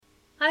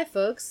Hi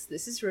folks,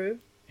 this is Rue.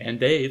 And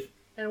Dave.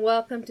 And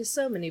welcome to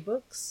So Many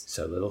Books.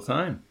 So Little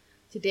Time.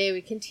 Today we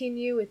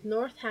continue with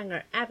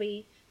Northanger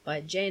Abbey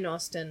by Jane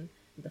Austen,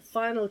 the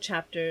final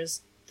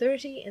chapters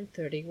 30 and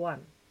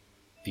 31.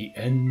 The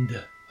end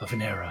of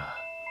an era.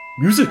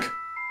 Music! Yes.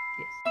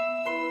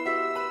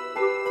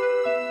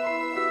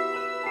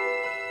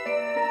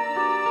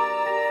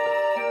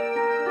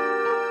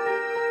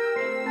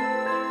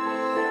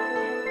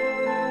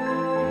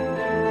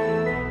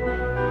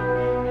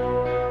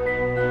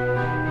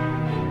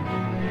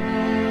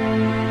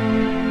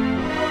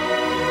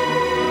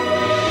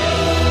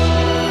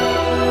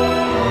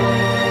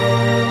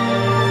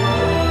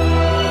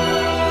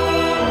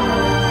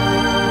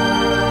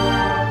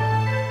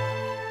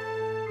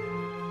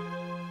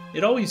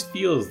 It always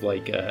feels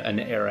like an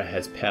era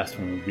has passed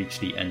when we reach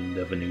the end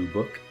of a new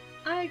book.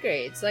 I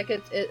agree. It's like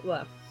it's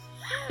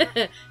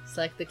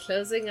like the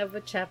closing of a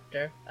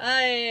chapter.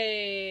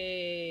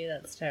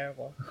 That's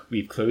terrible.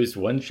 We've closed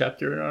one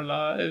chapter in our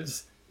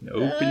lives and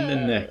opened the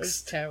next.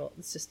 It's terrible.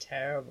 It's just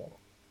terrible.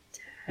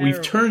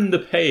 We've turned the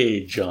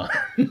page on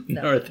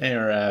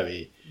Northanger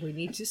Abbey. We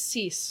need to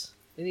cease.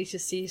 We need to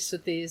cease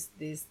with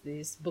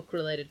these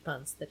book-related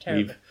puns. They're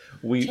terrible.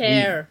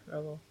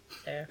 Terrible.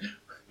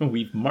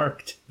 We've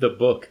marked the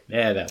book.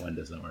 That one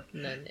doesn't work.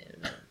 No.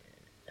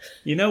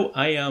 You know,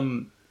 I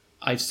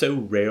so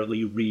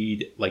rarely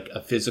read like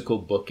a physical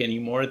book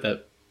anymore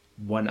that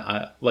when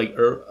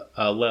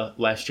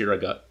last year I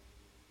got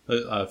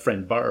a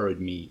friend borrowed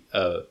me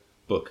a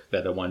book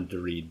that I wanted to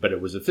read, but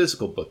it was a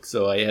physical book,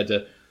 so I had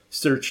to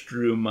search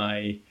through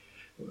my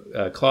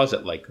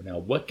closet. Like, now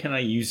what can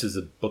I use as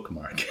a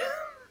bookmark?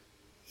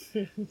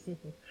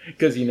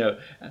 Because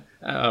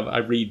I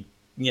read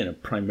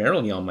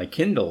primarily on my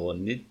Kindle,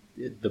 and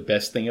the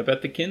best thing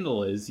about the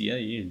Kindle is,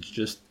 you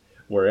just,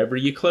 wherever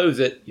you close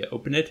it, you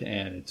open it,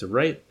 and it's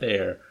right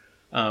there.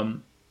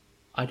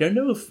 I don't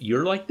know if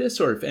you're like this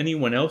or if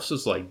anyone else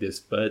is like this,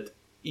 but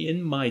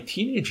in my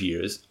teenage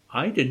years,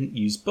 I didn't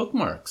use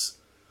bookmarks.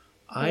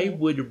 I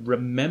would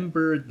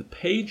remember the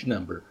page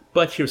number,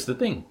 but here's the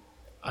thing.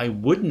 I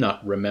would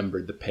not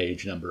remember the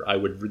page number. I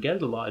would forget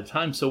it a lot of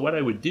times, so what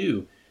I would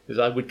do is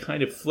I would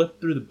kind of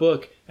flip through the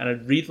book and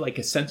I'd read like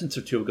a sentence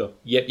or two and go,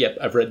 yep,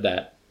 I've read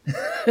that.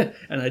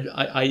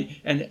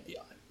 and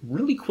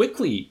really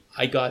quickly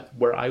I got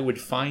where I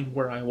would find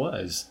where I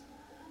was.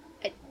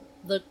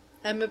 Look,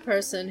 I'm a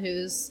person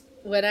who's,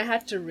 when I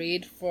had to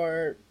read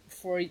for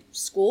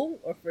school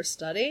or for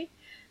study,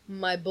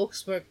 my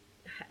books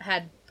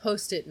had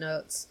post-it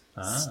notes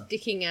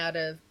sticking out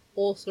of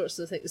all sorts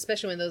of things,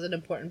 especially when there was an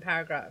important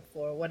paragraph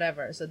or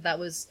whatever. So that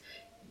was...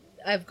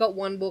 I've got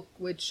one book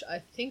which I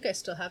think I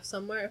still have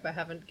somewhere if I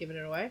haven't given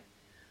it away.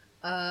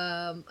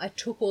 I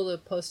took all the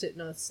post-it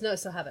notes. No, I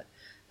still have it.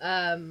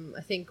 I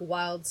think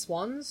Wild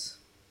Swans,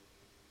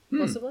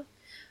 possibly.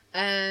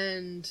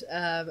 And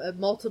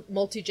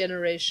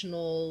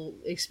multi-generational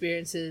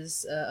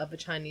experiences of a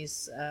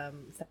Chinese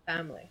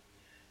family.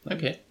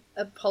 Okay.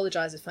 I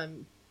apologize if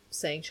I'm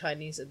saying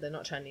Chinese. They're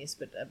not Chinese,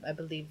 but I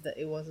believe that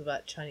it was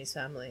about Chinese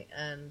family.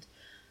 And...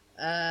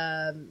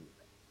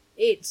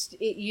 It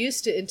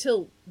used to,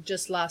 until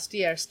just last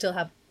year, still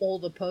have all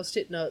the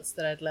post-it notes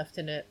that I'd left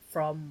in it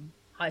from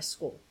high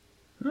school.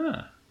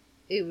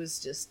 It was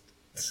just...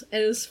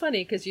 And it was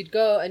funny, because you'd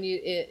go and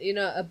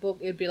a book,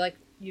 it'd be like,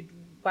 you'd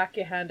whack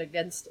your hand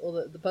against all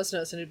the post-it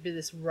notes and it'd be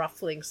this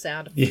ruffling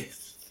sound of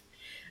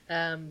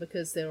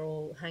because they're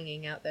all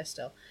hanging out there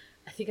still.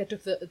 I think I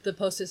took the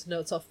post-it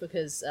notes off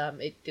because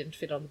it didn't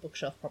fit on the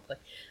bookshelf properly.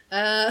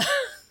 Now,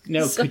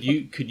 so, could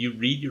you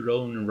read your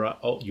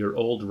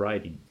old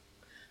writing?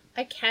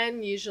 I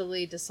can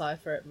usually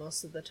decipher it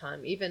most of the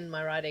time, even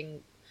my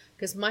writing,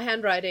 because my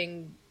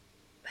handwriting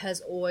has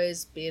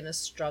always been a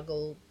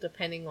struggle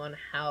depending on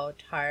how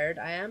tired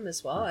I am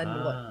as well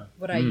and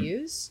what I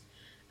use,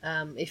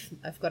 if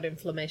I've got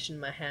inflammation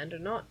in my hand or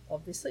not,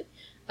 obviously.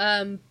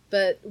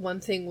 But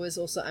one thing was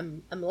also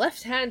I'm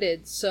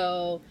left-handed,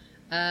 so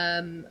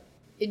in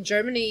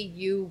Germany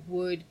you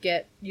would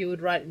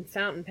write in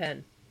fountain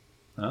pen.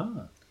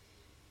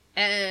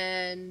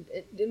 And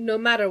no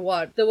matter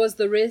what, there was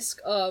the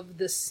risk of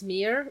the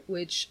smear,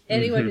 which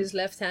anyone who's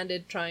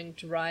left-handed trying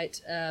to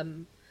write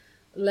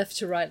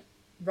left-to-right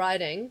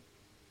writing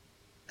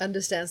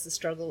understands the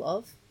struggle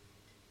of.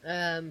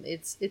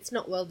 It's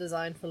not well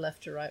designed for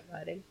left-to-right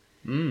writing.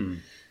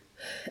 And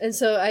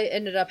so I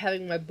ended up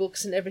having my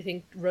books and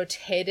everything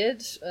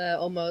rotated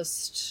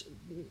almost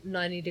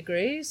 90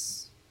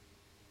 degrees,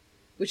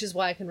 which is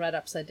why I can write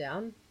upside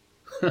down.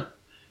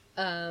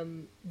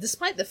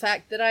 Despite the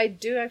fact that I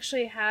do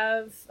actually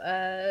have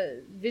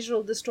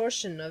visual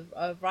distortion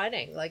of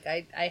writing. Like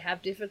I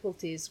have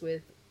difficulties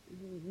with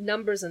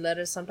numbers and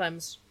letters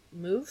sometimes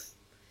move.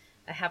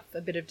 I have a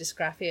bit of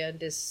dysgraphia and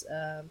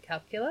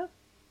dyscalculia.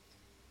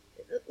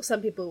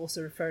 Some people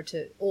also refer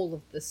to all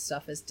of this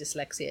stuff as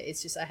dyslexia.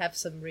 It's just I have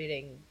some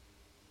reading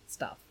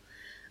stuff.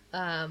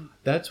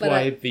 That's but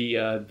why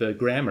the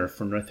grammar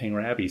from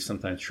Northanger Abbey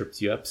sometimes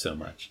trips you up so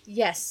much.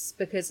 Yes,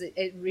 because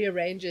it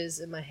rearranges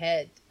in my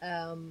head.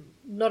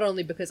 Not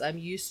only because I'm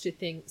used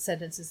to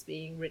sentences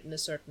being written a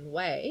certain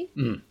way,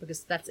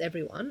 because that's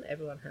everyone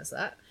has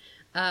that,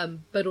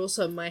 but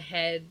also my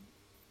head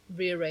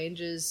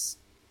rearranges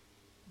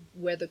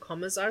where the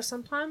commas are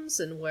sometimes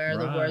and where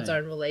the words are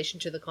in relation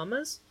to the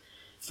commas.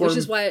 Which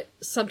is why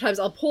sometimes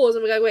I'll pause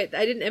and go, wait,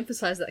 I didn't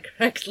emphasize that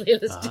correctly.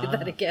 Let's do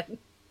that again.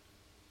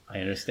 I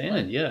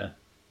understand, yeah.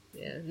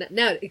 Yeah,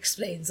 now it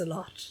explains a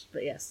lot,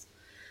 but yes.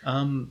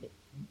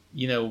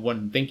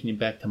 When thinking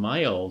back to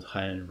my old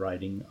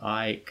handwriting,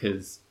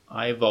 because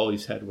I've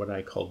always had what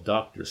I call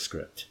doctor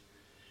script,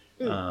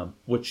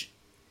 which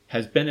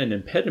has been an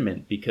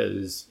impediment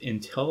because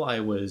until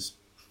I was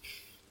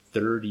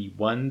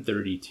 31,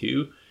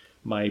 32,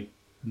 my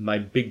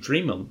big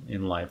dream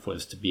in life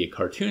was to be a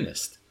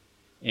cartoonist.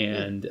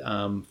 And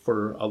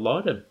for a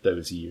lot of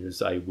those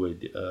years, I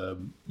would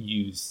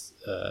use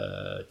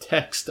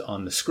text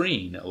on the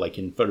screen. Like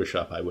in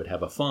Photoshop, I would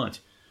have a font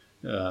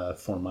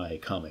for my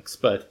comics.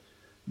 But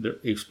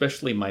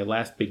especially my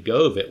last big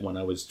go of it when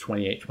I was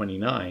 28,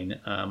 29,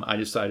 I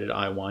decided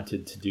I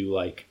wanted to do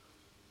like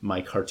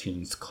my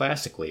cartoons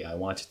classically. I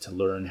wanted to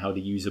learn how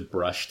to use a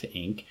brush to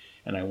ink,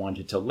 and I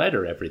wanted to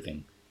letter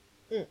everything.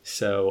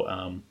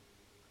 So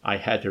I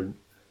had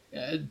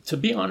to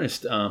be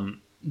honest,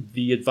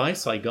 the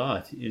advice I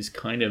got is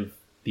kind of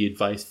the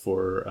advice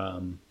for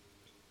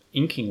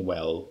inking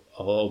well,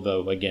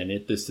 although,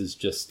 again, this is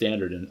just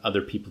standard and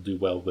other people do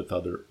well with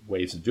other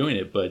ways of doing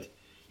it, but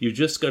you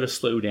just got to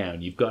slow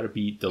down. You've got to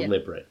be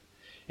deliberate.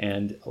 Yeah.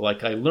 And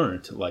like I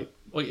learned,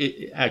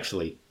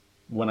 actually,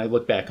 when I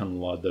look back on a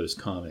lot of those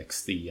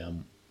comics, the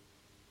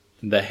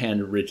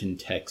handwritten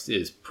text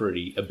is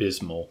pretty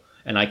abysmal,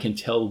 and I can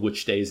tell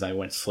which days I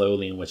went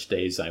slowly and which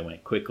days I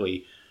went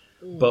quickly.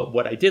 But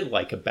what I did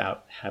like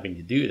about having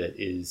to do that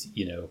is,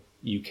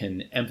 you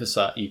can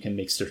emphasize, you can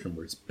make certain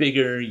words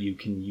bigger, you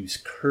can use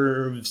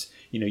curves,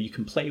 you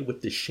can play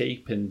with the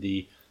shape and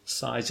the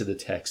size of the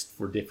text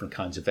for different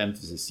kinds of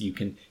emphasis. You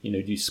can,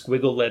 do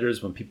squiggle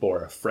letters when people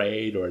are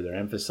afraid or they're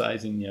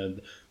emphasizing,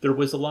 there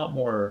was a lot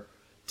more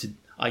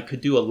I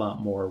could do a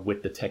lot more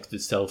with the text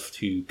itself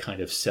to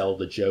kind of sell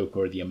the joke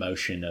or the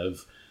emotion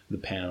of the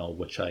panel,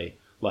 which I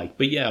like.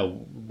 But yeah,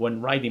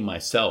 when writing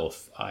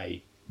myself,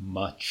 I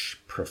much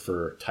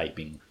prefer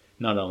typing,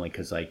 not only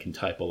because I can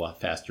type a lot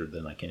faster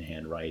than I can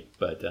handwrite,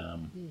 but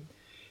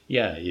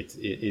yeah,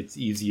 it's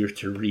easier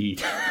to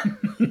read.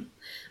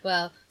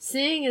 Well,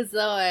 seeing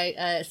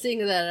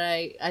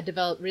that I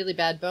developed really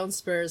bad bone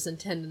spurs and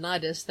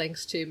tendonitis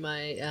thanks to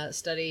my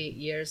study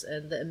years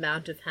and the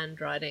amount of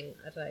handwriting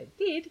that I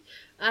did,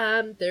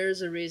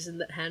 there's a reason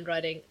that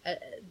handwriting,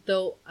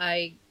 though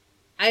I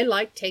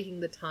like taking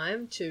the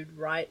time to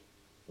write.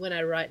 When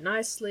I write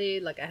nicely,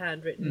 like a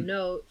handwritten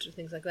note or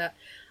things like that,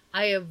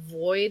 I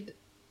avoid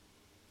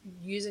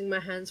using my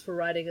hands for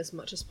writing as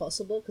much as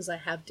possible because I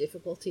have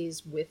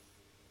difficulties with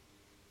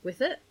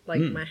it.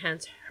 Like my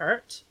hands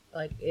hurt.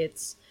 Like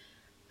it's,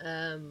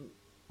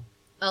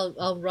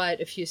 I'll write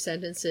a few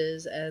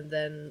sentences and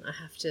then I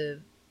have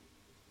to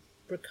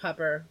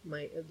recover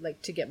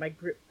to get my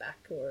grip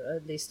back or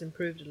at least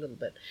improved a little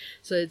bit.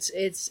 So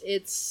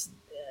it's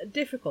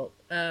difficult.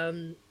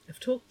 I've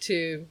talked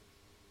to.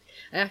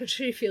 I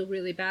actually feel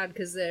really bad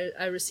because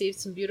I received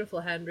some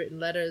beautiful handwritten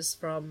letters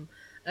from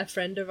a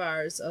friend of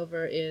ours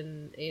over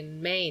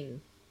in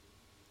Maine.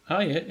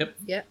 Oh, yeah, yep.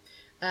 Yeah.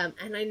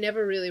 And I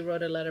never really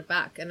wrote a letter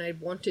back, and I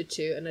wanted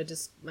to, and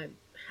my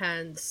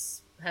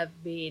hands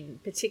have been,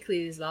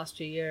 particularly these last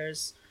 2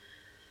 years,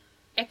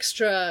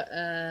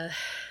 extra,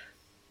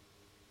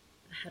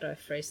 how do I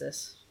phrase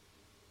this?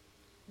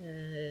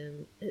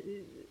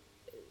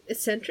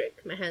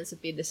 Eccentric. My hands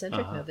have been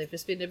eccentric now. They've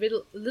just been a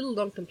little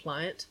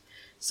non-compliant.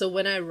 So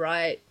when I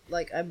write,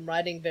 I'm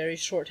writing very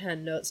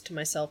shorthand notes to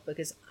myself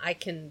because I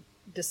can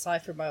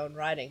decipher my own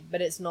writing,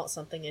 but it's not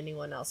something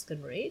anyone else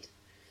can read.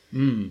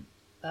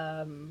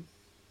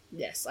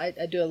 Yes, I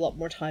do a lot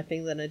more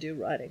typing than I do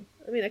writing.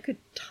 I mean, I could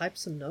type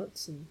some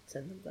notes and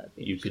send them. That'd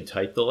be You could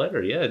type the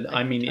letter, yeah.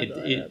 I mean,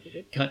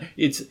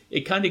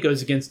 it kind of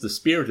goes against the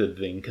spirit of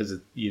the thing because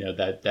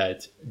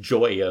that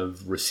joy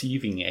of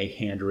receiving a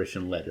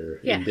handwritten letter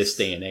in this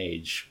day and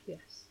age. Yes.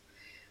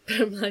 But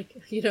I'm like,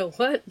 you know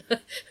what?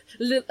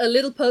 A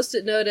little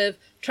post-it note of,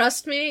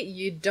 trust me,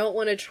 you don't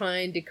want to try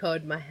and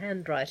decode my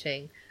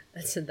handwriting. I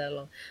sent that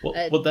along.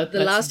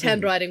 The last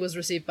handwriting was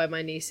received by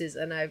my nieces,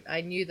 and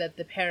I knew that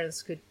the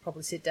parents could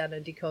probably sit down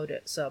and decode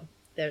it. So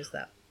there's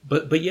that.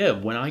 But yeah,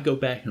 when I go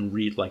back and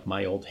read like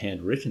my old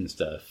handwritten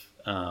stuff,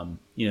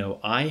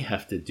 I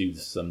have to do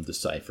some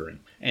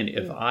deciphering. And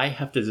if I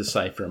have to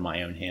decipher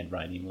my own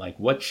handwriting, like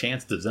what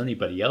chance does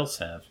anybody else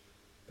have?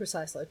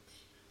 Precisely.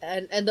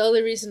 And the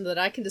only reason that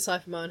I can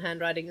decipher my own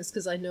handwriting is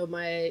because I know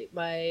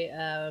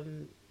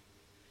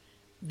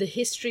the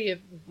history of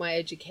my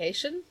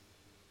education.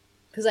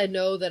 because I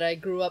know that I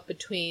grew up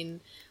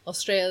between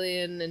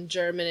Australian and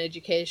German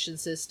education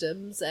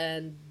systems,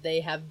 and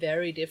they have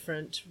very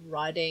different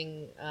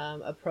writing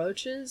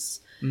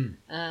approaches.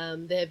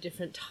 They have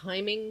different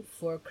timing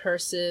for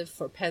cursive,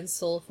 for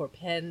pencil, for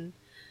pen.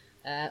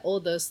 All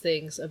those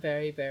things are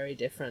very, very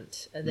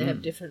different, and they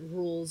have different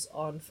rules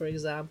on, for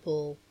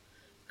example,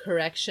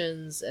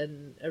 corrections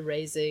and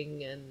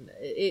erasing, and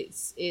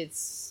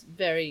it's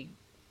very,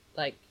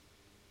 like,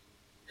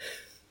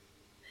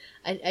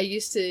 I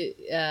used to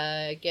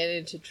get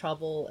into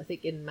trouble, I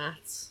think, in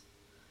maths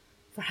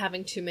for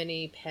having too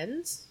many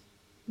pens.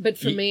 But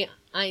for me,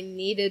 I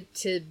needed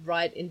to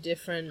write in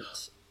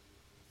different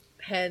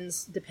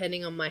pens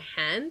depending on my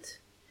hand,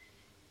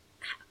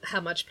 how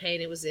much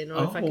pain it was in,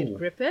 or if I could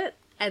grip it.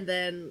 And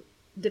then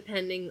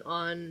depending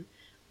on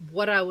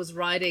what I was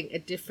writing, a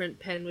different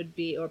pen would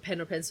be, or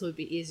pen or pencil would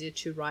be easier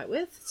to write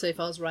with. So if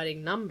I was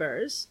writing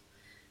numbers,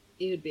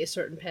 it would be a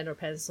certain pen or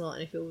pencil,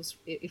 and there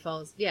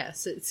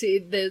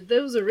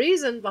was a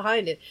reason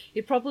behind it.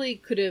 It probably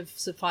could have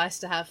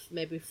sufficed to have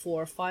maybe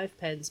 4 or 5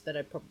 pens, but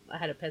I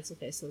had a pencil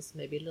case, so it's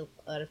maybe a little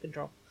out of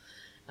control.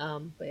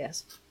 But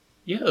yes.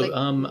 Yeah,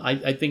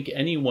 I think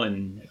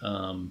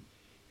anyone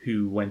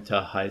who went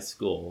to high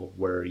school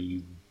where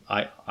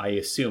I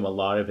assume a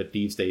lot of it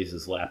these days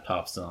is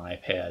laptops and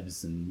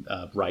iPads, and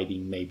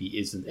writing maybe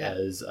isn't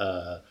as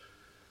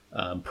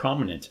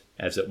prominent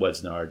as it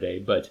was in our day,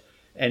 but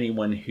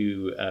anyone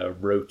who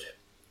wrote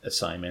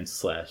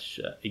assignments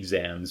 /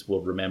 exams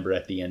will remember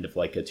at the end of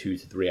like a 2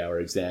 to 3 hour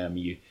exam,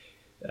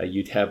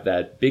 you'd have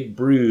that big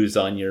bruise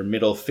on your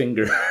middle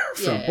finger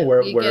from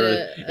where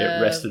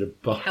it rested a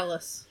bump.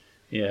 Callus.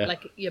 Yeah.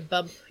 Like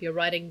your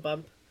writing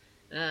bump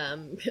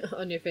on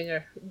your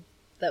finger.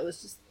 That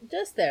was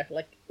just there.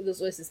 Like, there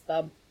was always this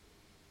bump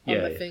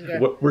on my finger.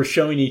 We're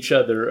showing each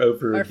other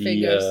over our the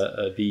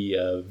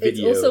video.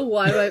 It's also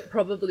why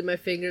probably my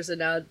fingers are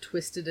now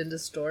twisted and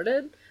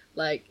distorted.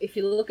 Like, if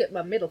you look at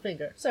my middle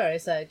finger. Sorry,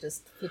 so I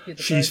just flipped you the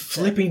bird. She's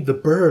flipping the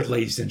bird,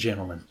 ladies and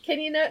gentlemen. Can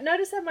you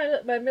notice how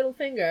my middle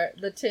finger,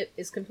 the tip,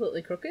 is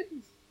completely crooked?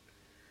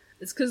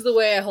 It's because of the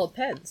way I hold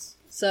pens.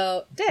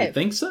 So, Dave. You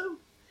think so?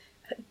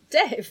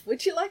 Dave,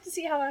 would you like to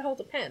see how I hold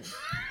a pen?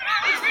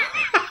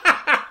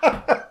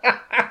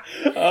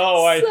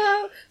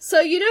 So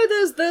you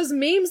know those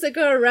memes that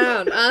go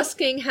around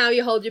asking how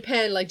you hold your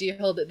pen, like, do you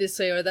hold it this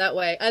way or that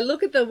way? I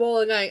look at them all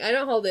and going, I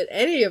don't hold it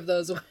any of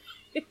those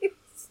ways.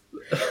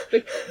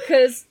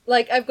 Because,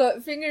 like, I've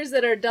got fingers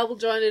that are double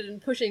jointed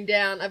and pushing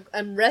down.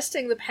 I'm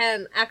resting the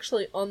pen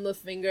actually on the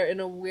finger in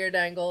a weird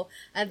angle,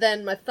 and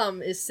then my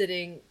thumb is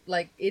sitting,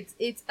 like,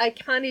 it's I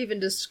can't even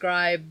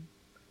describe.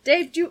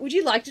 Dave, would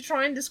you like to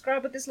try and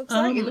describe what this looks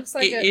like? It looks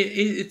like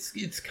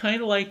it's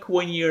kind of like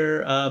when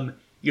you're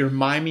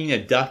miming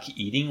a duck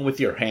eating with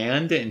your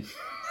hand, and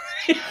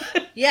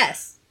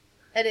yes,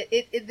 and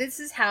this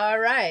is how I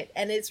write,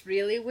 and it's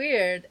really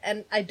weird,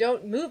 and I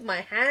don't move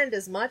my hand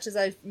as much as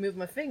I move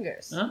my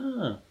fingers,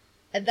 and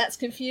that's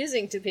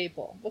confusing to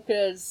people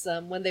because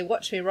when they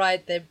watch me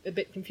write, they're a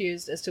bit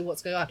confused as to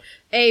what's going on.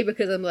 A,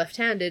 because I'm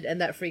left-handed,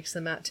 and that freaks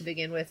them out to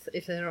begin with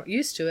if they're not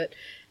used to it,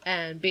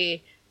 and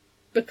B,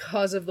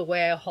 because of the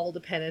way I hold a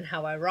pen and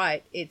how I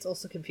write, it's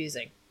also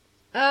confusing.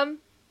 And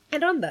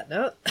on that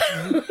note,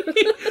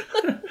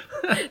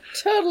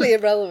 totally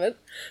irrelevant,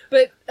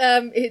 but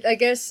I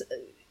guess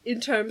in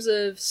terms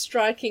of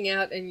striking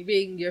out and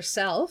being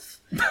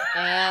yourself,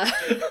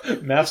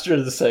 master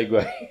of the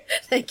segue.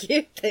 Thank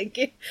you.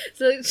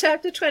 So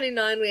chapter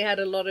 29, we had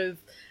a lot of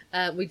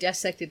we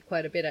dissected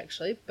quite a bit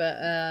actually, but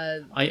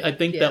I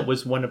think that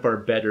was one of our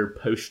better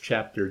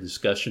post-chapter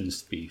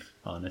discussions, to be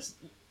honest.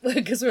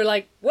 Because we're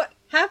like, what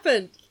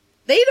happened?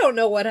 They don't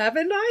know what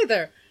happened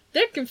either.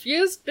 They're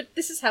confused, but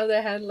this is how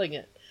they're handling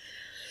it.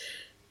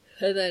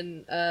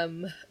 And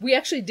then we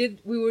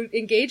were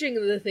engaging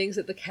in the things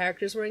that the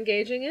characters were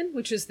engaging in,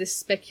 which was this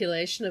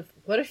speculation of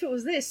what if it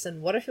was this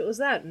and what if it was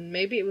that and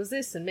maybe it was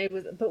this and maybe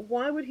it was, but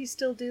why would he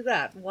still do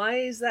that? Why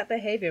is that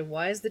behavior?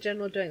 Why is the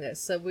general doing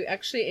this? So we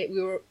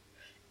were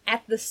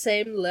at the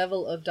same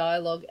level of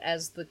dialogue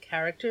as the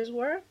characters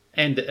were.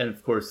 And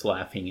of course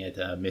laughing at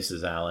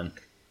Mrs. Allen.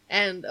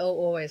 And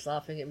always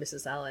laughing at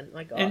Mrs. Allen.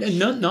 My gosh. And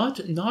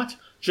not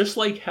just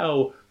like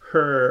how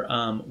her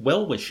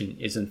well-wishing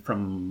isn't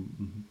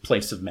from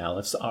place of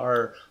malice,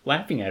 our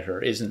laughing at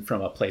her isn't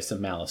from a place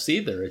of malice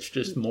either. It's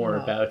just more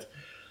about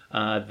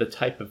the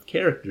type of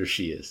character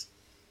she is.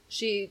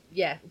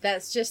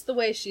 That's just the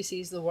way she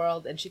sees the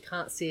world, and she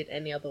can't see it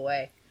any other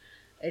way.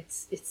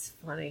 It's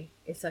funny.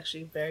 It's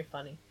actually very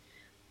funny.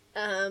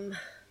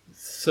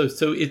 So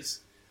it's...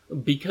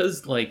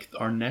 Because, like,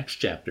 our next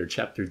chapter,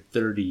 chapter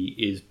 30,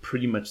 is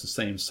pretty much the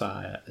same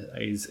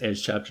size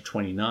as chapter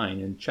 29,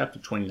 and chapter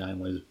 29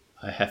 was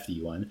a hefty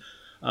one,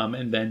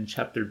 and then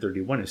chapter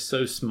 31 is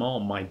so small,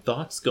 my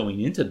thoughts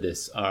going into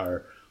this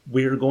are,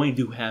 we're going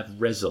to have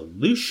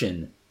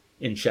resolution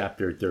in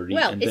chapter 30.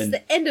 Well, it's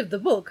the end of the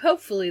book.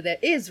 Hopefully there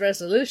is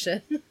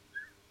resolution.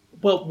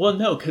 well,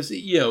 no, because,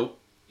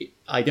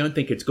 I don't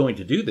think it's going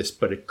to do this,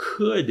 but it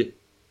could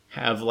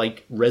have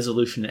like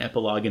resolution and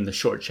epilogue in the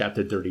short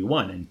chapter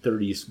 31, and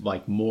 30 is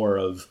like more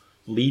of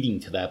leading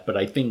to that. But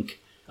I think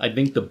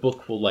the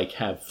book will like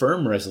have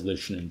firm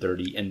resolution in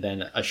 30 and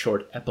then a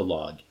short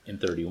epilogue in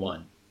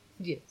 31.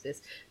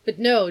 Yes. But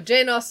no,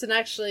 Jane Austen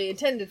actually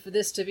intended for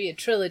this to be a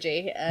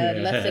trilogy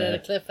and left it at a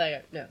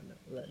cliffhanger.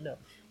 No.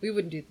 We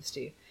wouldn't do this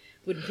to you.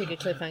 Wouldn't pick a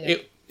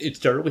cliffhanger. It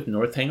started with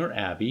Northanger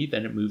Abbey,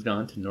 then it moved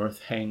on to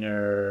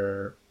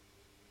Northanger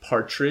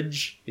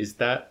Partridge. Is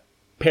that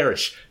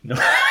Parish? No.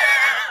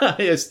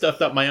 I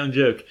stuffed up my own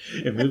joke.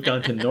 It moved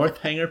on to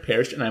Northanger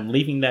Parish, and I'm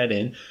leaving that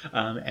in.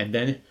 And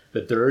then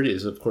the third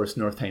is, of course,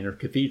 Northanger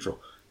Cathedral.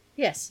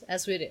 Yes,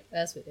 as we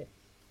do.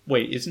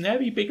 Wait, is an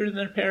abbey bigger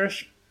than a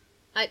parish?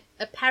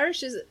 A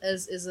parish is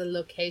a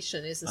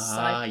location, is a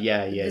site.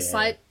 The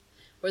site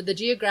or the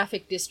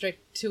geographic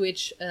district to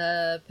which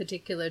a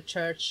particular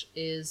church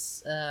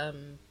is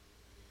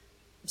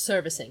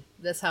servicing.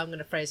 That's how I'm going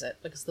to phrase it,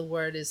 because the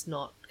word is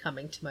not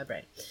coming to my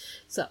brain.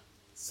 So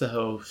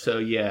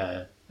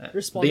yeah.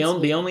 The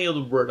only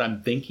other word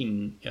I'm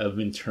thinking of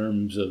in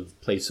terms of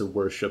place of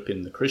worship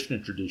in the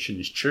Christian tradition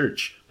is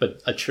church,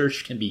 but a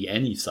church can be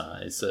any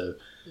size, so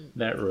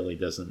that really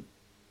doesn't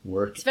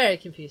work. It's very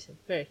confusing.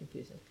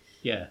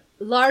 Yeah.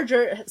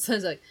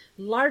 Sounds like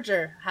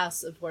larger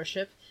house of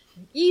worship,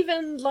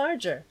 even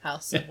larger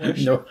house of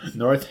worship.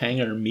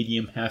 Northanger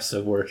medium house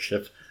of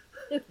worship.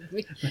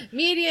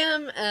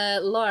 Medium,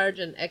 large,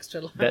 and extra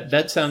large.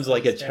 That sounds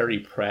like a Terry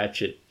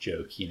Pratchett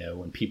joke,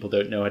 when people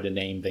don't know how to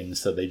name things,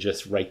 so they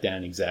just write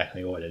down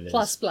exactly what it is.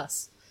 Plus.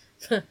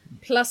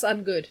 Plus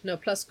ungood. No,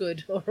 plus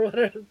good. Or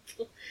whatever.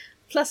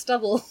 Plus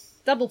double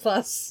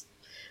plus.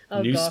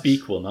 Oh,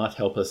 Newspeak will not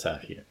help us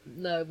out here.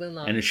 No, it will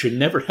not. And it should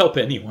never help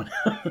anyone.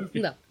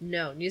 No,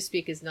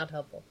 Newspeak is not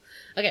helpful.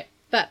 Okay,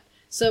 but,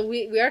 so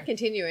we are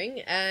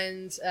continuing,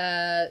 and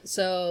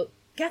so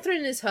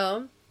Catherine is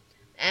home,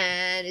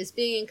 and is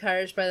being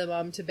encouraged by the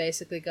mom to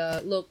basically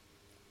go, look,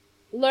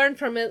 learn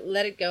from it,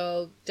 let it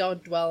go,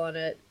 don't dwell on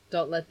it,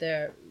 don't let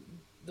the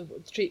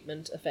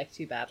treatment affect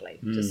you badly.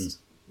 Just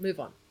move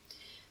on.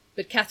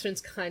 But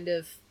Catherine's kind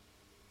of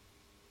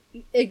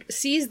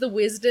sees the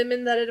wisdom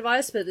in that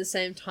advice, but at the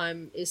same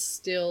time is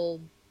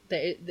still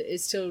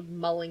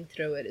mulling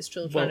through it, is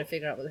still trying to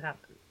figure out what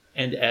happened.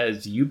 And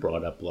as you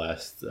brought up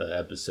last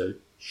episode,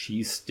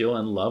 she's still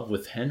in love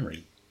with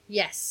Henry.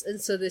 Yes, and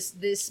so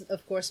this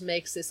of course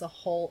makes this a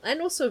whole,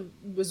 and also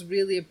was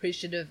really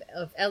appreciative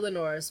of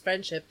Eleanor's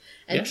friendship,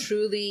 and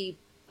truly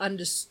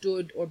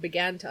understood or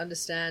began to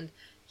understand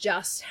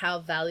just how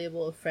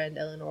valuable a friend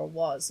Eleanor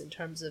was in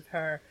terms of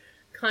her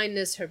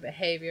kindness, her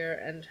behavior,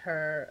 and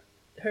her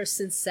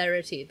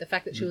sincerity. The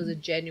fact that she was a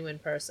genuine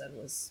person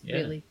was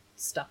really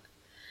stuck.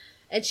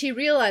 And she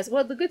realized,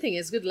 well, the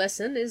good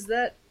lesson is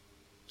that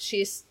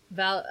she's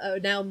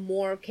now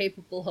more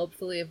capable,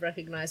 hopefully, of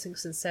recognizing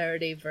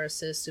sincerity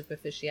versus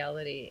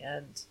superficiality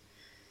and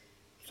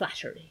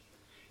flattery.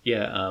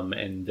 Yeah,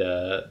 and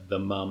the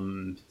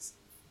mom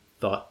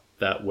thought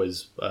that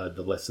was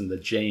the lesson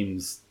that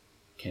James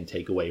can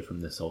take away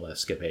from this whole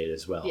escapade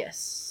as well.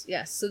 Yes.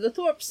 So the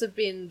Thorpes have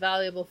been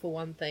valuable for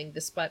one thing,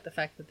 despite the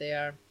fact that they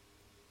are...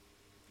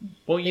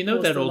 Well, you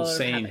know that old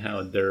saying,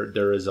 how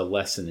there is a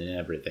lesson in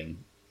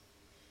everything.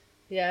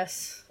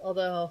 Yes,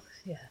 although,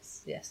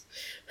 yes.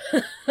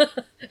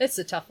 It's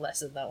a tough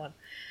lesson, that one.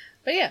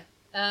 But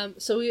yeah,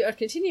 so we are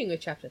continuing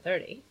with Chapter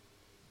 30.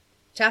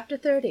 Chapter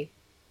 30.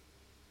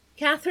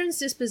 Catherine's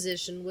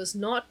disposition was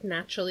not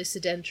naturally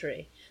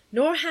sedentary,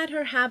 nor had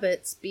her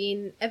habits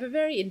been ever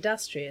very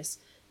industrious,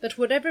 but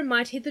whatever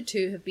might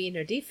hitherto have been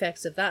her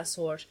defects of that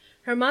sort,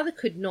 her mother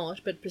could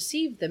not but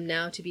perceive them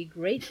now to be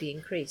greatly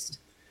increased.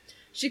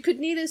 She could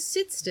neither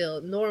sit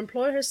still nor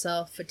employ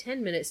herself for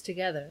 10 minutes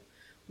together,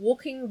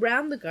 walking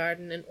round the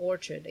garden and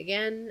orchard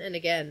again and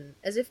again,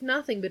 as if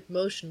nothing but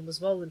motion was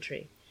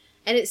voluntary,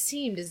 and it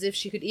seemed as if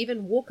she could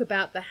even walk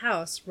about the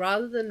house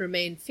rather than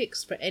remain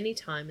fixed for any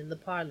time in the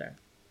parlour.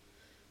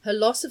 Her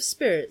loss of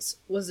spirits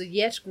was a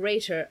yet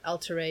greater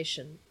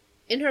alteration.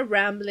 In her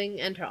rambling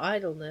and her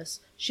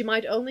idleness she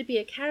might only be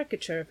a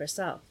caricature of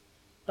herself,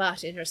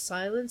 but in her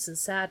silence and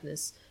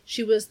sadness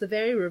she was the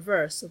very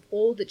reverse of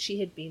all that she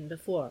had been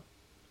before.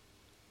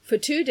 For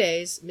 2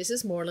 days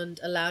Mrs. Morland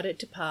allowed it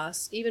to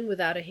pass even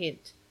without a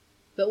hint,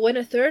 but when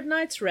a third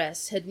night's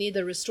rest had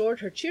neither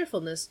restored her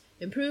cheerfulness,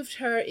 improved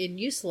her in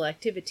useful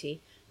activity,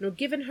 nor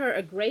given her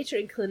a greater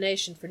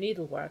inclination for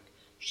needlework,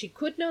 she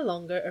could no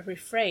longer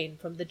refrain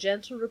from the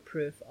gentle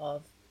reproof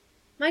of,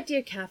 "My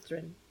dear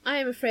Catherine, I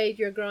am afraid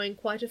you are growing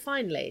quite a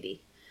fine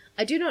lady.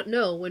 I do not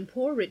know when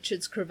poor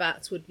Richard's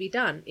cravats would be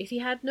done if he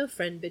had no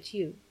friend but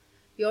you.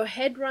 Your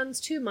head runs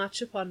too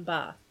much upon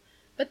Bath.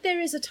 But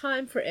there is a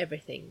time for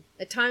everything,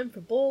 a time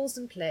for balls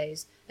and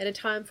plays, and a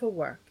time for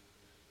work.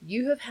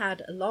 You have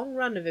had a long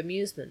run of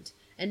amusement,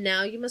 and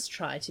now you must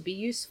try to be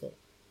useful."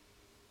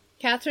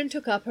 Catherine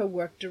took up her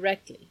work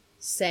directly,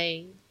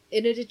 saying,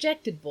 in a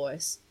dejected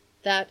voice,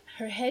 that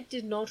her head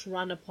did not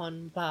run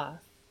upon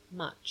Bath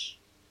much.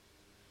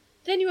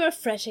 "Then you are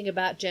fretting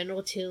about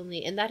General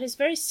Tilney, and that is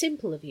very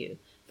simple of you,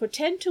 for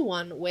 10 to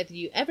 1 whether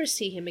you ever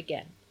see him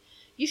again.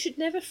 You should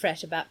never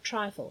fret about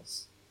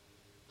trifles.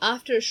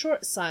 After a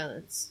short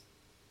silence,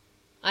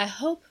 I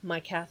hope, my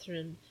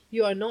Catherine,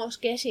 you are not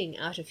getting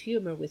out of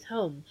humour with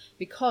home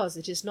because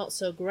it is not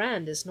so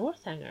grand as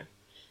Northanger.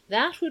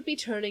 That would be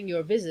turning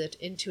your visit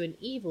into an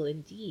evil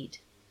indeed.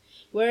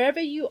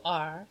 Wherever you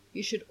are,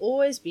 you should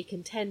always be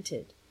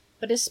contented,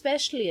 but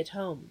especially at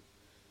home,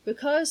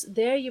 because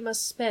there you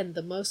must spend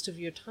the most of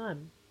your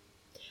time.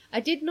 I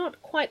did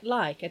not quite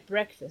like at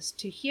breakfast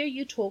to hear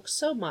you talk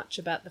so much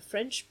about the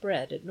French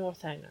bread at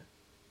Northanger.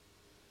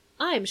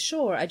 I am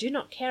sure I do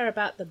not care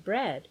about the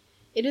bread.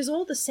 It is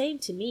all the same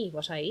to me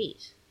what I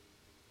eat.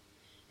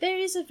 There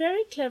is a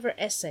very clever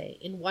essay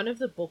in one of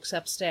the books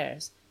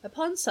upstairs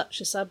upon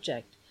such a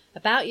subject,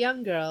 about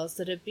young girls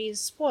that have been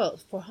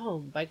spoilt for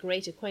home by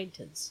great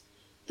acquaintance.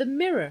 The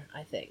Mirror,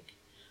 I think.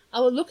 I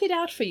will look it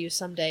out for you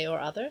some day or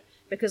other,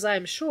 because I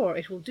am sure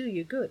it will do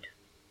you good.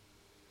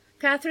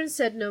 Catherine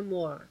said no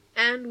more,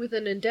 and, with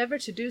an endeavour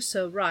to do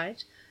so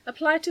right,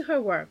 applied to her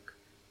work,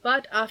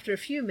 but after a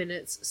few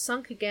minutes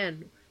sunk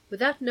again,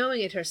 without knowing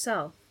it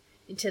herself,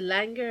 into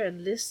languor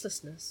and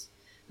listlessness,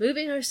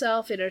 moving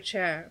herself in her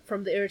chair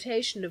from the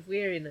irritation of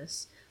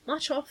weariness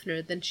much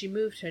oftener than she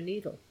moved her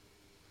needle.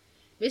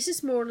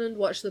 Mrs. Morland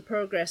watched the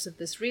progress of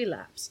this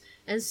relapse,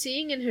 and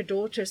seeing in her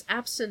daughter's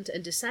absent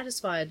and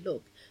dissatisfied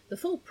look the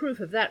full proof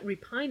of that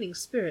repining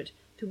spirit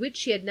to which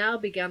she had now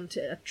begun to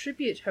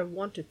attribute her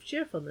want of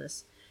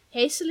cheerfulness,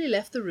 hastily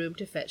left the room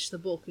to fetch the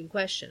book in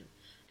question,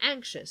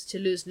 anxious to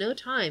lose no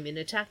time in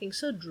attacking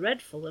so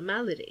dreadful a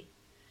malady.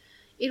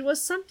 It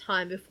was some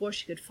time before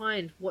she could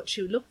find what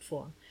she looked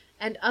for,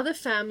 and other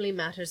family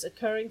matters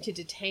occurring to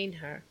detain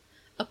her,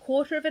 a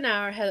quarter of an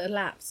hour had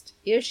elapsed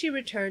ere she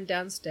returned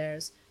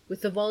downstairs with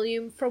the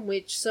volume from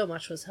which so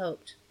much was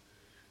hoped.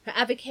 Her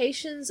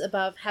avocations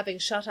above having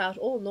shut out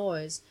all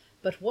noise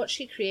but what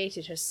she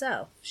created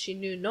herself, she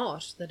knew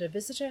not that a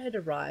visitor had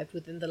arrived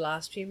within the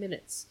last few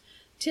minutes,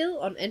 till,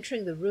 on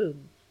entering the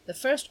room, the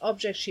first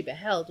object she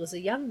beheld was a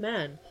young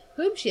man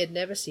whom she had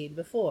never seen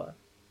before.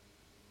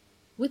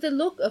 With a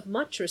look of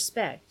much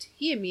respect,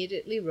 he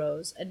immediately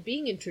rose, and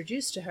being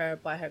introduced to her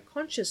by her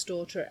conscious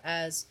daughter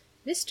as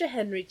Mr.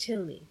 Henry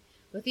Tilney,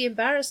 with the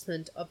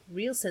embarrassment of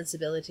real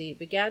sensibility,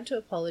 began to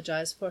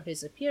apologize for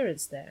his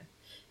appearance there,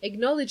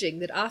 acknowledging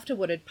that after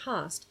what had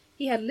passed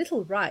he had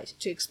little right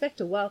to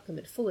expect a welcome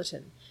at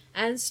Fullerton,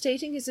 and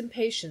stating his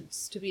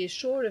impatience to be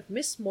assured of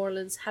Miss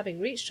Morland's having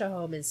reached her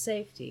home in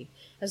safety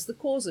as the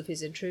cause of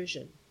his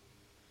intrusion.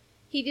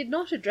 He did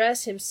not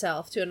address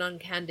himself to an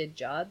uncandid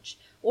judge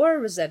or a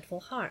resentful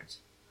heart.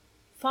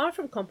 Far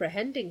from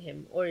comprehending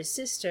him or his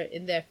sister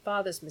in their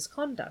father's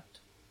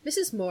misconduct,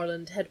 Mrs.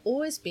 Morland had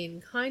always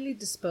been kindly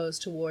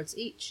disposed towards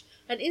each,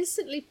 and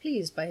instantly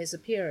pleased by his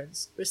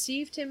appearance,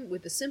 received him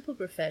with the simple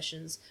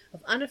professions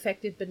of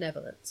unaffected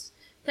benevolence,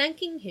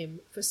 thanking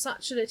him for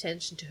such an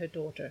attention to her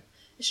daughter,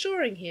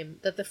 assuring him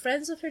that the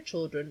friends of her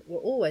children were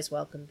always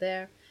welcome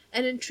there,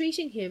 and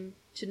entreating him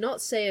to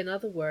not say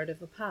another word of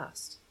the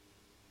past.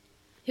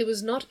 He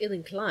was not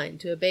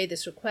ill-inclined to obey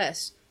this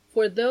request,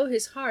 for though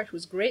his heart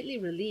was greatly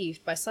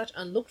relieved by such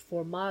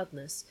unlooked-for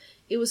mildness,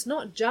 it was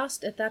not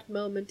just at that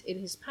moment in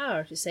his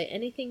power to say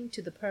anything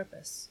to the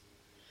purpose.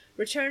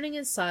 Returning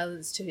in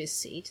silence to his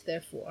seat,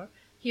 therefore,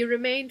 he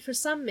remained for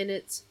some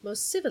minutes,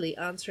 most civilly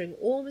answering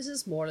all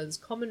Mrs. Morland's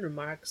common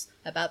remarks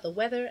about the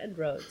weather and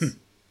roads.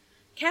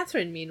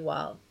 Catherine,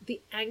 meanwhile,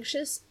 the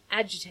anxious,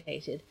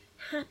 agitated,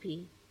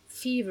 happy,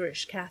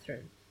 feverish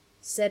Catherine,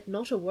 said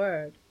not a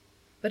word,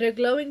 but her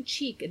glowing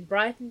cheek and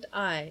brightened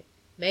eye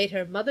made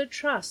her mother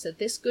trust that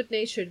this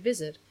good-natured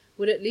visit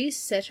would at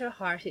least set her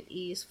heart at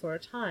ease for a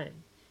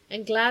time,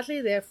 and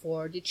gladly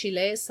therefore did she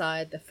lay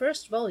aside the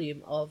first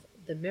volume of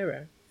The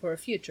Mirror for a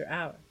future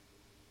hour.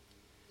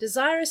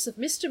 Desirous of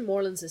Mr.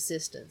 Morland's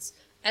assistance,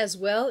 as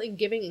well in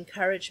giving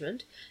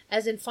encouragement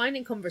as in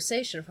finding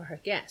conversation for her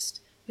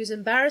guest, whose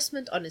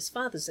embarrassment on his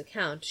father's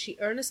account she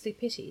earnestly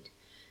pitied,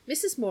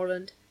 Mrs.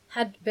 Morland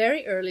had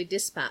very early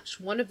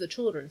dispatched one of the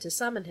children to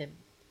summon him.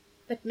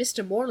 But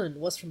Mr. Morland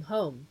was from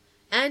home,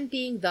 and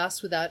being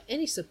thus without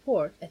any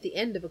support at the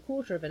end of a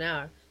quarter of an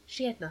hour,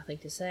 she had nothing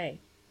to say.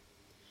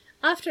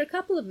 After a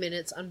couple of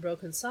minutes'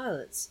 unbroken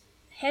silence,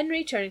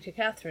 Henry, turning to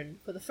Catherine,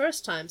 for the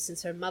first time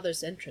since her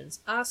mother's entrance,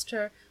 asked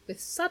her, with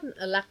sudden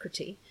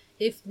alacrity,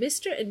 if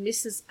Mr. and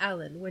Mrs.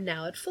 Allen were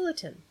now at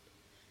Fullerton,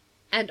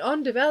 and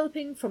on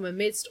developing from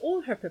amidst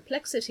all her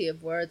perplexity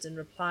of words in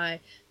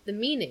reply the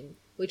meaning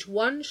which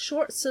one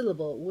short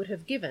syllable would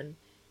have given,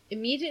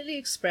 immediately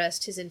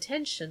expressed his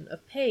intention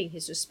of paying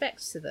his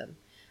respects to them,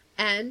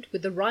 and,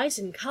 with a rise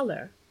in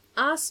colour,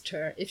 asked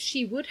her if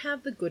she would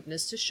have the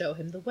goodness to show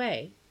him the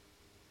way.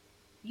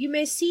 "You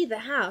may see the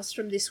house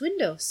from this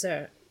window,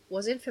 sir,"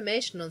 was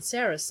information on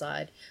Sarah's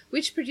side,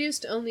 which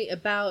produced only a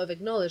bow of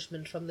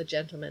acknowledgment from the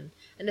gentleman,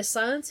 and a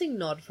silencing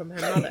nod from her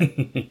mother.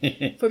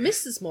 For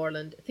Mrs.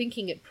 Morland,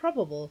 thinking it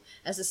probable,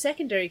 as a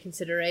secondary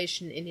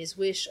consideration in his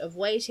wish of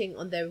waiting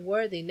on their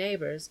worthy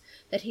neighbours,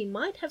 that he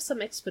might have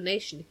some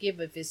explanation to give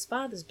of his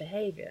father's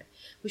behaviour,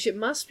 which it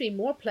must be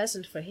more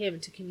pleasant for him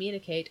to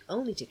communicate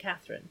only to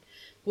Catherine,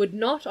 would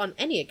not on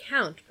any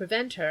account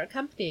prevent her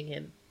accompanying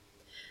him.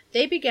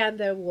 They began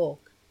their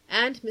walk,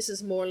 and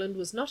Mrs. Morland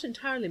was not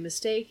entirely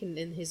mistaken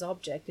in his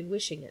object in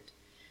wishing it.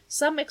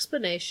 Some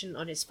explanation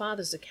on his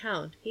father's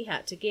account he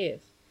had to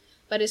give,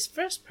 but his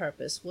first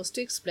purpose was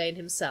to explain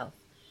himself,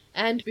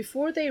 and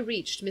before they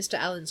reached Mr.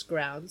 Allen's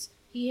grounds,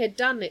 he had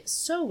done it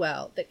so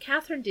well that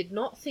Catherine did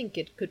not think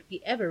it could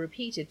be ever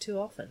repeated too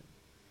often.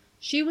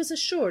 She was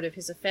assured of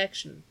his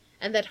affection,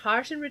 and that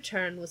Hart in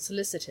return was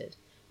solicited,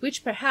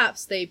 which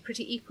perhaps they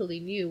pretty equally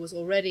knew was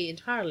already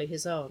entirely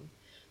his own.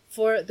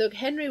 For though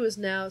Henry was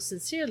now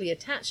sincerely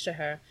attached to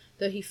her,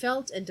 though he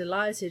felt and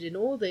delighted in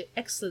all the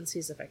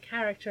excellencies of her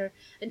character,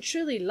 and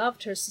truly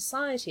loved her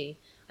society,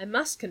 I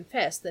must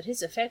confess that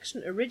his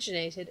affection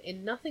originated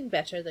in nothing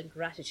better than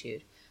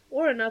gratitude,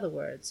 or, in other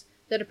words,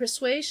 that a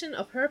persuasion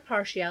of her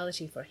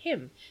partiality for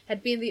him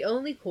had been the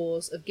only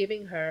cause of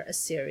giving her a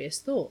serious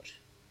thought.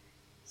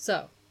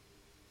 So,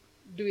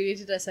 do we need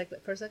to dissect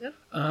that for a second?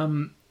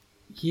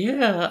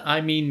 Yeah, I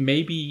mean,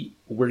 maybe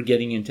we're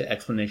getting into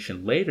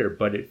explanation later,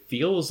 but it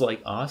feels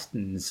like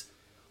Austen's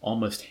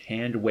almost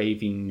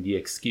hand-waving the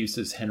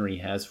excuses Henry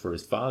has for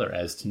his father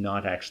as to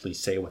not actually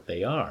say what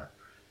they are.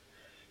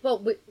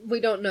 Well, we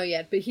don't know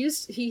yet, but he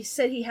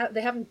said he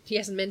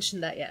hasn't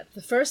mentioned that yet.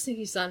 The first thing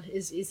he's done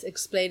is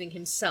explaining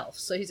himself.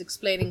 So he's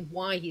explaining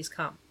why he's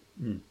come.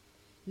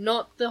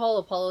 Not the whole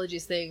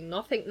apologies thing,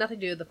 nothing to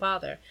do with the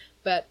father,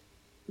 but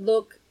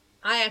look,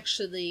 I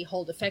actually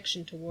hold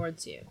affection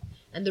towards you.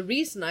 And the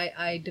reason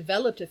I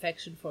developed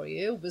affection for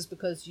you was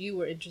because you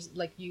were interested,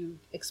 like you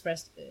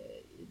expressed,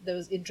 there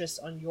was interest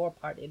on your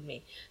part in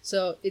me.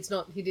 So it's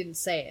not, he didn't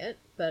say it,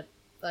 but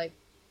like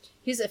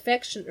his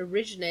affection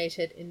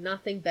originated in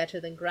nothing better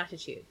than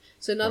gratitude.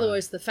 So in other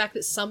words, the fact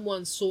that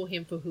someone saw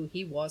him for who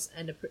he was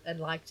and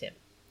liked him.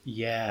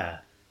 Yeah.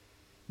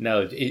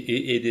 No,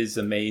 it is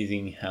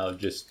amazing how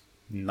just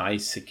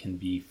nice it can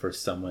be for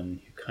someone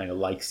who kind of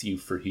likes you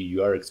for who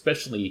you are,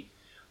 especially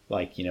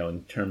like, you know,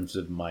 in terms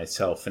of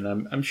myself. And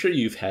I'm sure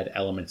you've had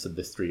elements of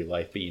this through your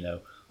life, but, you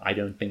know, I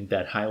don't think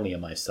that highly of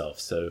myself.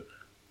 So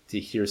to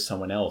hear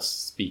someone else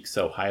speak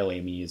so highly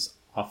of me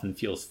often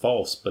feels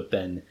false. But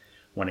then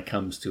when it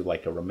comes to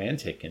like a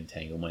romantic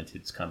entanglement,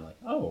 it's kind of like,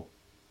 oh,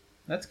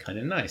 that's kind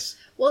of nice.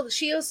 Well,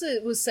 she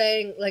also was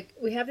saying, like,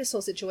 we have this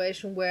whole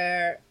situation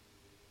where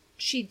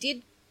she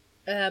did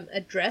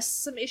address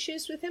some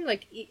issues with him.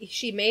 Like,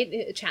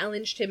 she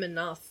challenged him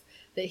enough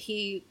that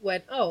he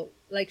went, oh,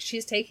 like,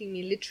 she's taking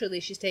me literally,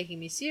 she's taking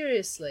me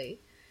seriously.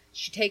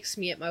 She takes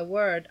me at my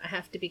word. I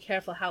have to be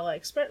careful how I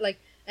express, like,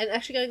 and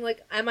actually going,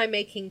 like, am I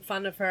making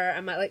fun of her?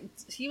 Am I, like,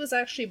 he was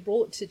actually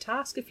brought to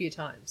task a few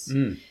times.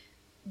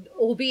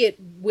 Albeit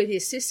with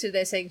his sister,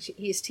 they're saying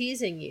he's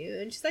teasing you.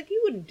 And she's like,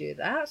 you wouldn't do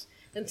that.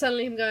 And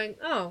suddenly him going,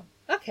 oh,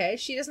 okay,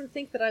 she doesn't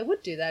think that I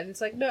would do that. And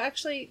it's like, no,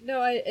 actually, no,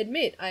 I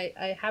admit,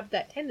 I have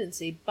that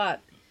tendency,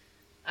 but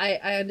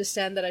I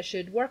understand that I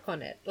should work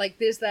on it. Like,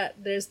 there's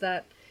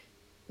that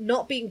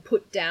not being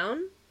put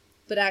down,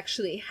 but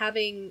actually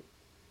having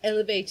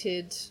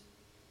elevated...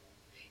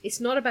 It's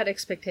not about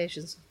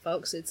expectations,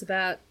 folks. It's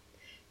about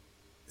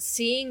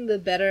seeing the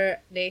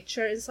better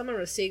nature in someone,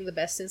 or seeing the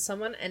best in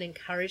someone, and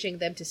encouraging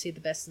them to see the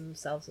best in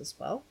themselves as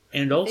well.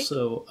 And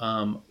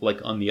also, like,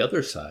 on the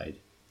other side,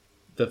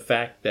 the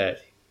fact that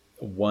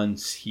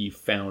once he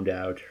found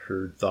out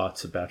her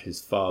thoughts about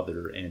his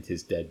father and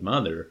his dead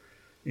mother,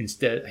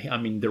 instead, I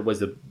mean, there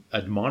was an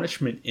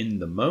admonishment in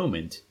the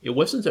moment. It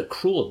wasn't a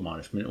cruel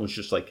admonishment. It was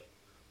just like,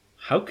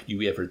 how could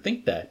you ever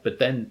think that? But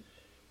then,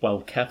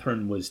 while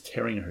Catherine was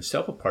tearing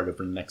herself apart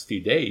over the next few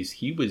days,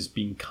 he was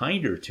being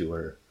kinder to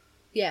her.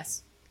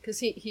 Yes, because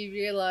he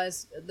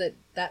realized that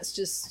that's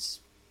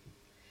just,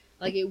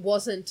 like, it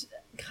wasn't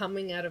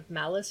coming out of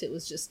malice. It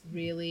was just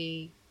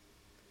really...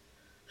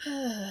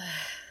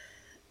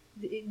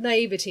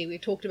 naivety.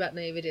 We've talked about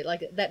naivety.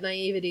 Like, that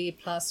naivety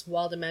plus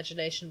wild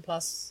imagination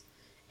plus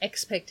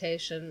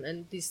expectation,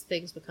 and these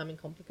things becoming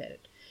complicated.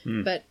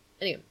 But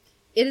anyway,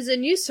 it is a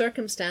new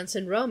circumstance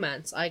in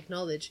romance, I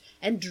acknowledge,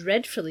 and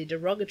dreadfully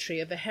derogatory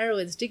of a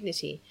heroine's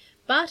dignity.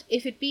 But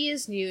if it be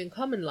as new in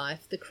common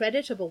life, the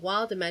credit of a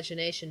wild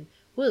imagination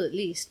will at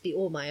least be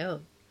all my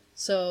own.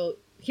 So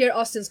here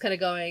Austen's kind of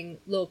going,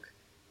 look,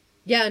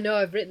 yeah, no,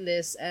 I've written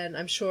this, and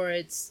I'm sure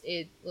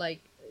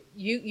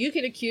you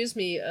can accuse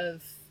me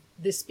of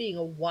this being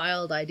a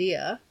wild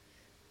idea,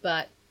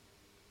 but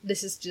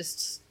this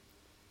is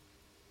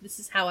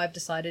how I've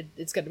decided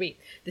it's going to be.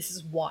 This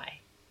is why.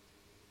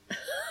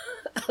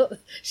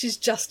 She's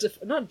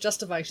not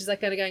justifying. She's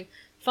like kind of going,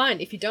 fine,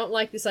 if you don't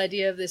like this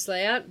idea of this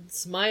layout,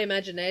 it's my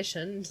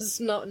imagination. It's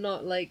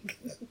not like...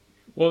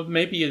 Well,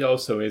 maybe it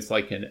also is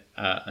like an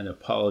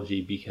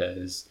apology,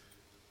 because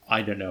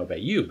I don't know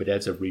about you, but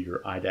as a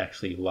reader, I'd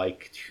actually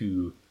like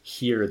to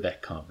hear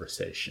that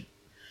conversation.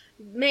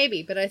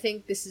 Maybe, but I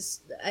think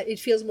it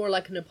feels more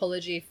like an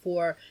apology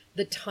for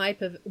the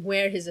type of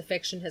where his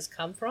affection has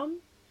come from,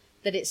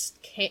 that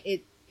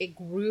it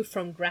grew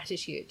from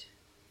gratitude,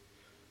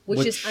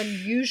 which is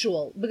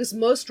unusual, because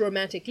most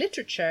romantic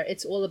literature,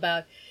 it's all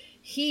about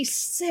he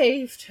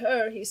saved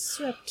her, he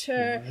swept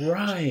her,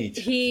 right?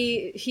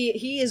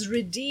 He is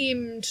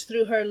redeemed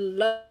through her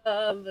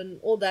love and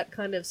all that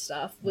kind of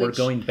stuff. We're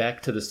going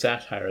back to the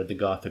satire of the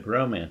Gothic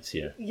romance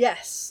here.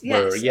 Yes,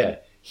 where, yes.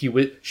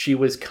 She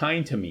was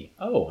kind to me.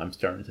 Oh, I'm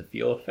starting to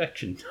feel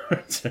affection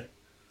towards her.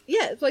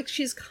 Yeah, like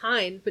she's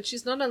kind, but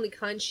she's not only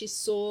kind, she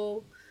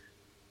saw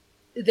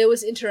there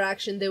was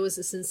interaction, there was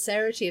a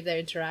sincerity of their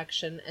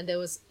interaction, and there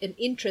was an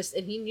interest,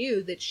 and he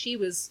knew that she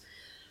was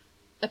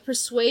a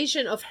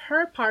persuasion of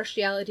her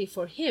partiality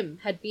for him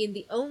had been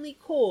the only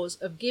cause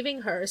of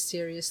giving her a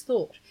serious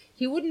thought.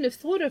 He wouldn't have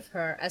thought of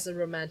her as a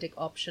romantic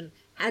option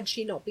had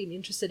she not been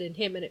interested in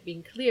him and it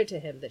being clear to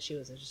him that she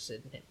was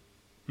interested in him.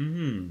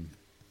 Mm-hmm.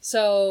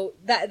 So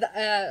that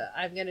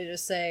I'm going to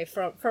just say,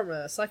 from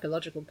a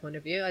psychological point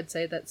of view, I'd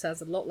say that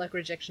sounds a lot like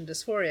rejection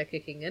dysphoria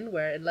kicking in,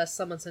 where unless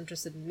someone's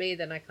interested in me,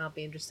 then I can't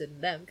be interested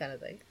in them, kind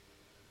of thing.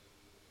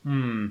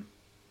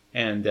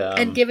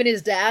 And given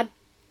his dad,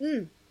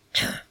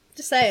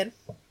 just saying.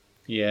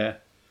 Yeah.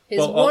 His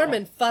warm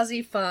and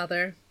fuzzy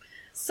father,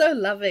 so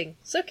loving,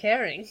 so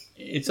caring.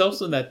 It's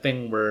also that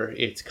thing where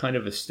it's kind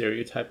of a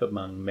stereotype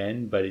among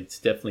men, but it's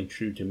definitely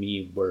true to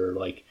me, where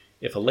like,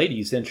 if a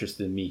lady's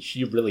interested in me,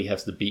 she really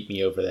has to beat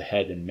me over the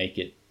head and make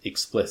it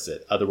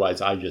explicit. Otherwise,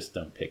 I just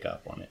don't pick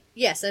up on it.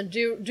 Yes, and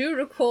do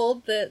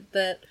recall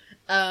that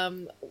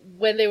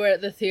when they were at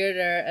the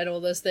theater and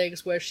all those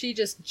things, where she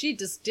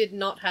just did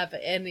not have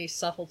any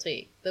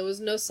subtlety. There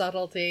was no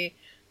subtlety.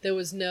 There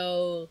was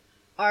no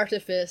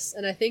artifice,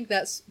 and I think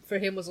that's for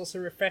him was also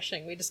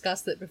refreshing. We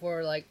discussed it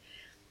before. Like,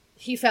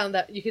 he found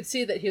that you could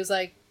see that he was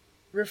like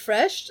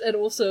refreshed and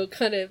also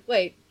kind of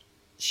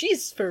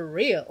she's for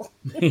real.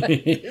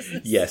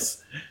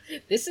 Yes.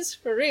 This is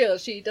for real.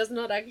 She does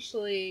not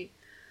actually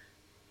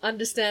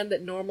understand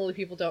that normally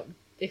people don't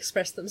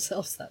express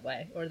themselves that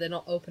way, or they're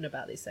not open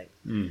about these things.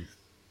 Mm.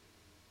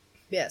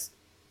 Yes.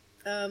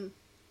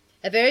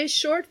 A very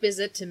short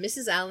visit to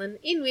Mrs. Allen,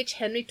 in which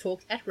Henry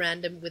talked at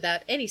random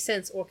without any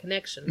sense or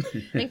connection,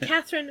 and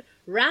Catherine,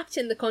 wrapped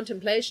in the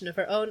contemplation of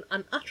her own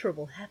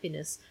unutterable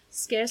happiness,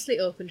 scarcely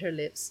opened her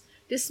lips,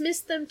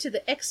 dismissed them to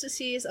the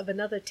ecstasies of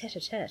another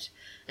tete-a-tete,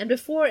 and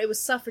before it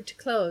was suffered to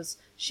close,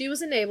 she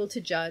was enabled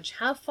to judge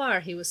how far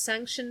he was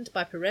sanctioned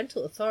by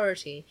parental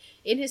authority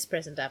in his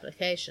present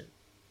application.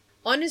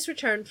 On his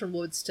return from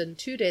Woodston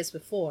 2 days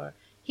before,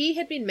 he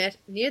had been met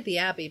near the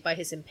Abbey by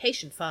his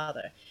impatient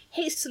father,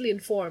 hastily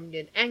informed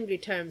in angry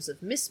terms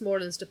of Miss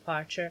Morland's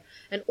departure,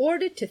 and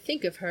ordered to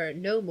think of her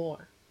no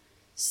more.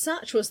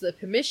 Such was the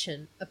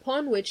permission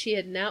upon which he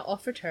had now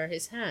offered her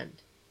his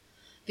hand.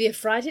 The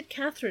affrighted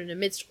Catherine,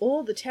 amidst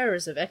all the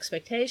terrors of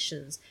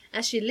expectations,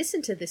 as she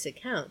listened to this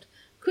account,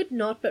 could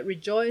not but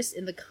rejoice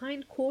in the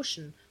kind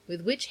caution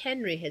with which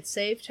Henry had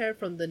saved her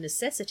from the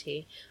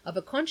necessity of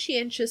a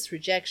conscientious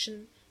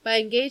rejection by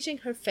engaging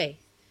her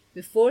faith,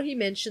 before he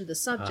mentioned the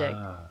subject,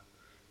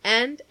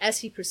 and, as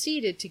he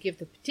proceeded to give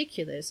the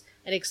particulars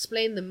and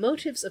explain the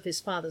motives of his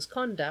father's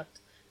conduct,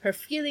 her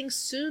feelings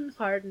soon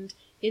hardened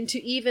into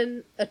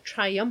even a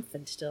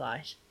triumphant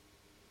delight.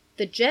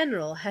 The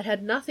General had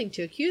had nothing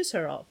to accuse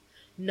her of,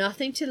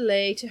 nothing to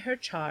lay to her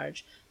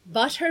charge,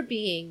 but her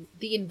being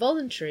the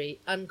involuntary,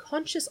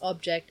 unconscious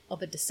object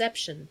of a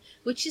deception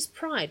which his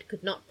pride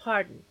could not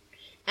pardon,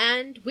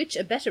 and which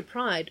a better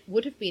pride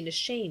would have been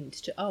ashamed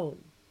to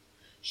own.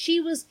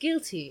 She was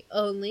guilty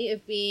only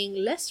of being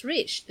less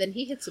rich than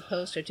he had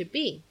supposed her to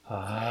be.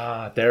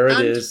 There it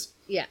is.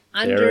 Yeah,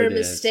 under a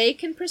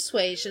mistaken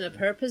persuasion of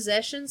her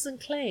possessions and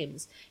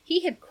claims, he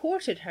had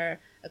courted her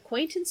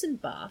acquaintance in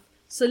Bath,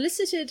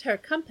 solicited her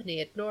company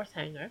at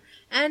Northanger,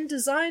 and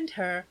designed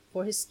her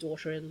for his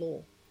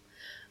daughter-in-law.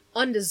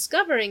 On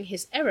discovering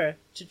his error,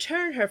 to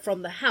turn her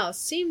from the house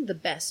seemed the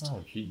best,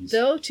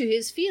 though to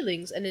his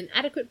feelings an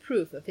inadequate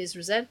proof of his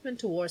resentment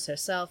towards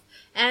herself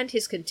and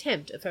his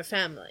contempt of her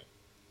family.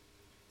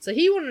 So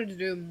he wanted to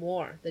do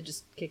more than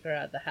just kick her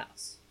out of the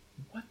house.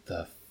 What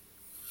the...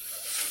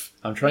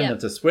 I'm trying not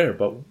to swear,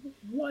 but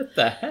what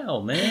the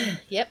hell, man?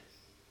 Yep.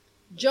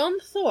 John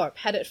Thorpe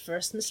had at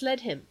first misled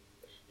him.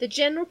 The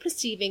General,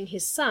 perceiving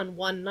his son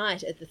one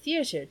night at the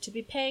theatre to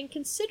be paying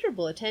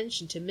considerable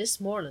attention to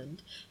Miss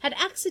Morland, had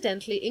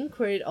accidentally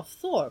inquired of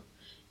Thorpe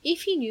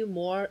if he knew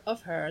more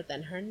of her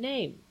than her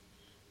name.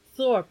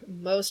 Thorpe,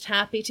 most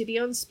happy to be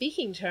on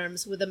speaking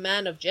terms with a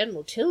man of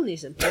General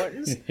Tilney's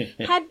importance,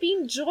 had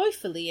been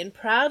joyfully and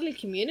proudly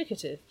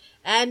communicative,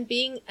 and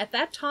being at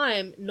that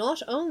time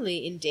not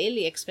only in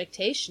daily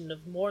expectation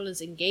of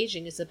Morland's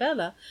engaging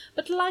Isabella,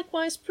 but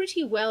likewise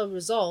pretty well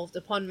resolved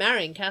upon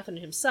marrying Catherine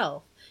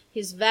himself,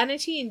 his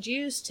vanity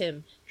induced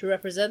him to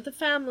represent the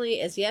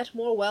family as yet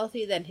more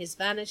wealthy than his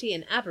vanity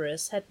and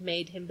avarice had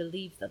made him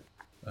believe them.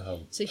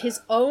 Oh, So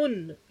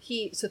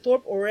so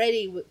Thorpe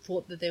already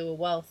thought that they were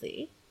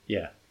wealthy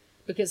yeah.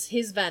 because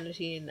his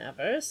vanity and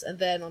avarice, and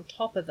then on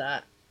top of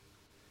that,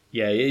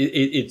 Yeah,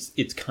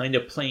 it's kind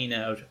of playing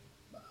out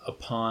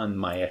upon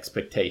my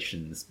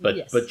expectations, but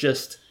yes.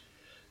 just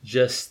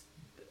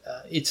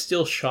it's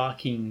still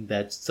shocking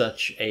that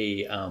such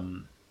a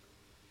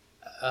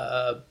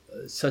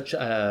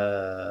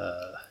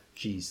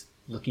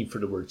looking for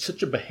the word,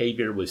 such a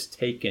behavior was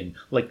taken,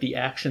 like the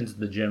actions of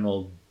the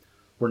general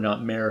were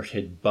not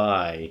merited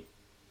by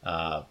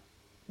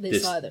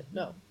this either.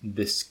 No,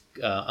 this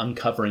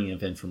uncovering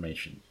of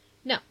information.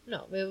 no.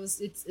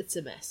 It's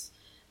a mess.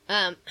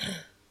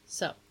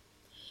 So,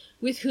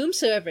 with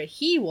whomsoever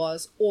he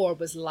was or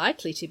was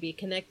likely to be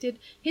connected,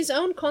 his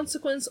own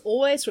consequence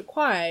always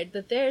required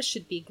that theirs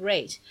should be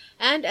great,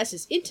 and as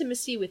his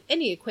intimacy with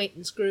any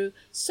acquaintance grew,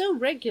 so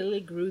regularly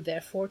grew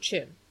their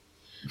fortune.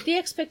 The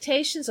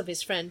expectations of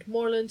his friend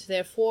Morland,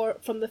 therefore,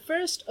 from the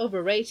first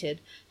overrated,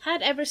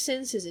 had ever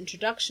since his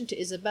introduction to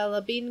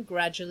Isabella been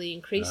gradually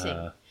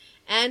increasing.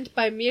 And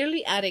by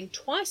merely adding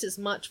twice as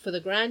much for the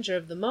grandeur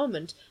of the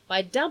moment,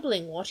 by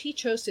doubling what he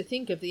chose to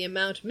think of the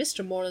amount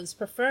Mr. Morland's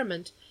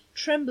preferment,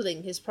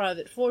 trembling his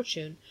private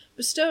fortune,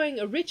 bestowing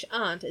a rich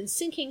aunt and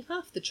sinking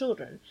half the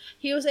children,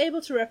 he was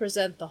able to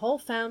represent the whole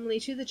family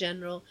to the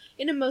general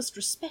in a most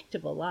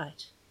respectable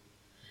light.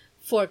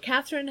 For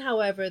Catherine,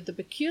 however, the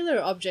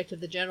peculiar object of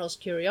the general's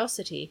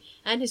curiosity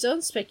and his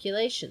own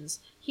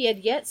speculations, he had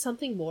yet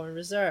something more in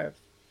reserve,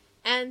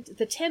 and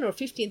the 10 or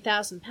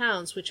 15,000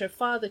 pounds which her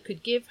father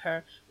could give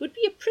her would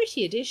be a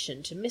pretty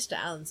addition to Mr.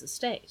 Allen's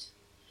estate.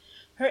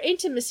 Her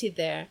intimacy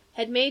there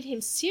had made him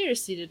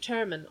seriously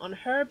determine on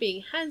her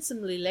being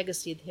handsomely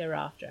legacied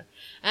hereafter,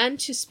 and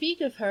to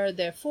speak of her,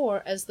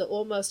 therefore, as the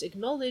almost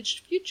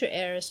acknowledged future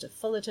heiress of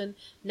Fullerton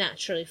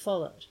naturally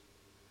followed.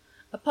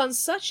 Upon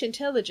such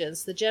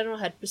intelligence the general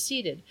had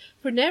proceeded,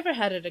 for never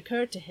had it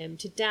occurred to him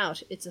to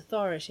doubt its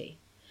authority.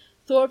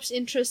 Thorpe's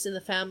interest in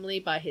the family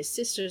by his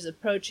sister's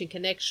approaching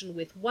connection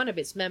with one of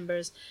its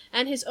members,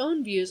 and his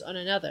own views on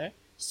another,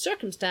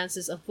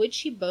 circumstances of which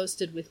he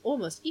boasted with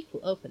almost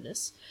equal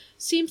openness,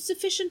 seemed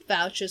sufficient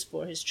vouchers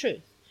for his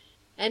truth,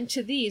 and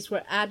to these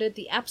were added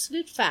the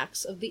absolute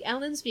facts of the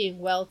Allens being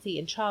wealthy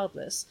and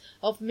childless,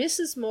 of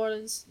Miss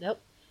Morland's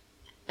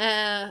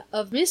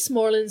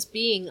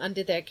being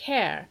under their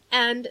care,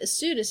 and, as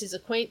soon as his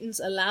acquaintance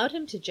allowed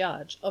him to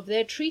judge, of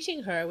their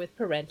treating her with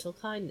parental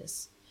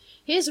kindness.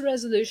 His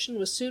resolution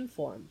was soon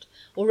formed.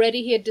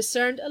 Already he had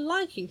discerned a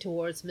liking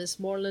towards Miss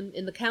Morland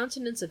in the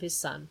countenance of his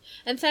son,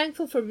 and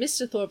thankful for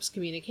Mr. Thorpe's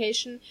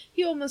communication,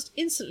 he almost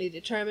instantly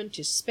determined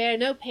to spare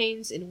no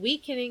pains in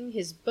weakening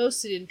his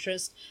boasted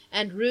interest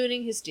and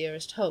ruining his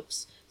dearest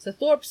hopes. So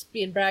Thorpe's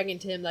been bragging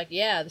to him like,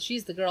 yeah,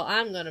 she's the girl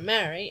I'm going to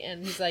marry,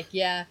 and he's like,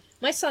 yeah,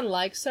 my son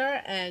likes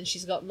her, and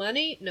she's got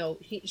money. No,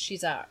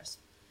 she's ours.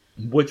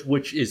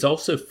 Which is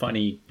also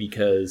funny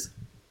because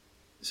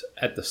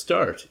at the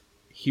start,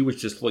 he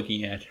was just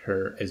looking at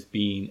her as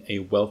being a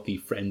wealthy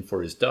friend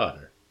for his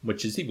daughter,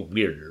 which is even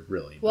weirder,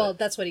 really. Well,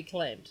 that's what he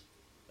claimed.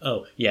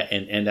 Oh, yeah,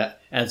 and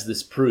as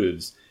this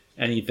proves,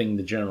 anything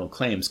the general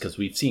claims, because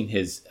we've seen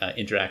his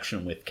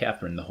interaction with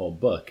Catherine the whole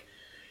book,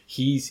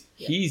 he's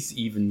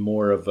even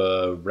more of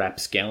a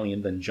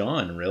rapscallion than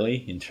John,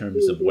 really, in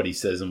terms of what he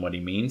says and what he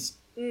means.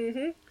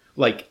 Mm-hmm.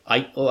 Like,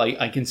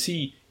 I can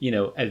see,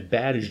 as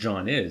bad as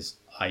John is,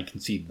 I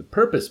can see the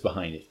purpose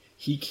behind it.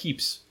 He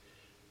keeps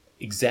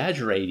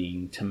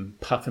exaggerating to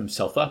puff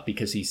himself up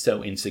because he's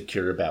so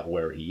insecure about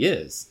where he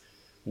is.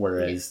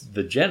 Whereas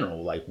the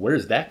general, like,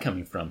 where's that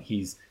coming from?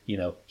 He's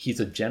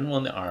a general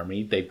in the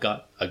army. They've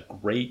got a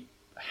great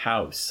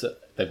house.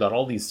 They've got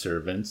all these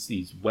servants.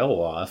 He's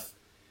well off.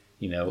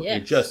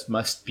 It just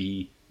must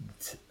be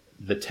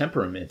the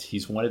temperament.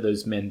 He's one of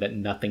those men that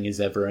nothing is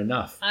ever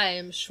enough. I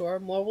am sure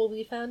more will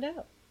be found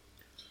out.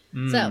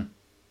 So,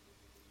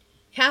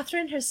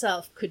 Catherine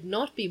herself could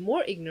not be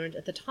more ignorant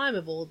at the time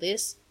of all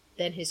this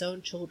than his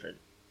own children.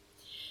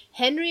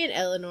 Henry and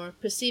Eleanor,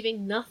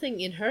 perceiving nothing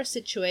in her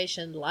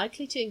situation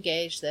likely to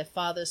engage their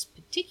father's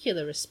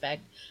particular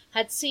respect,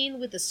 had seen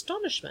with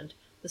astonishment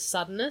the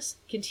suddenness,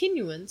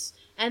 continuance,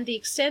 and the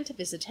extent of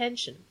his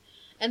attention,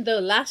 and though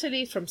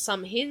latterly from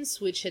some hints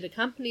which had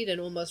accompanied an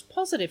almost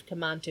positive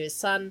command to his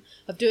son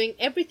of doing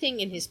everything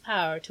in his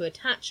power to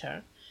attach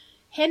her,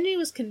 Henry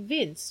was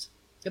convinced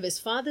of his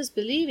father's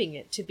believing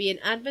it to be an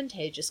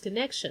advantageous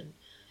connection.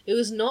 It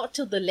was not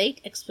till the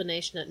late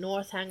explanation at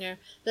Northanger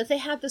that they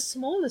had the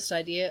smallest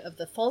idea of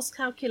the false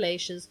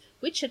calculations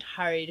which had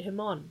hurried him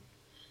on.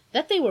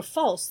 That they were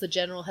false the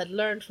general had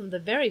learned from the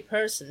very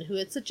person who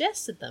had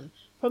suggested them,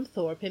 from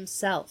Thorpe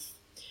himself,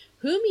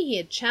 whom he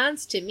had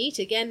chanced to meet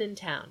again in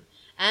town,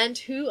 and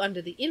who,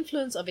 under the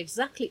influence of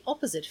exactly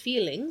opposite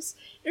feelings,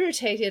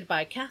 irritated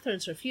by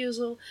Catherine's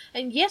refusal,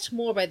 and yet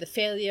more by the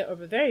failure of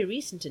a very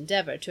recent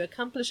endeavour to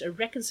accomplish a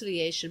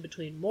reconciliation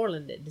between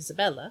Morland and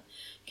Isabella,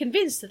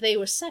 convinced that they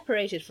were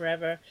separated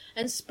forever,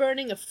 and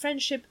spurning a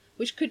friendship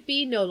which could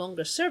be no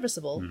longer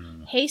serviceable,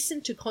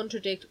 hastened to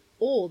contradict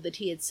all that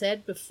he had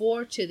said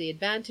before to the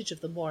advantage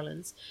of the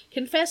Morlands,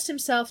 confessed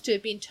himself to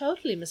have been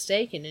totally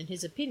mistaken in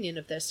his opinion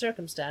of their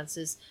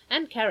circumstances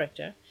and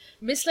character,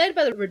 misled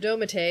by the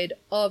redomitade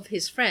of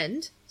his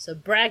friend, so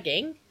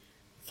bragging,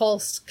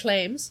 false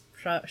claims,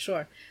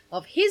 sure,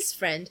 of his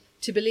friend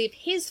to believe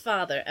his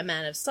father a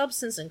man of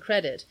substance and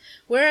credit,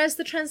 whereas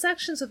the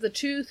transactions of the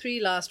 2-3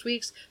 last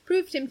weeks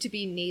proved him to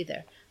be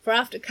neither. For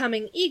after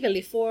coming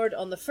eagerly forward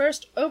on the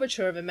first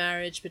overture of a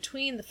marriage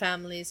between the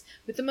families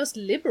with the most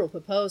liberal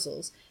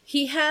proposals,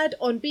 he had,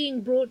 on being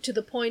brought to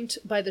the point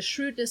by the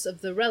shrewdness of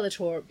the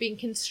relator, been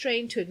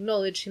constrained to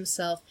acknowledge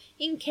himself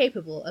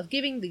incapable of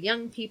giving the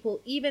young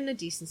people even a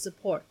decent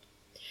support.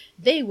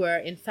 They were,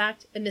 in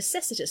fact, a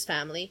necessitous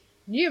family,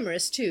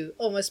 numerous too,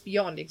 almost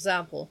beyond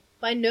example,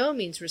 by no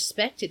means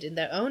respected in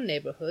their own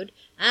neighbourhood,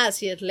 as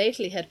he had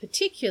lately had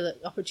particular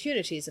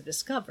opportunities of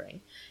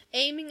discovering,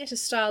 aiming at a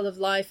style of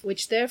life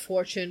which their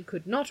fortune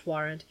could not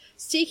warrant,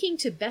 seeking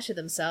to better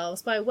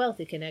themselves by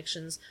wealthy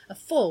connections, a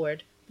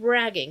forward,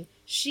 bragging,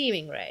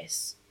 scheming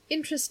race.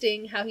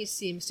 Interesting how he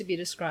seems to be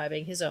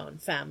describing his own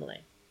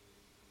family.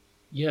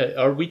 Yeah,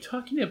 are we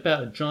talking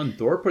about John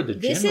Thorpe or the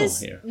general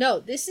here?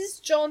 No, this is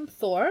John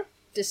Thorpe.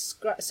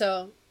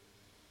 So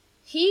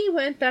he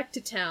went back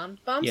to town,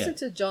 bumps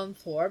into John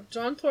Thorpe.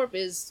 John Thorpe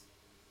is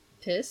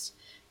pissed.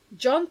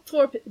 John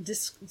Thorpe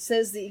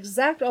says the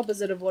exact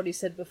opposite of what he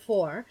said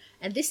before,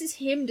 and this is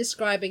him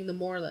describing the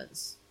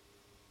Morlands.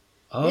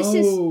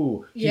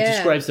 Oh, he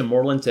describes the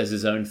Morlands as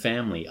his own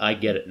family. I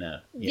get it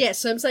now. Yeah,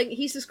 so I'm saying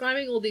he's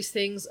describing all these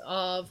things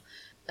of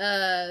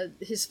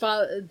his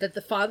father, that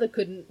the father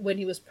couldn't, when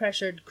he was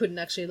pressured, couldn't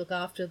actually look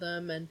after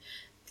them, and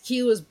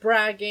he was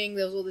bragging.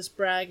 There was all this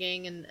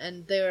bragging,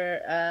 and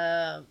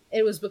there,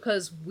 it was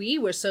because we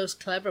were so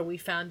clever. We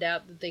found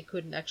out that they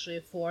couldn't actually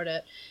afford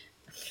it.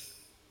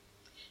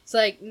 It's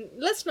like,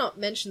 let's not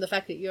mention the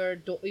fact that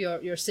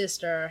your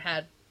sister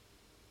had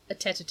a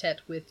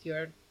tete-a-tete with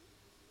their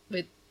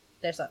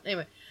son.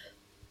 Anyway,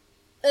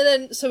 and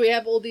then so we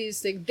have all these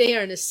things. They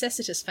are a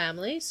necessitous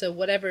family, so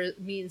whatever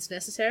means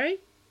necessary.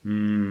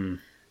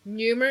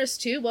 Numerous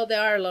too. Well,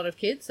 there are a lot of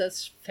kids,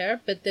 that's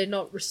fair, but they're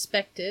not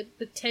respected.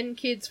 The 10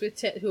 kids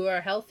who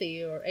are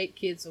healthy, or 8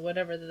 kids or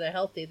whatever, that they're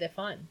healthy, they're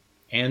fine.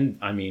 And,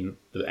 I mean,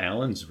 the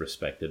Allens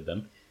respected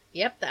them.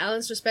 Yep, the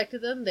Allens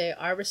respected them. They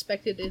are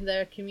respected in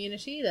their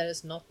community. That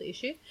is not the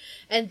issue.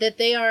 And that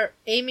they are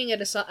aiming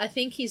at I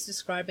think he's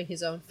describing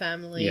his own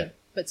family,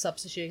 but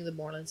substituting the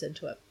Morlands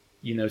into it.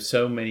 You know,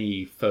 so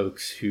many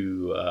folks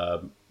who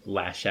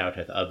lash out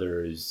at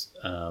others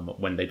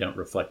when they don't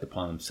reflect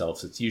upon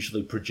themselves. It's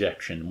usually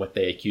projection. What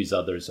they accuse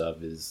others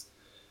of is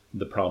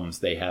the problems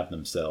they have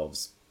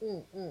themselves.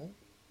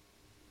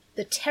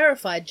 The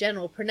terrified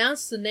general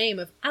pronounced the name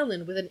of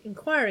Allen with an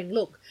inquiring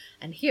look,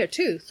 and here,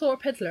 too,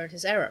 Thorpe had learned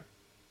his error.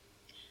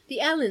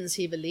 The Allens,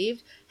 he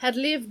believed, had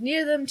lived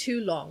near them too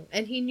long,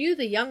 and he knew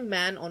the young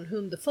man on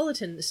whom the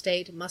Fullerton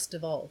estate must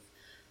devolve.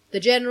 The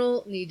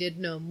general needed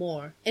no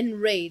more.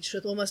 Enraged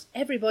with almost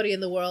everybody in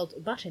the world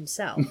but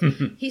himself,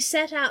 he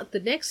set out the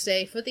next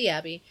day for the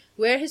Abbey,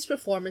 where his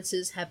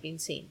performances have been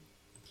seen.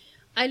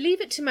 I leave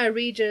it to my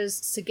reader's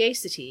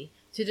sagacity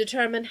to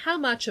determine how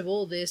much of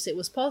all this it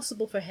was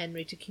possible for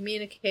Henry to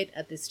communicate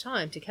at this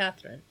time to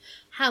Catherine,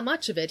 how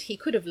much of it he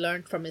could have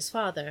learned from his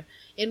father,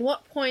 in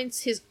what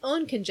points his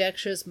own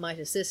conjectures might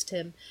assist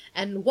him,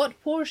 and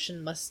what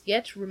portion must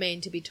yet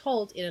remain to be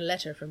told in a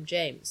letter from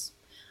James.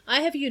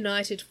 I have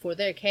united for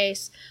their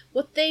case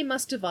what they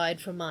must divide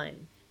for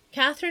mine.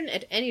 Catherine,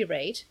 at any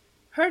rate,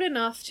 heard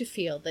enough to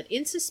feel that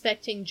in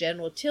suspecting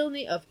General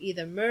Tilney of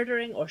either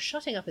murdering or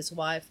shutting up his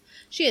wife,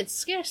 she had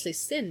scarcely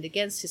sinned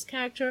against his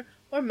character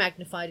or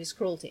magnified his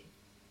cruelty.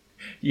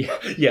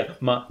 Yeah.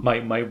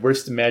 My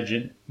worst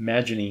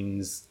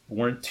imaginings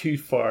weren't too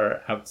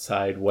far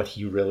outside what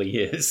he really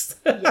is.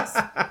 Yes.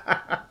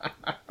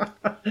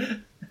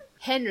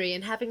 Henry,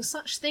 in having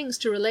such things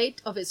to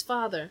relate of his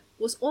father,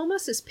 was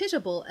almost as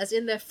pitiable as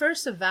in their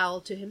first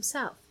avowal to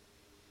himself.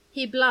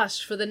 He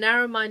blushed for the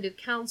narrow-minded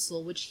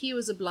counsel which he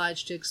was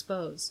obliged to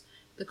expose.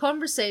 The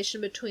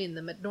conversation between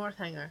them at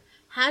Northanger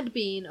had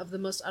been of the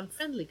most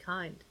unfriendly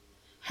kind.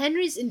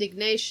 Henry's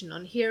indignation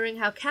on hearing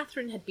how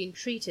Catherine had been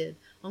treated,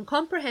 on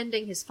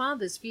comprehending his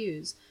father's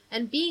views,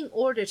 and being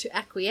ordered to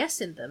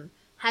acquiesce in them,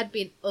 had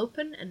been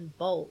open and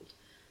bold.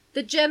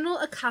 The general,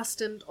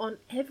 accustomed on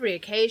every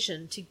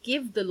occasion to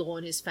give the law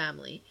in his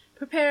family,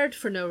 prepared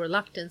for no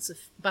reluctance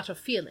but of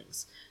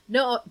feelings,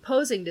 no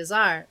opposing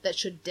desire that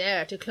should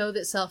dare to clothe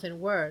itself in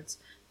words,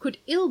 could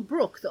ill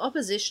brook the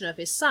opposition of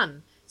his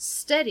son,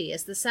 steady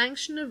as the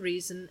sanction of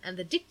reason and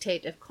the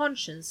dictate of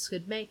conscience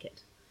could make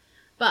it.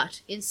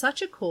 But in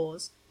such a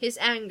cause, his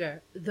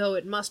anger, though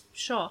it must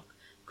shock,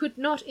 could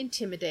not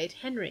intimidate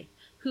Henry,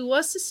 who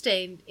was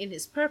sustained in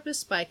his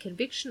purpose by a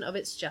conviction of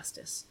its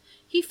justice.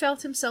 He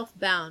felt himself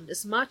bound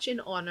as much in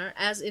honour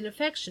as in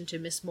affection to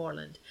Miss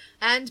Morland,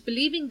 and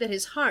believing that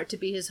his heart to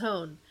be his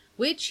own,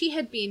 which he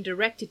had been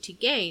directed to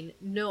gain,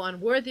 no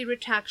unworthy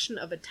retraction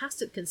of a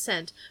tacit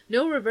consent,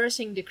 no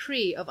reversing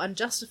decree of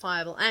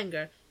unjustifiable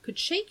anger, could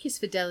shake his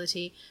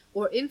fidelity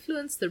or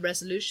influence the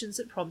resolutions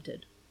it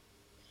prompted.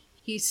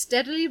 He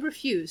steadily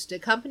refused to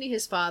accompany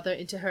his father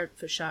into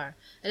Hertfordshire,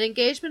 an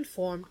engagement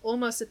formed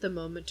almost at the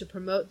moment to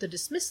promote the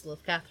dismissal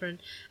of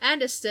Catherine,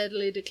 and as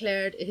steadily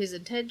declared his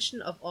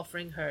intention of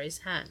offering her his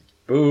hand.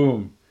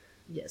 Boom.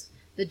 Yes.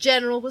 The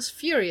general was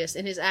furious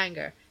in his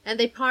anger, and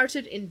they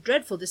parted in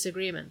dreadful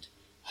disagreement.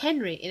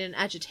 Henry, in an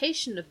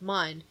agitation of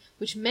mind,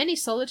 which many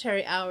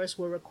solitary hours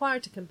were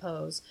required to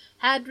compose,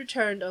 had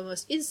returned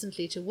almost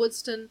instantly to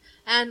Woodston,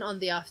 and on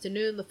the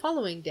afternoon the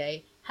following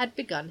day had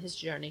begun his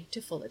journey to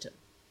Fullerton.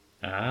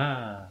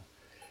 Ah.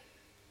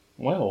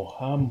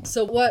 Well,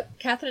 So what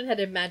Catherine had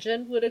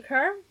imagined would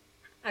occur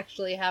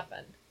actually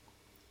happened.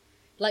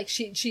 Like,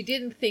 she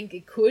didn't think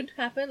it could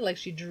happen, like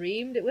she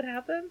dreamed it would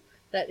happen.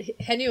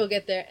 That Henry will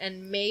get there,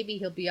 and maybe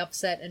he'll be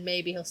upset, and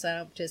maybe he'll stand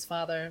up to his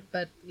father,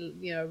 but,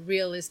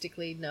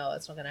 realistically, no,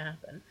 it's not going to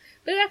happen.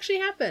 But it actually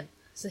happened.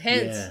 So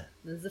hence,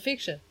 this is the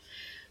fiction.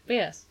 But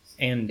yes.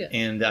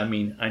 And I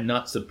mean, I'm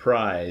not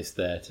surprised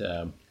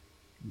that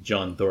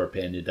John Thorpe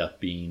ended up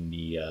being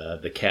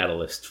the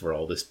catalyst for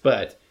all this.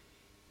 But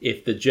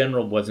if the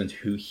general wasn't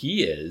who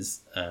he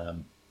is,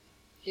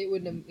 it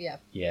wouldn't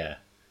have.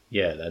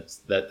 Yeah,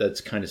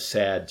 that's kind of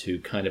sad to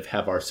kind of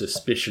have our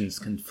suspicions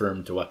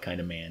confirmed to what kind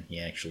of man he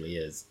actually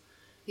is.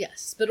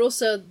 Yes, but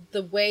also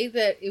the way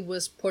that it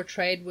was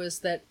portrayed was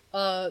that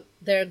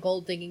they're a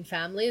gold-digging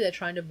family. They're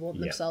trying to vault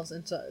themselves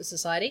into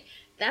society.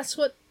 That's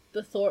what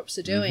the Thorpes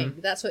are doing.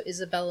 Mm-hmm. That's what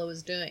Isabella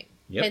was doing.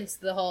 Yep. Hence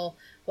the whole,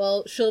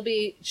 well, she'll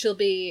be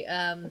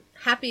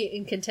happy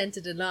and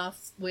contented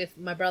enough with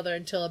my brother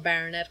until a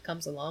baronet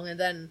comes along, and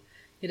then,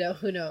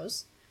 who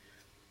knows.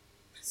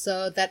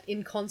 So that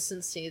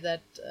inconstancy,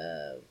 that,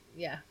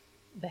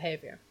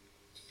 behavior.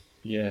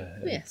 Yeah.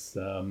 Yes.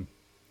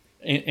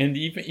 And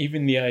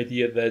even the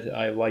idea that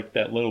I like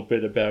that little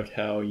bit about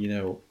how,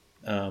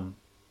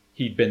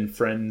 he'd been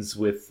friends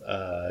with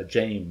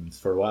James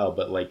for a while,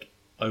 but like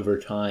over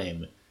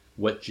time,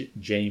 what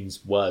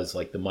James was,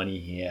 like the money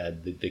he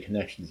had, the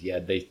connections he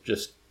had, they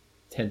just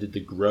tended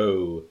to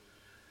grow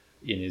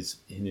in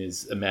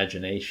his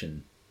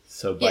imagination.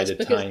 So by the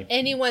because time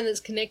anyone that's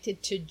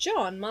connected to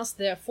John must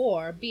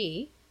therefore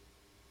be,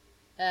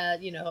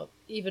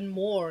 even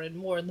more and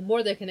more. And the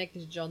more they're connected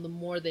to John, the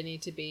more they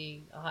need to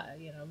be,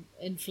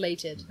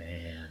 inflated.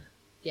 Man.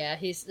 Yeah,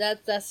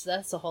 that's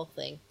the whole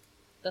thing.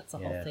 That's the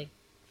whole thing.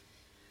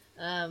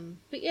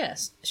 But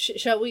yes,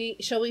 shall we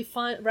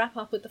wrap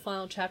up with the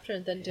final chapter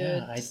and then do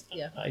it?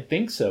 I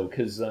think so,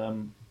 because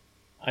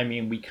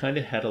we kind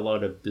of had a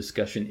lot of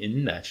discussion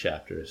in that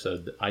chapter,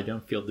 so I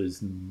don't feel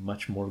there's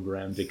much more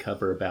ground to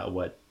cover about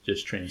what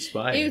just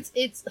transpired.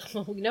 It's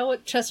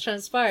what just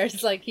transpired.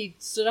 It's like he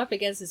stood up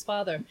against his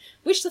father,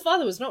 which the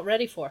father was not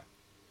ready for.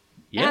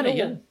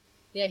 Yeah.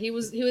 Yeah, he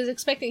was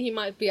expecting he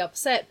might be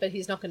upset, but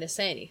he's not going to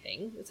say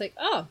anything. It's like,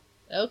 oh,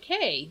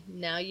 okay,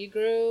 now you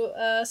grew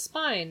a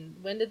spine.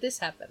 When did this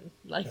happen?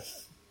 Like,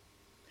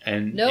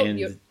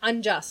 you're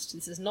unjust.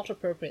 This is not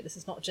appropriate. This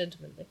is not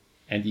gentlemanly.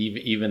 And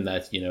even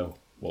that,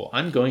 well,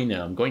 I'm going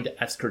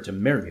to ask her to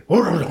marry me.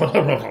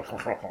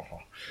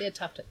 Yeah,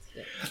 tough times.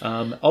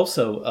 Yeah.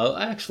 Also,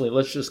 actually,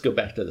 let's just go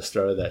back to the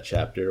start of that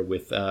chapter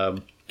with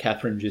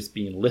Catherine just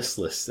being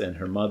listless and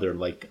her mother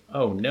like,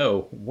 oh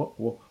no,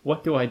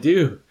 what do I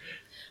do?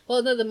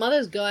 Well, no, the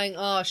mother's going,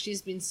 oh,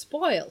 she's been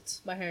spoiled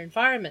by her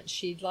environment.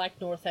 She liked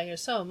Northanger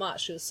so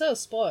much. She was so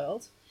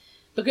spoiled.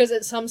 Because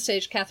at some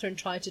stage, Catherine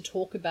tried to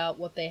talk about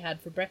what they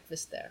had for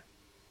breakfast there.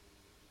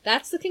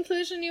 That's the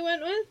conclusion you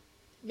went with?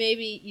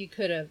 Maybe you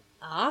could have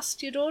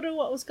asked your daughter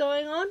what was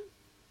going on,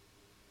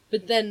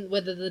 but then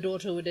whether the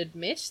daughter would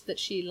admit that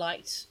she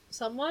liked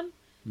someone.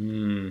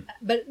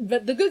 But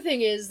the good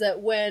thing is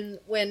that when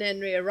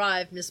Henry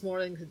arrived, Miss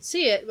Morland could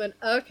see it. Went,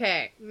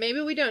 okay,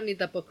 maybe we don't need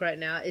that book right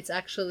now. It's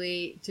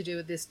actually to do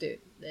with this dude.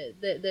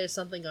 There's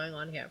something going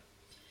on here.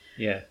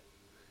 Yeah,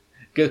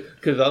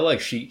 because I like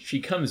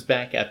she comes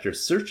back after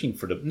searching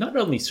for not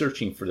only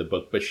searching for the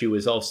book, but she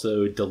was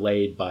also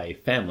delayed by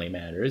family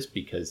matters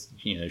because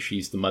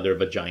she's the mother of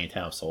a giant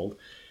household.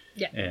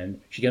 Yeah.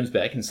 And she comes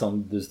back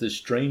and there's this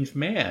strange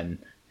man.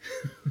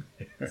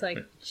 It's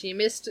like she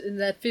missed, in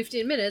that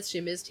 15 minutes,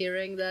 she missed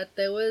hearing that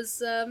there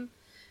was, a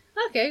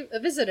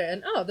visitor.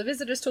 And, the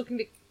visitor's talking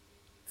to,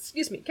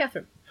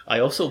 Catherine. I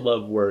also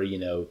love where,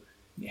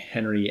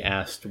 Henry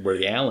asked where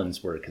the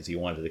Allens were because he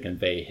wanted to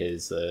convey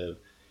his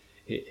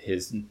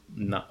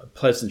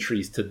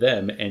pleasantries to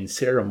them. And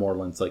Sarah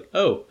Morland's like,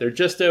 oh, they're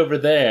just over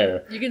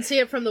there. You can see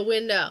it from the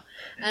window.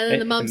 And then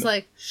the mom's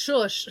like,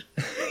 shush.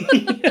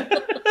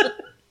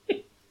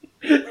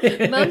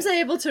 Mom's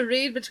able to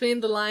read between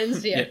the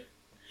lines here. Yeah.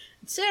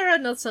 Sarah,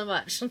 not so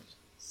much.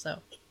 So,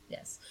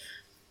 yes.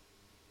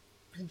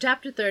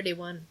 Chapter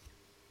 31.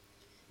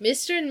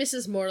 Mr. and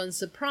Mrs. Morland's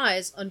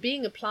surprise on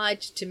being applied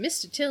to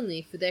Mr.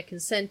 Tilney for their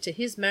consent to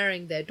his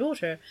marrying their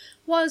daughter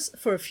was,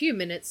 for a few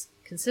minutes,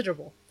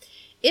 considerable,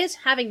 it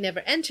having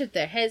never entered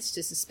their heads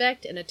to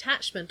suspect an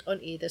attachment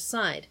on either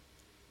side.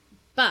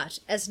 But,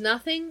 as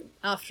nothing,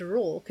 after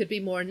all, could be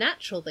more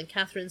natural than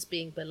Catherine's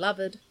being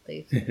beloved,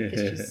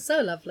 because she's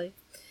so lovely,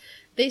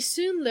 They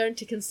soon learned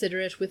to consider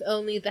it with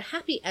only the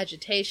happy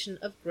agitation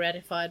of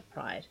gratified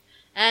pride,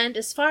 and,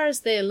 as far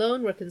as they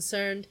alone were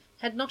concerned,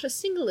 had not a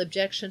single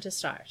objection to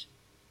start.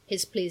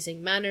 His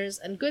pleasing manners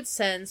and good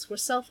sense were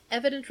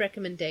self-evident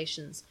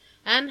recommendations,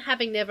 and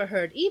having never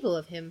heard evil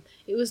of him,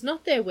 it was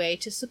not their way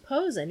to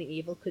suppose any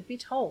evil could be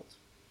told.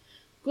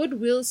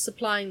 Good will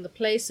supplying the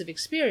place of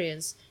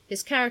experience,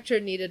 his character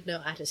needed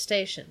no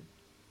attestation.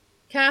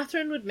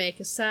 Catherine would make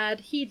a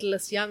sad,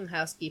 heedless young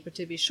housekeeper,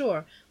 to be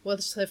sure,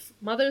 was her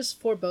mother's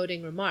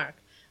foreboding remark,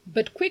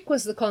 but quick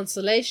was the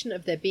consolation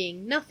of there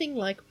being nothing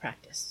like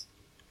practice.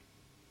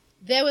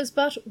 There was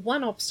but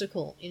one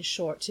obstacle, in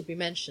short, to be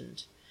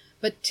mentioned,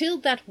 but till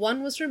that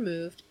one was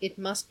removed, it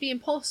must be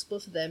impossible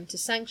for them to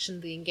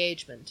sanction the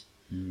engagement.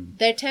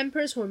 Their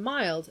tempers were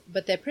mild,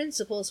 but their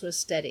principles were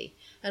steady,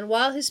 and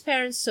while his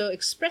parents so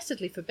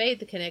expressly forbade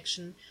the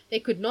connection, they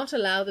could not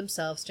allow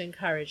themselves to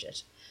encourage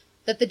it.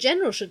 That the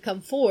General should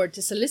come forward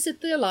to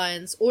solicit the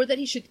alliance, or that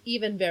he should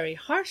even very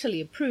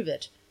heartily approve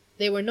it,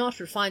 they were not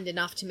refined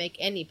enough to make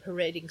any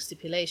parading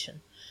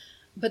stipulation.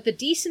 But the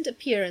decent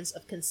appearance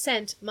of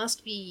consent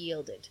must be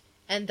yielded,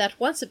 and that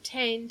once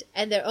obtained,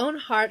 and their own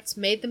hearts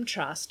made them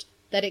trust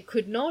that it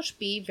could not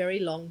be very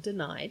long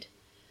denied,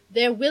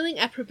 their willing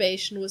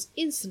approbation was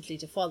instantly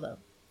to follow.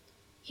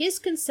 His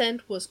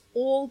consent was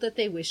all that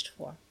they wished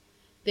for.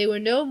 They were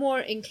no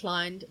more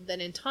inclined than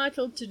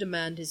entitled to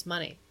demand his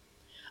money.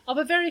 Of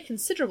a very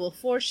considerable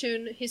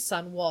fortune his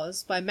son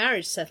was, by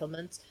marriage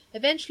settlements,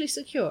 eventually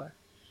secure.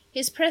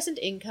 His present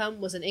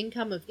income was an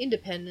income of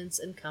independence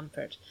and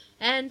comfort,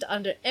 and,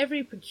 under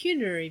every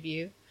pecuniary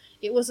view,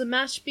 it was a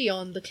match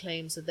beyond the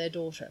claims of their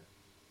daughter.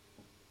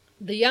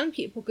 The young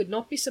people could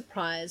not be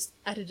surprised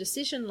at a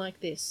decision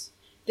like this.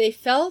 They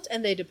felt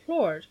and they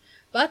deplored,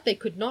 but they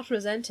could not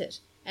resent it,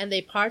 and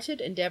they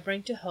parted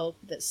endeavouring to hope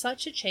that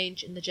such a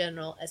change in the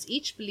General as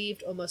each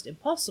believed almost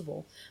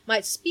impossible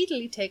might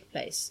speedily take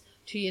place,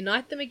 to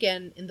unite them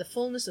again in the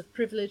fullness of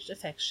privileged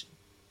affection.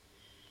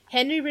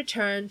 Henry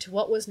returned to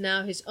what was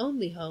now his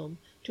only home,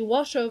 to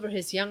watch over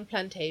his young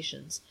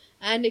plantations,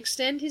 and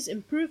extend his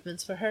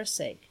improvements for her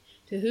sake,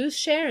 to whose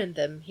share in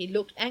them he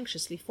looked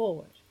anxiously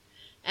forward.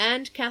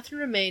 And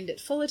Catherine remained at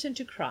Fullerton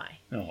to cry.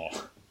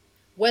 Oh.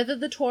 Whether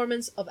the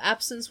torments of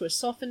absence were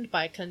softened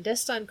by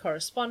clandestine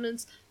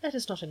correspondence, let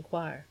us not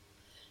inquire.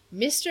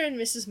 Mr. and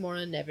Mrs.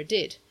 Moreland never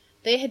did.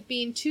 They had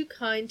been too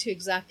kind to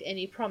exact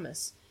any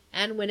promise,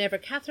 and whenever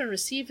Catherine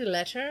received a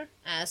letter,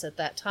 as at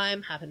that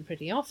time happened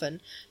pretty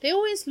often, they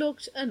always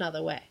looked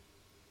another way.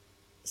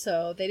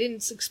 So they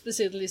didn't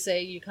explicitly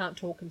say you can't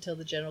talk until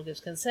the General gives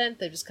consent.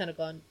 They've just kind of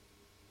gone,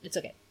 it's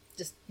okay.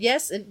 Just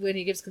yes, and when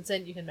he gives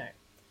consent you can marry.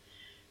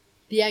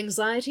 The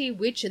anxiety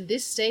which in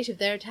this state of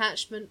their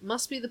attachment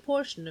must be the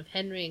portion of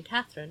Henry and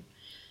Catherine,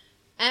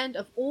 and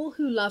of all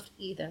who loved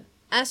either,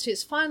 as to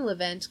its final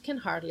event, can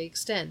hardly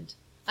extend,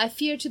 I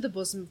fear, to the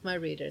bosom of my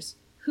readers,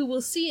 who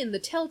will see in the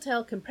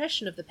telltale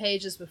compression of the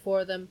pages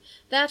before them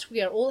that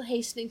we are all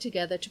hastening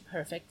together to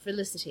perfect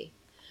felicity.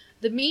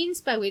 The means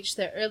by which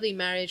their early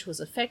marriage was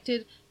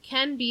effected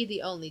can be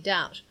the only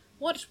doubt.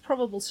 What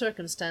probable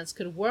circumstance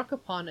could work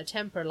upon a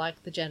temper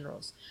like the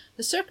General's?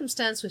 The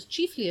circumstance which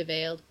chiefly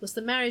availed was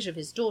the marriage of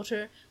his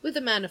daughter with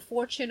a man of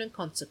fortune and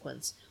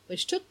consequence,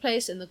 which took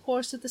place in the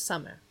course of the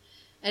summer,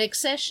 an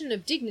accession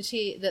of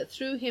dignity that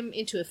threw him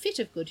into a fit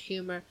of good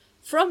humour,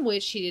 from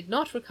which he did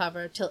not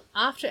recover till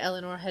after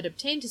Eleanor had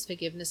obtained his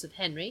forgiveness of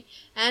Henry,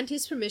 and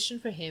his permission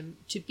for him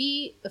to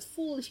be a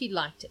fool if he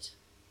liked it.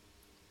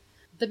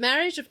 The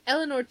marriage of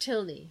Eleanor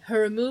Tilney, her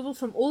removal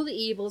from all the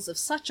evils of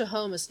such a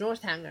home as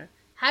Northanger,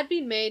 had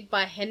been made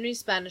by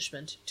Henry's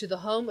banishment to the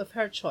home of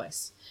her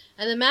choice,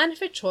 and the man of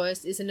her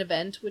choice is an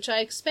event which I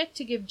expect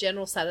to give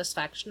general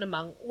satisfaction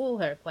among all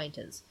her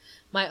acquaintance.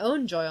 My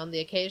own joy on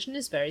the occasion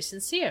is very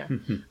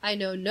sincere. I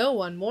know no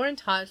one more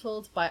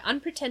entitled by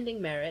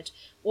unpretending merit,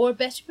 or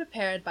better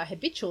prepared by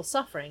habitual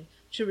suffering,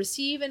 to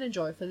receive and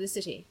enjoy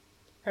felicity.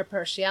 Her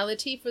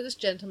partiality for this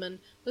gentleman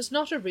was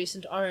not of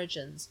recent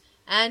origins,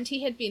 and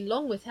he had been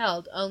long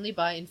withheld only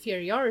by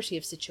inferiority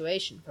of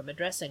situation from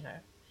addressing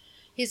her.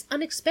 His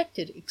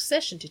unexpected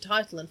accession to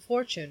title and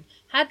fortune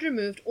had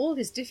removed all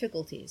his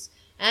difficulties,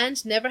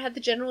 and never had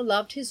the General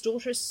loved his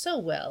daughter so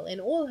well in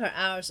all her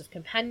hours of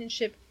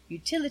companionship,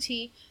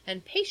 utility,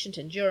 and patient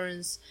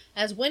endurance,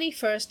 as when he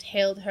first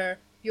hailed her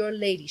your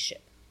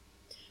ladyship.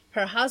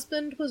 Her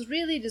husband was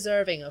really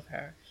deserving of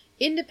her,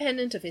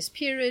 independent of his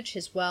peerage,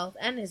 his wealth,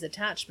 and his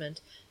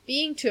attachment,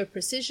 being to a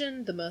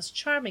precision the most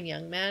charming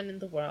young man in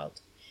the world.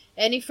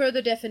 Any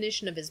further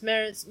definition of his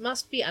merits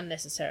must be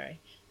unnecessary.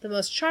 The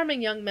most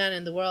charming young man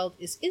in the world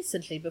is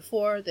instantly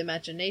before the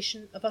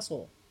imagination of us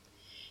all.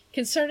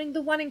 Concerning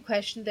the one in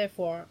question,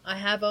 therefore, I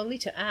have only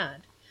to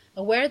add,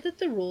 aware that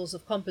the rules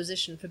of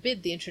composition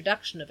forbid the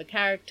introduction of a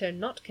character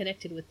not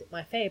connected with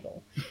my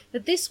fable,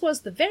 that this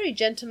was the very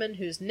gentleman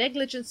whose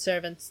negligent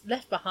servants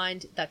left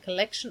behind that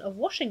collection of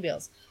washing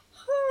bills.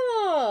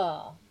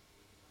 Ha!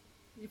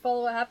 You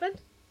follow what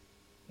happened?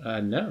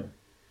 No.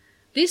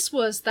 This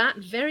was that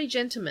very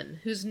gentleman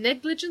whose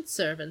negligent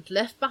servant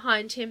left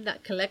behind him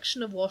that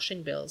collection of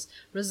washing bills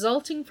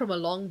resulting from a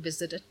long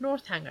visit at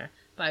Northanger,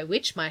 by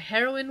which my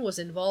heroine was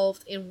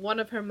involved in one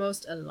of her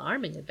most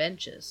alarming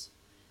adventures.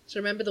 So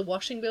remember the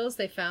washing bills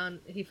that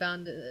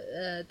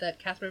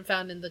Catherine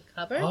found in the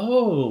cupboard?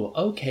 Oh,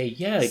 okay,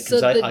 yeah. So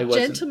the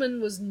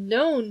gentleman was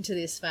known to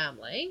this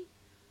family,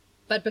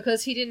 but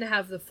because he didn't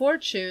have the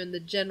fortune, the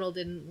general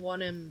didn't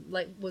want him,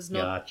 was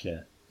not...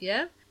 Gotcha.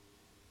 Yeah?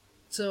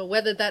 So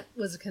whether that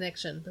was a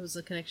connection, there was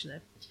a connection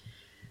there.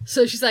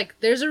 So she's like,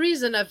 there's a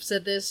reason I've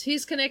said this.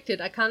 He's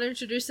connected. I can't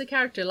introduce the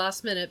character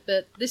last minute,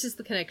 but this is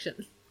the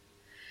connection.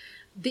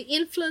 The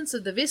influence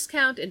of the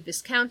Viscount and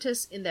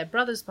Viscountess in their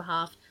brother's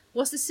behalf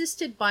was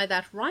assisted by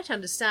that right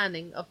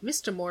understanding of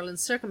Mr.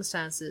 Morland's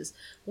circumstances,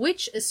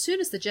 which, as soon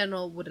as the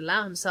general would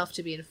allow himself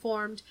to be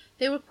informed,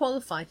 they were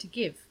qualified to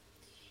give.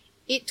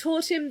 It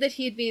taught him that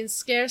he had been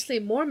scarcely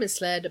more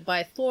misled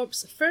by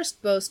Thorpe's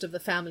first boast of the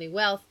family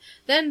wealth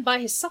than by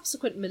his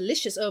subsequent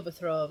malicious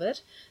overthrow of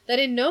it, that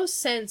in no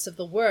sense of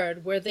the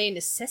word were they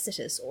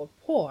necessitous or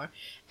poor,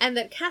 and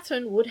that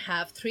Catherine would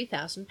have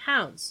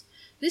 £3,000.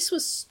 This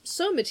was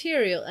so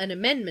material an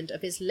amendment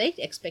of his late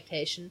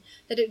expectation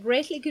that it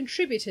greatly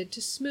contributed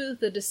to smooth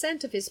the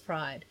descent of his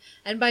pride,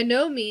 and by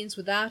no means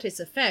without its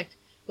effect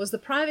was the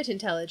private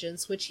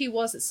intelligence which he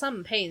was at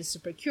some pains to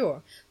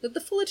procure, that the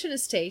Fullerton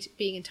estate,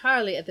 being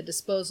entirely at the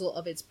disposal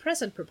of its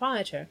present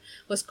proprietor,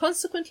 was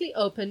consequently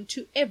open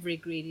to every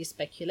greedy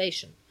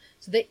speculation.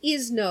 So there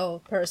is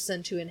no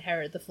person to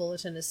inherit the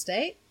Fullerton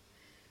estate.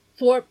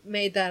 Thorpe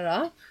made that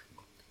up,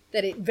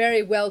 that it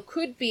very well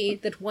could be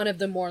that one of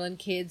the Morland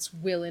kids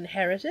will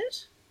inherit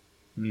it,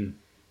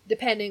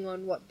 depending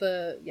on what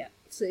the... Yeah.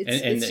 So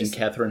and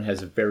Catherine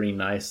has a very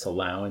nice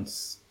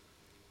allowance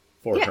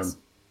for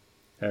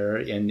her.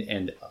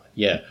 And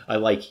yeah, I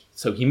like...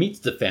 So he meets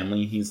the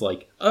family, and he's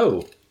like,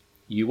 oh,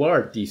 you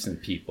are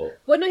decent people.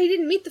 Well, no, he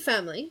didn't meet the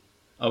family.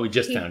 Oh, he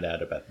just found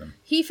out about them.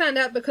 He found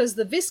out because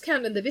the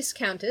Viscount and the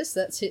Viscountess,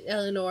 that's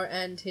Eleanor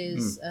and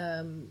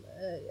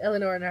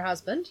Eleanor and her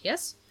husband,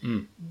 yes?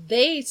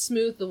 They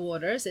smoothed the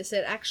waters. They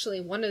said,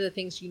 actually, one of the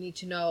things you need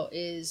to know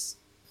is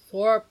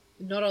Thorpe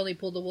not only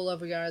pulled the wool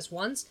over your eyes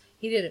once,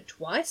 he did it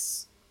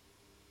twice.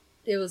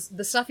 It was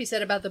the stuff he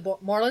said about the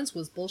Morlands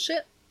was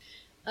bullshit.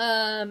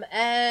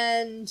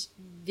 And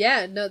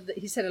yeah, no,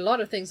 he said a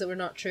lot of things that were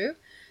not true.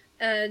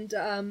 And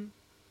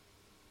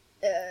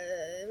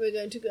we're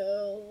going to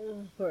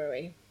go... Where are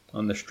we?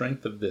 On the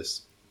strength of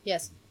this.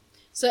 Yes.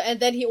 So,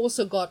 and then he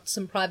also got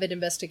some private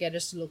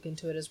investigators to look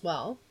into it as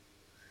well.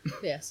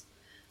 Yes.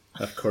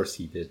 Of course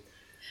he did.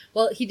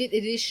 Well, he did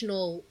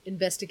additional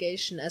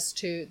investigation as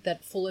to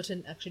that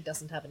Fullerton actually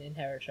doesn't have an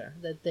inheritor.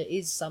 That there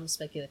is some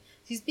speculative...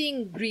 He's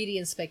being greedy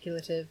and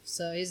speculative,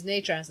 so his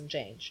nature hasn't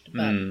changed.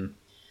 But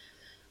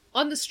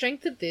on the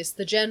strength of this,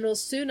 the general,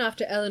 soon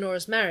after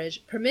Eleanor's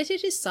marriage,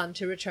 permitted his son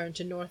to return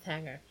to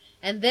Northanger,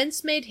 and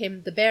thence made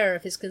him the bearer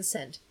of his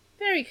consent,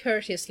 very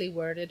courteously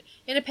worded,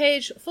 in a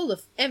page full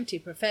of empty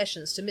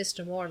professions to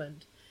Mr.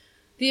 Morland.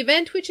 The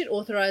event which it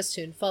authorized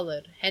soon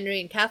followed.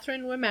 Henry and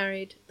Catherine were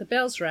married, the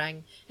bells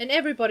rang, and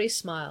everybody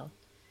smiled.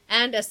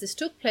 And as this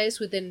took place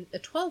within a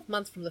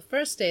 12-month from the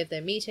first day of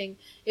their meeting,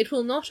 it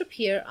will not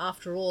appear,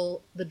 after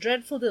all the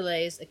dreadful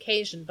delays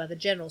occasioned by the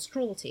general's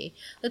cruelty,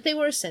 that they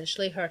were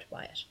essentially hurt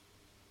by it.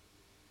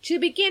 To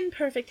begin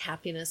perfect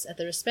happiness at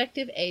the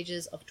respective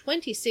ages of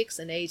 26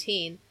 and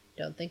 18,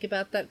 don't think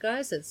about that,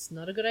 guys, it's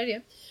not a good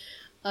idea,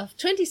 of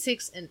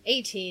 26 and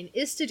 18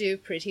 is to do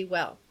pretty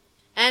well.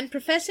 And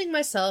professing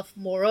myself,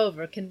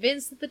 moreover,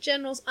 convinced that the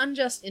general's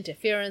unjust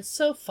interference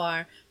so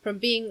far from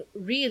being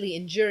really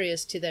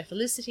injurious to their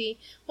felicity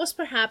was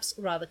perhaps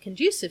rather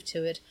conducive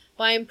to it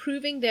by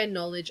improving their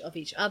knowledge of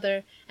each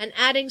other and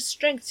adding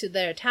strength to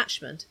their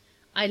attachment,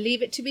 I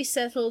leave it to be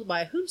settled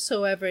by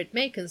whomsoever it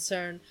may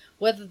concern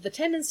whether the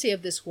tendency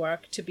of this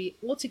work to be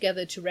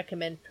altogether to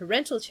recommend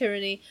parental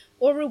tyranny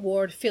or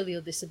reward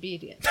filial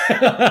disobedience.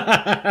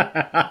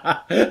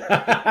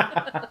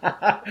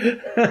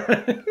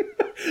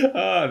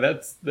 Oh,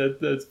 that's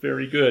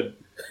very good.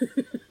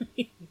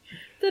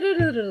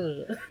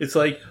 It's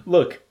like,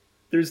 look,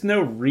 there's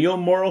no real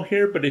moral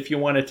here, but if you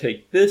want to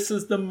take this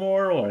as the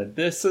moral or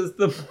this as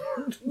the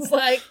moral... It's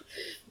like,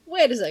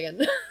 wait a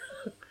second.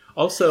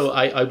 Also,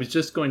 I was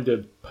just going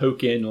to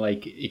poke in,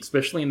 like,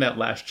 especially in that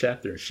last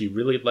chapter, she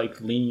really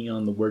liked leaning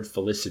on the word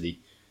felicity.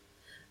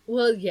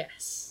 Well,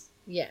 yes.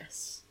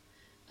 Yes,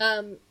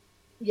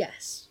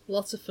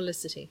 lots of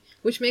felicity.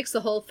 Which makes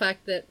the whole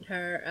fact that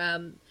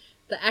her,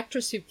 the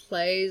actress who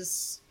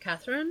plays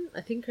Catherine,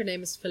 I think her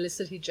name is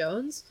Felicity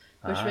Jones,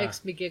 which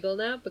makes me giggle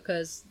now,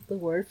 because the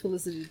word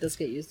felicity does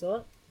get used a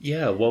lot.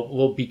 Yeah,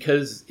 well,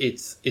 because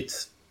it's...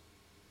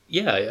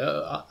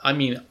 Yeah, I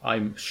mean,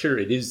 I'm sure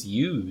it is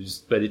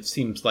used, but it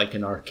seems like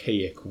an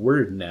archaic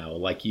word now.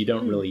 Like, you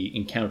don't really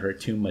encounter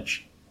it too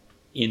much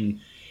in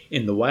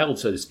the wild,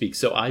 so to speak.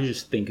 So I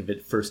just think of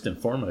it first and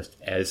foremost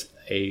as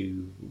a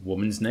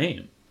woman's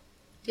name.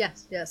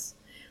 Yes.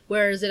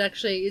 Whereas it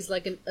actually is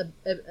like an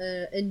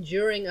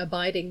enduring,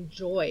 abiding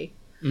joy.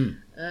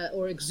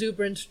 or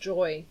exuberant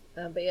joy.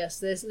 But yes,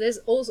 there's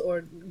also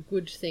or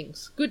good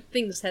things. Good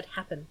things had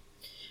happened.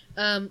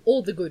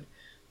 All the good.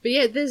 But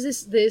yeah,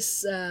 there's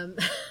there's a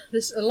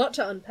lot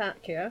to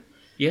unpack here.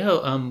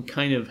 Yeah,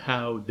 kind of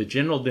how the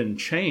general didn't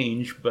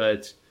change,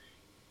 but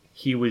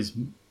he was,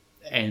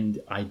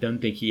 and I don't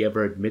think he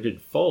ever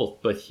admitted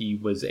fault, but they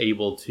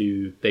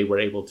were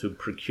able to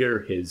procure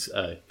his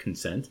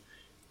consent.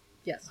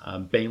 Yes.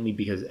 Mainly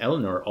because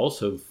Eleanor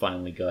also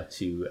finally got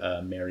to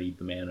marry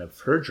the man of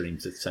her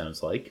dreams, it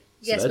sounds like.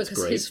 So yes, that's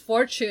because great. his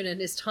fortune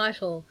and his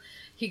title,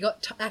 he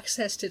got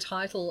access to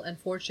title and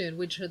fortune,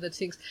 which are the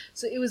things.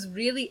 So it was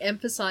really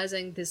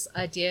emphasizing this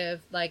idea of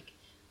like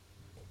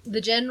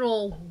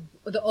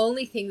the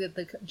only thing that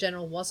the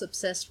general was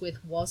obsessed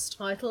with was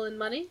title and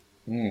money.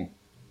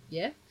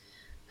 Yeah.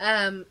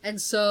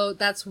 And so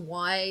that's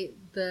why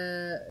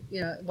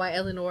why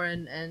Eleanor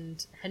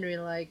and Henry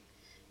are like,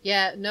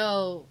 yeah,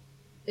 no,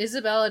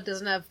 Isabella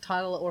doesn't have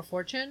title or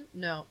fortune.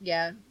 No,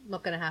 yeah,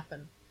 not gonna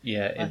happen.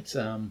 Yeah, it's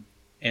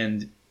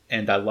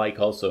and I like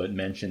also it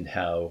mentioned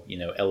how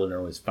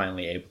Eleanor was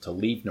finally able to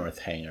leave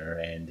Northanger,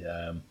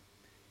 and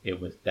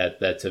it was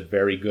that's a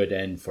very good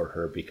end for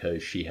her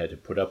because she had to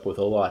put up with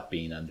a lot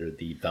being under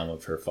the thumb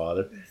of her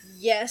father.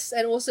 Yes,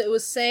 and also it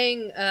was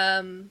saying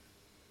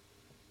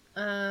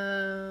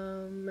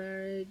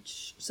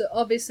marriage. So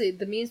obviously,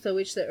 the means by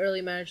which the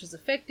early marriage was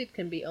affected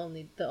can be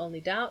the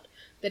only doubt.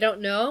 They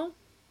don't know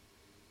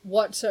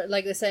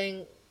they're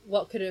saying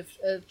what could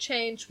have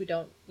changed. We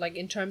don't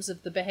in terms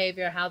of the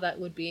behavior, how that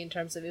would be in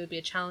terms of it would be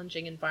a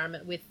challenging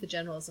environment with the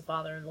general as a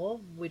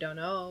father-in-law. We don't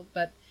know,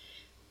 but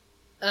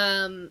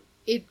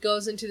it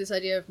goes into this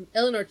idea of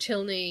Eleanor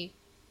Tilney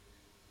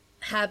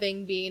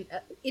having been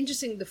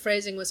interesting. The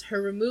phrasing was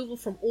her removal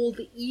from all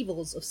the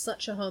evils of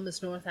such a home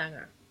as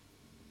Northanger.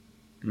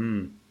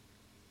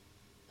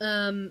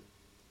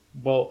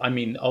 Well, I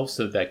mean,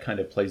 also that kind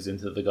of plays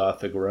into the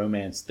Gothic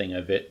romance thing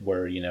of it,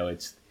 where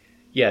it's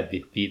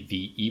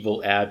the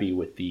evil abbey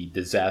with the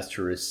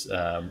disastrous,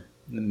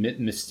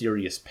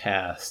 mysterious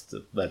past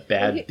that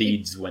bad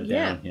deeds went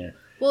down here.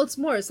 Well, it's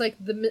like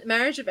the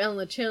marriage of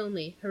Eleanor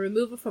Tilney, her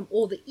removal from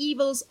all the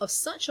evils of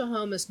such a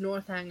home as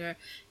Northanger,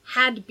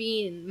 had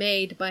been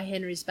made by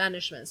Henry's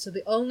banishment. So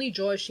the only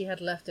joy she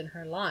had left in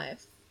her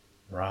life,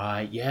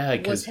 right? Yeah,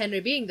 was Henry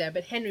being there,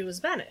 but Henry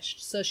was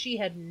banished, so she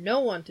had no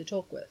one to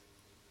talk with.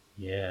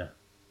 Yeah.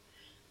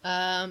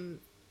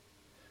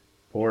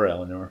 Poor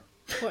Eleanor.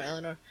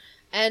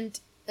 And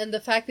the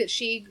fact that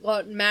she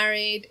got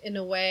married in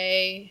a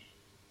way.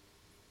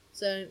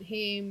 So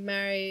he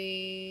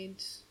married.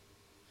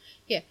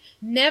 Yeah.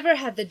 Never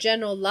had the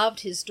general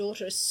loved his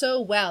daughter so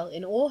well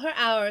in all her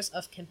hours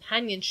of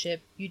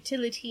companionship,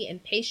 utility,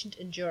 and patient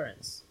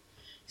endurance.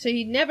 So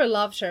he never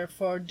loved her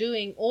for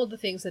doing all the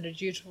things that a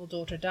dutiful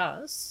daughter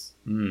does.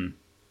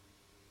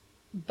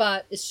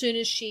 But as soon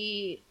as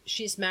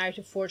she's married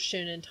to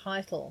fortune and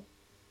title,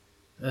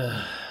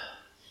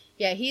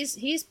 yeah,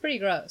 he's pretty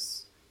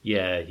gross.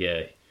 Yeah.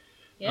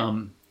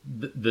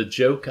 The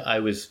joke I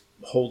was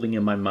holding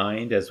in my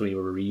mind as we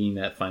were reading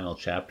that final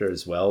chapter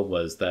as well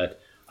was that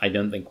I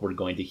don't think we're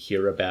going to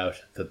hear about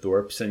the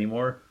Thorpes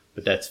anymore,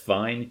 but that's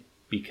fine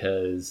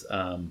because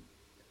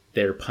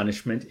their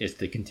punishment is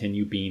to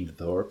continue being the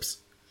Thorpes.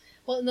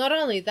 Well, not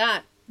only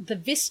that, the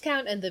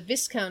Viscount and the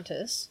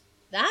Viscountess,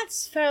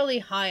 that's fairly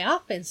high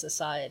up in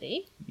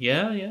society.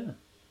 Yeah.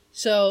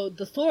 So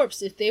the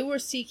Thorpes, if they were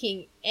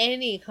seeking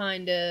any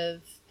kind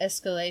of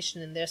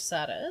escalation in their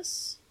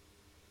status,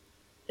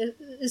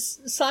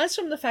 aside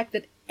from the fact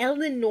that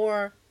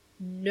Eleanor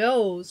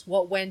knows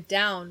what went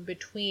down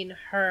between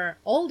her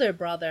older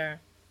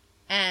brother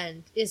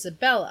and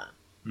Isabella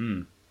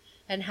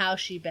and how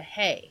she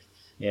behaved.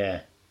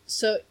 Yeah.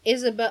 So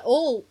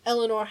all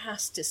Eleanor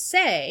has to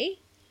say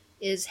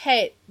is,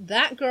 hey,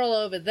 that girl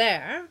over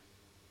there,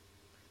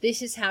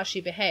 this is how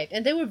she behaved.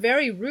 And they were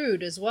very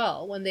rude as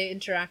well when they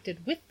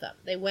interacted with them.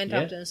 They went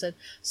up to them and said,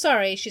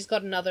 sorry, she's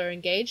got another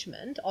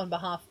engagement on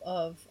behalf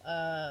of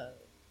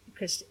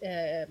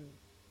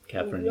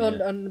Catherine.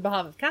 On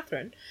behalf of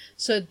Catherine.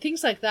 So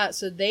things like that.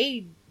 So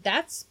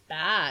that's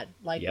bad.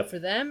 For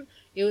them,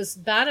 it was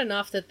bad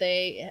enough that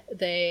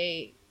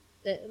their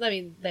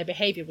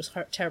behavior was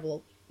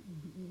terrible,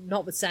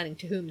 notwithstanding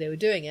to whom they were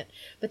doing it.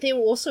 But they were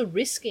also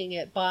risking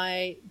it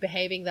by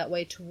behaving that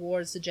way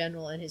towards the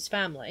general and his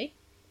family.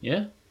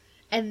 Yeah.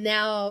 And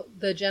now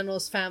the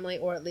general's family,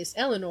 or at least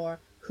Eleanor,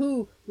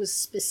 who was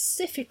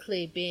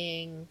specifically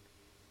being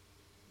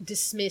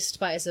dismissed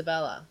by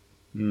Isabella.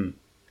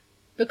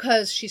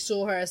 Because she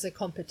saw her as a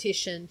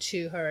competition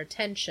to her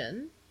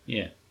attention.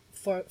 Yeah.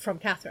 From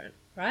Catherine,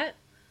 right?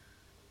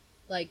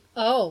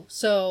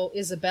 So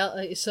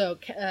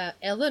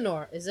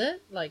Eleanor, is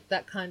it?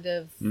 That kind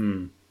of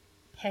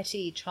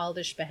petty,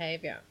 childish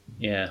behavior.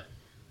 Yeah.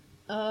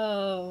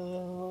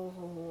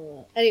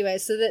 Oh. Anyway,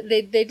 so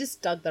they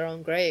just dug their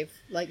own grave.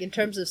 In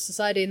terms of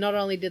society, not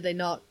only did they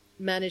not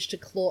manage to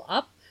claw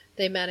up,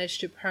 they managed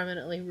to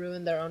permanently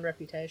ruin their own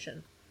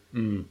reputation.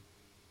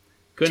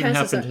 Couldn't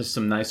happen to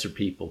some nicer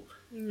people.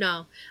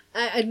 No.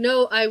 I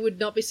know I would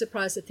not be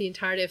surprised if the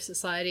entirety of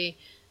society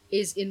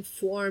is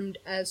informed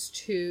as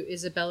to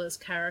Isabella's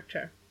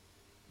character.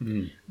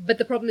 Mm. But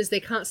the problem is they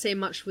can't say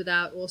much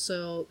without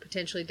also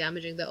potentially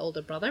damaging their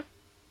older brother.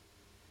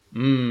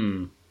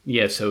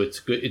 Yeah, so it's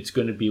good. It's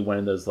going to be one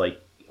of those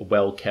like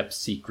well-kept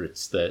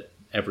secrets that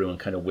everyone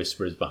kind of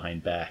whispers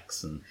behind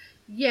backs. And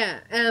Yeah.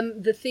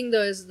 The thing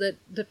though is that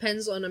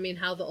depends on, I mean,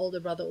 how the older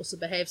brother also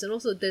behaves, and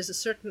also there's a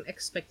certain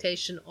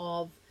expectation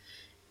of.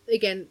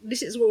 Again,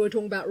 this is what we were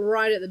talking about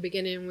right at the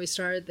beginning when we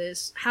started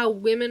this: how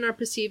women are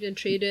perceived and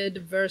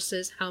treated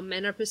versus how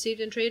men are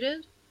perceived and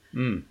treated.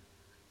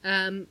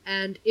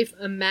 And if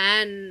a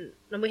man,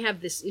 and we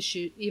have this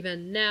issue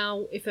even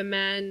now, if a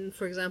man,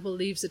 for example,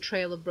 leaves a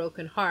trail of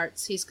broken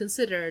hearts, he's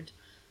considered,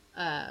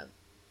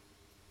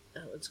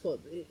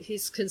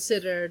 he's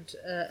considered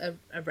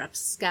a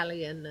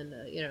rapscallion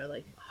and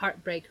like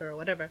heartbreaker or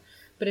whatever.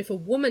 But if a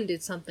woman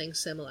did something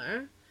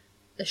similar,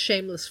 a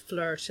shameless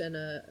flirt and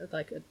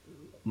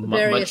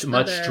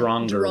much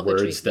stronger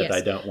words that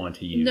I don't want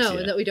to use.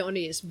 No, that we don't want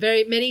to use.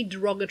 Very many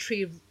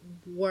derogatory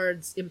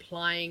words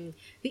implying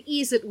the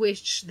ease at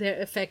which their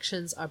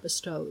affections are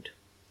bestowed.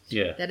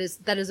 Yeah. That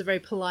is a very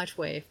polite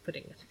way of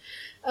putting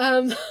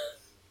it.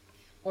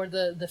 Or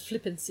the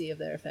flippancy of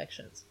their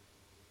affections.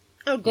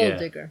 Or gold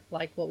digger,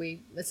 like what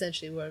we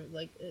essentially were,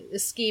 like a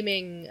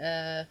scheming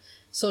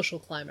social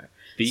climber.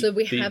 So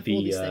we have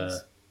all these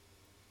things.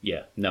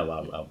 Yeah, no,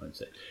 I won't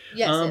say.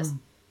 Yes.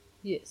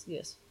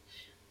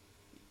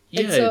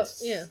 Yeah, so,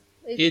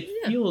 it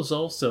feels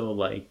also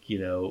like,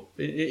 even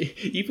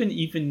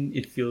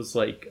it feels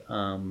like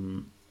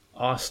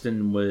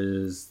Austen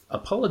was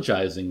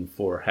apologizing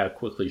for how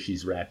quickly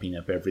she's wrapping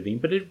up everything,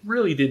 but it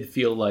really did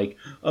feel like,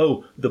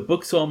 oh, the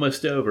book's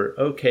almost over.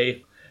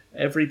 Okay,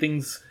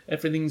 everything's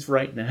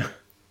right now.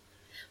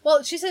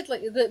 Well, she said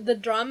like the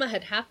drama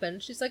had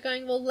happened. She's like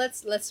going, well,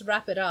 let's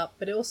wrap it up,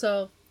 but it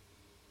also,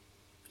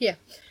 yeah.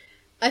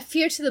 I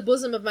fear to the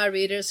bosom of my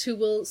readers who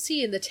will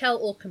see in the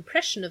tell-all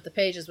compression of the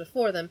pages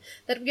before them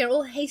that we are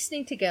all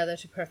hastening together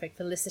to perfect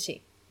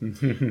felicity.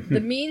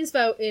 The means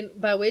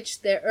by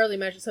which their early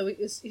marriage... So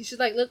she's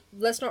like, look,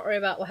 let's not worry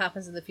about what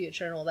happens in the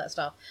future and all that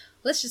stuff.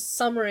 Let's just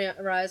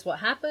summarize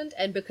what happened,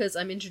 and because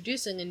I'm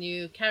introducing a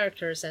new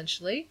character,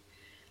 essentially,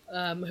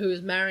 who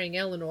is marrying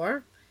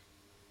Eleanor,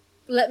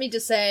 let me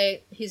just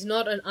say he's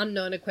not an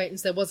unknown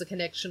acquaintance. There was a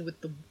connection with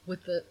the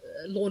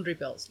laundry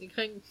bills. You're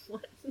going,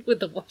 what? With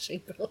the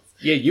washing bills?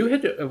 Yeah, you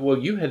had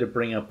to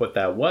bring up what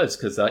that was,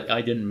 because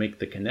I didn't make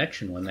the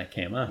connection when that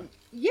came up.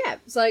 Yeah,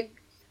 it's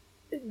like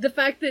the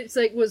fact that it's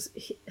like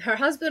her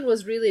husband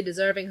was really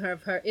deserving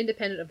of her,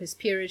 independent of his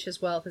peerage,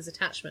 his wealth, his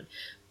attachment.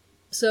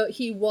 So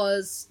he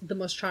was the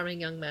most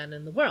charming young man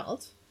in the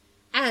world,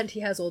 and he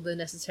has all the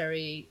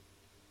necessary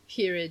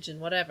peerage and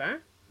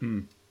whatever.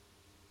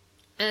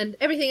 And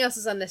everything else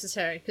is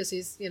unnecessary because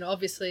he's,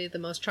 obviously the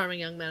most charming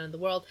young man in the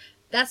world.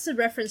 That's a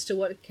reference to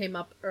what came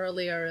up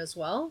earlier as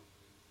well,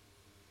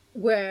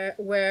 where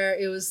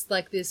it was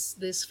like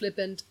this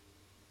flippant,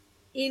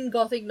 in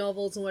Gothic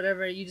novels and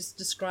whatever, you just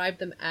describe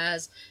them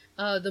as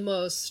the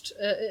most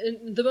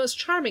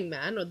charming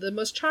man or the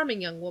most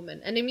charming young woman,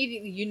 and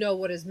immediately you know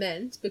what is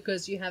meant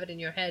because you have it in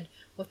your head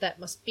what that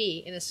must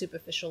be in a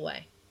superficial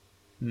way.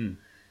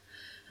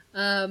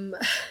 So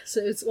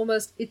it's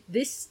almost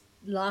this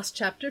last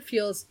chapter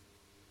feels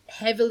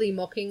heavily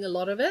mocking a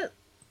lot of it.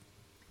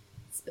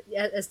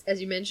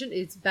 As you mentioned,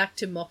 it's back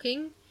to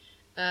mocking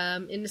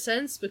in a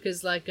sense,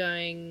 because like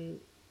going,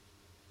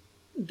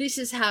 this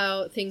is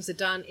how things are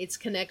done, it's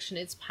connection,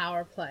 it's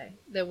power play.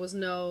 There was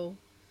no,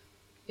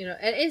 and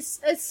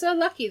it's so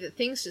lucky that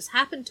things just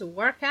happened to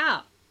work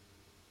out.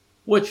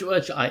 Which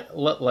I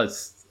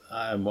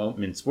won't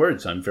mince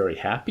words, I'm very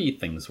happy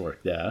things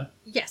worked out.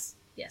 Yes.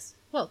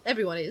 Well,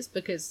 everyone is,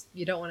 because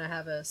you don't want to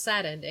have a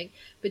sad ending.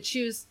 But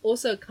she was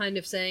also kind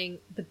of saying,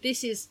 but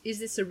is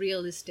this a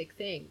realistic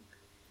thing?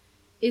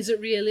 Is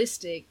it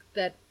realistic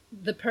that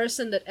the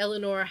person that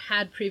Eleanor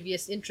had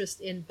previous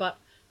interest in, but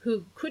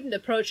who couldn't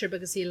approach her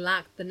because he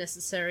lacked the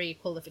necessary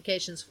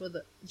qualifications for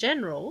the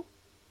general,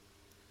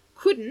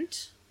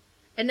 couldn't,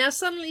 and now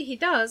suddenly he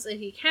does, and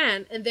he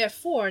can, and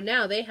therefore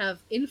now they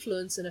have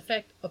influence and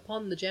effect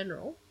upon the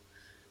general.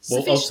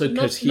 Well, also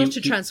because not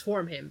to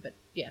transform him, but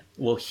yeah.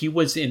 Well, he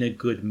was in a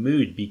good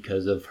mood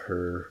because of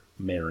her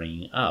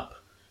marrying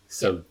up,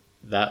 so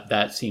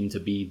that seemed to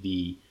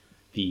be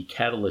the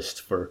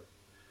catalyst for.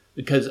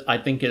 Because I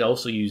think it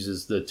also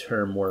uses the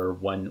term where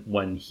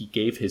when he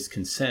gave his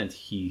consent,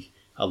 he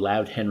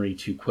allowed Henry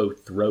to,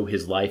 quote, throw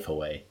his life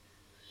away.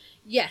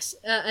 Yes,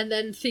 and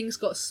then things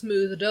got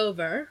smoothed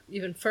over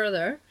even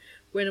further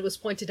when it was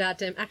pointed out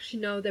to him, actually,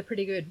 no, they're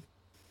pretty good.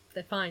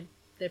 They're fine.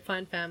 They're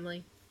fine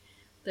family.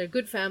 They're a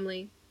good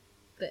family.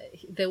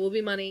 There will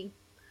be money.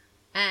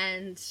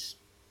 And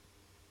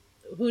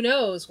who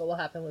knows what will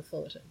happen with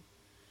Fullerton.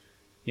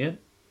 Yeah.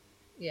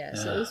 Yeah,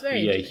 so it was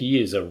very interesting.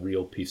 He is a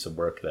real piece of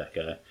work, that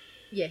guy.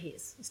 Yeah, he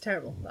is. It's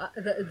terrible.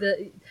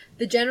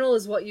 The general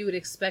is what you would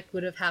expect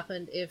would have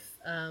happened if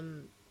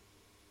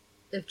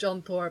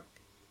John Thorpe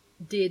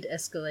did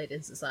escalate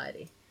in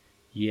society.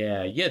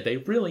 Yeah, they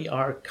really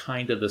are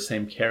kind of the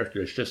same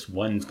characters, just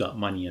one's got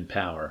money and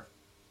power.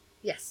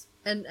 Yes,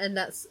 and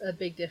that's a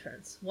big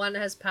difference. One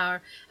has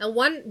power, and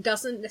one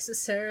doesn't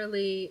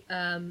necessarily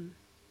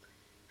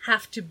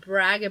have to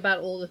brag about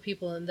all the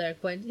people in their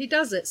acquaintance. He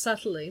does it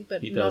subtly,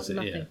 but He does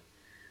not it, nothing. yeah.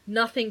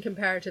 Nothing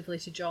comparatively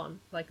to John.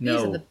 Like, these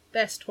No. are the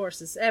best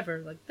horses ever.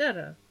 Like,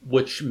 da-da.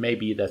 Which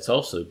maybe that's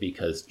also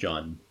because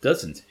John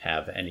doesn't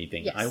have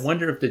anything. Yes. I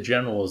wonder if the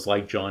general is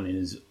like John in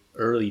his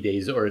early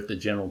days, or if the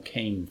general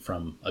came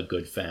from a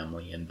good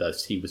family and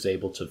thus he was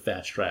able to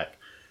fast track.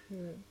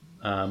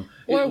 I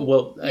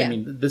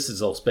mean, this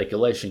is all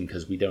speculation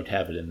because we don't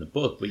have it in the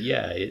book, but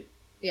yeah.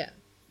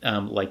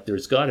 Like,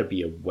 there's got to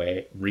be a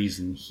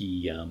reason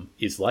he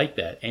is like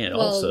that, and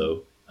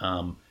also,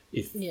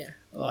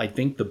 I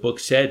think the book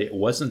said it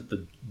wasn't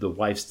the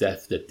wife's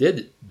death that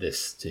did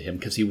this to him,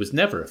 because he was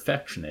never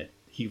affectionate.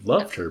 He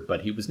loved her,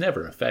 but he was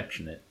never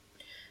affectionate.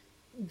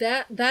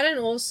 That and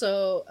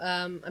also,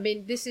 I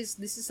mean, this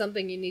is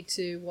something you need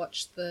to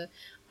watch.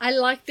 I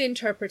like the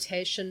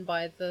interpretation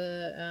by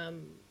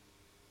the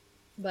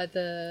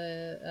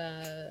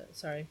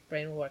sorry,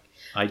 brain will work.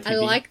 ITV? I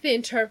like the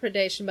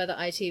interpretation by the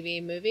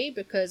ITV movie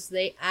because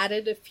they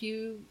added a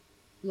few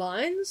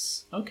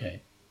lines.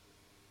 Okay.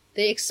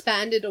 They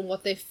expanded on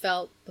what they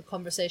felt the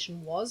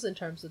conversation was in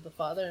terms of the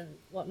father and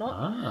whatnot.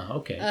 Ah,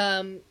 okay.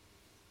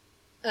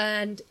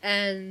 And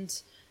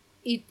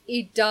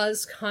it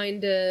does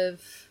kind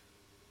of,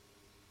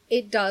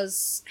 it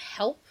does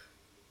help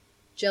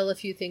gel a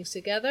few things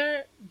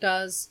together.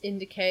 Does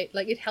indicate,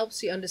 like, it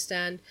helps you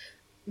understand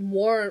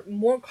more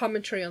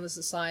commentary on the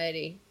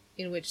society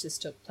in which this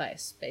took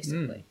place,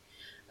 basically,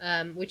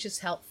 which is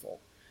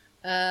helpful.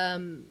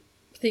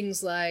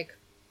 Things like,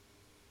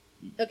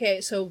 okay,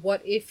 so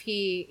what if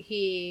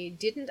he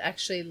didn't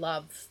actually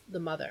love the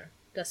mother?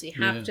 Does he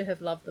have to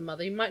have loved the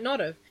mother? He might not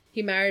have.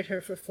 He married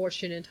her for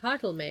fortune and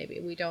title, maybe.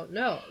 We don't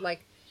know.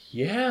 Like,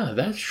 yeah,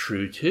 that's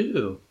true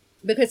too.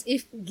 Because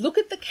look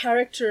at the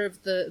character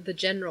of the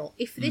general.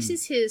 If this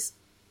is his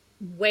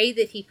way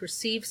that he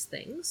perceives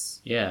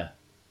things,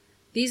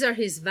 these are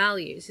his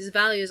values. His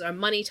values are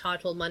money,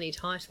 title,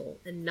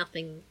 and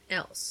nothing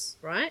else,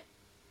 right?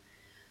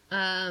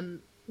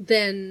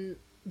 Then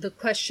the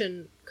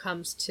question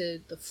comes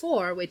to the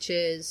fore, which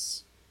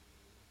is,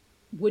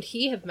 would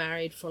he have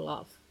married for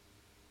love?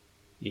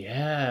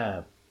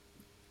 Yeah.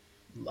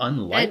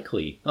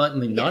 Unlikely. I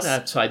mean, not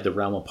outside the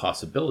realm of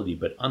possibility,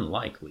 but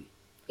unlikely.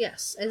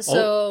 Yes, and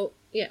so,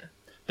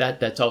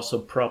 That's also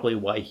probably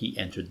why he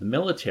entered the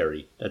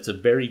military. That's a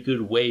very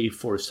good way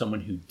for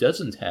someone who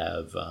doesn't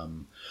have...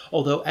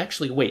 although,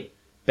 actually, wait.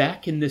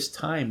 Back in this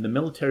time, the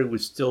military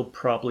was still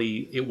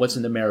probably... It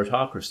wasn't a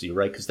meritocracy,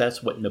 right? Because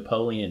that's what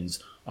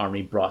Napoleon's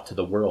army brought to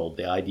the world.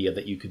 The idea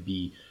that you could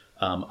be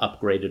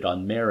upgraded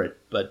on merit.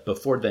 But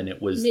before then,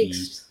 it was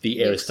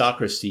the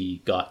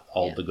aristocracy got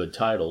all the good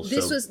titles.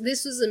 This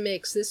was a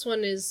mix. This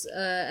one is,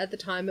 at the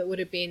time, it would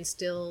have been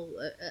still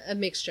a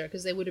mixture.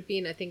 Because they would have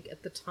been, I think,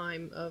 at the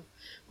time of...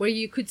 Where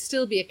you could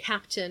still be a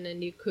captain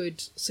and you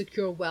could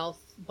secure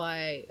wealth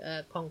by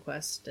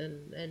conquest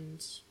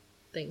and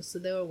things. So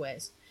there were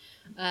ways.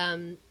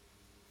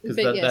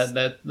 Because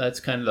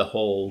that's kind of the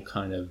whole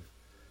kind of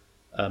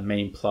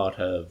main plot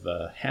of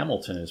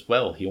Hamilton as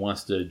well. He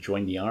wants to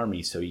join the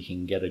army so he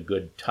can get a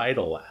good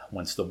title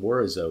once the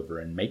war is over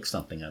and make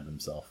something of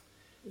himself.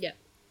 Yeah.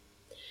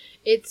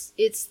 It's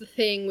the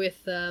thing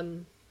with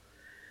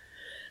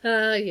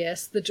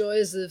yes, the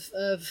joys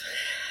of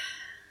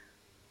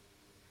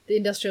the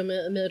industrial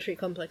military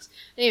complex.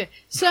 Anyway,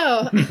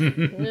 so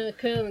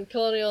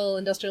colonial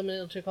industrial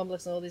military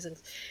complex and all these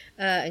things,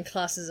 and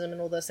classism and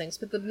all those things.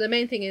 But the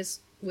main thing is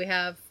we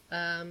have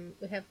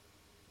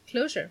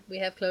closure. We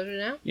have closure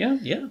now.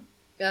 Yeah.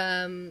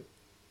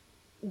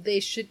 They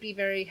should be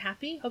very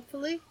happy,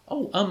 hopefully.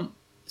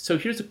 So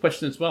here's a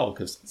question as well,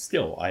 because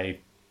still I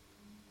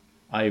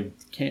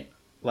can't,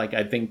 like,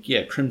 I think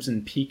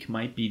Crimson Peak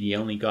might be the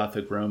only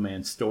Gothic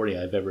romance story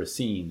I've ever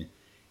seen.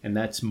 And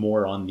that's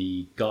more on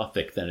the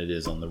Gothic than it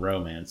is on the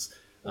romance,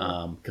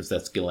 because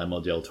that's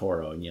Guillermo del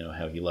Toro, and you know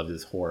how he loves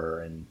his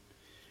horror and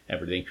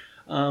everything.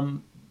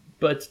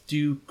 But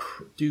do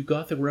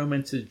Gothic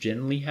romances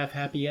generally have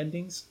happy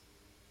endings?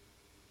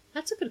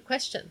 That's a good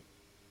question.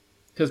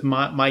 Because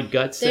my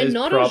gut says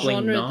probably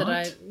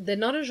not. They're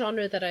not a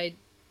genre that I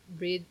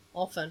read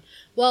often.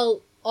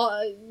 Well,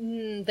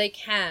 they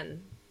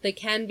can. They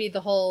can be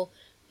the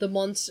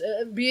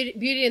monster,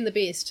 Beauty and the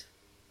Beast.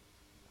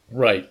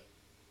 Right.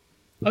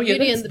 Oh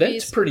yeah,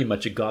 that's pretty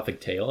much a Gothic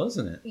tale,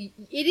 isn't it?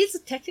 It is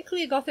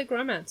technically a Gothic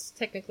romance.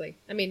 Technically,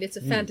 I mean, it's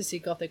a fantasy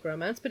Gothic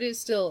romance, but it is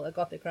still a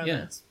Gothic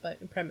romance by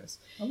premise.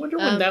 I wonder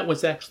when that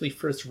was actually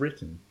first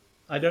written.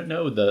 I don't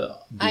know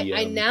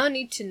I now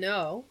need to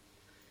know.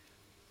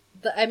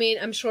 I mean,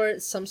 I'm sure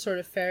it's some sort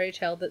of fairy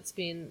tale that's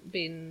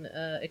been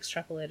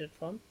extrapolated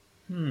from.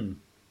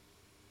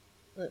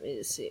 Let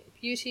me see.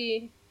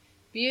 Beauty.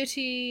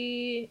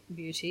 I'm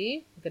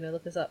gonna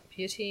look this up.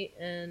 Beauty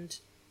and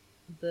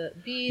the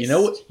Beast.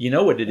 You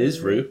know what it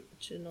is, Rue?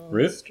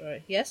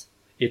 Story. Yes?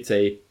 It's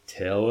a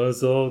tale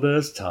as old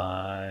as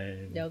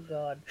time. Oh,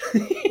 God.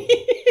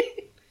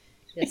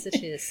 Yes,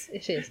 it is.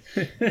 It is.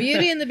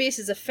 Beauty and the Beast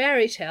is a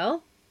fairy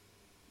tale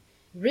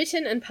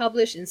written and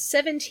published in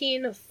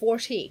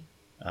 1740.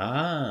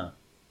 Ah.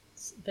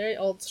 It's a very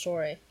old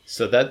story.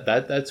 So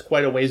that's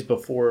quite a ways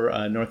before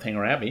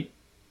Northanger Abbey.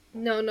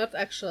 No, not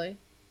actually.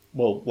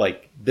 Well,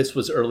 like this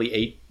was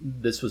early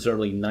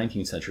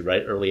 19th century,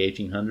 right? Early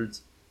 1800s.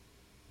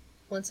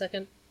 1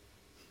 second.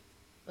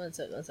 One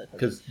second.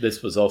 Because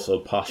this was also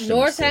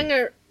posthumous.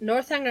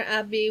 Northanger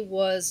Abbey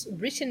was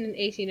written in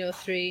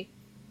 1803.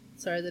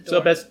 Sorry, the door. So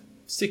about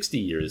 60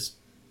 years.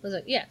 I was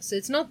like, yeah, so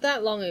it's not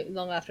that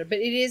long after, but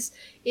it is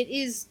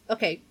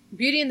okay.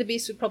 Beauty and the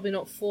Beast would probably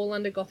not fall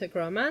under Gothic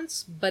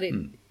romance, but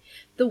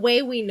the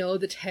way we know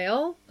the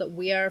tale that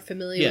we are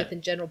familiar with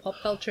in general pop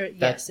culture,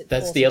 that's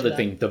the other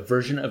thing. The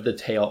version of the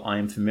tale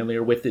I'm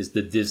familiar with is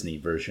the Disney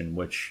version,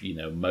 which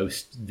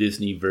most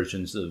Disney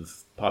versions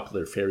of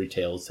popular fairy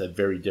tales have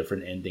very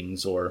different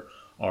endings or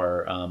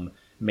are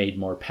made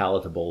more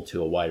palatable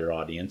to a wider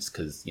audience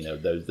because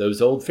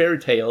those old fairy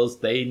tales,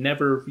 they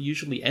never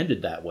usually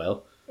ended that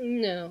well.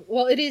 No.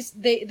 Well, it is.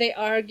 They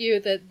argue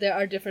that there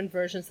are different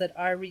versions that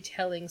are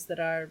retellings that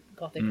are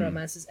Gothic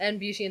romances, and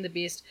Beauty and the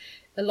Beast.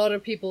 A lot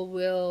of people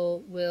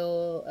will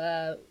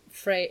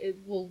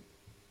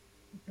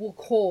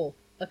call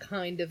a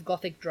kind of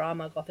Gothic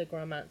drama, Gothic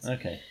romance.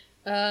 Okay.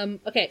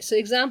 Okay. So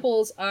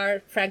examples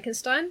are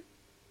Frankenstein.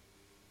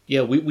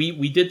 Yeah,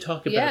 we did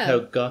talk about how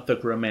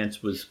Gothic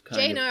romance was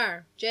kind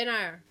of Jane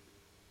Eyre.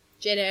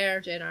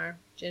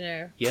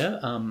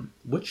 Yeah.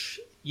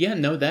 Yeah,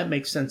 no, that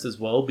makes sense as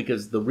well,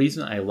 because the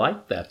reason I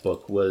liked that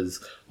book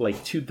was,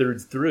 like,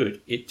 2/3 through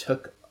it, it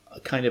took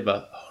a kind of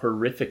a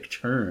horrific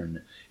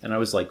turn. And I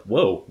was like,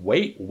 whoa,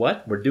 wait,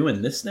 what? We're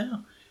doing this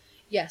now?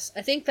 Yes,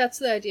 I think that's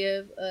the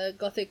idea of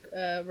Gothic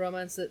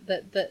romance,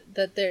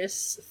 that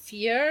there's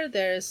fear,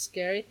 there's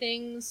scary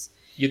things.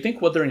 You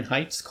think Wuthering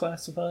Heights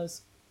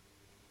classifies?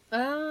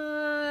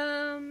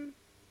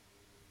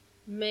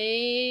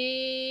 Maybe.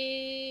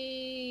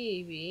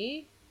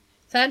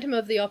 Phantom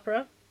of the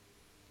Opera.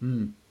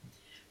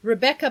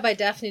 Rebecca by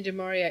Daphne du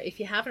Maurier.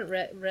 If you haven't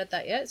read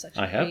that yet, it's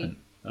actually haven't.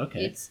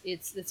 Okay.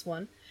 It's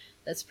one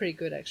that's pretty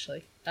good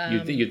actually.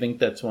 You think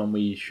that's one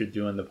we should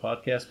do on the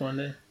podcast one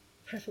day?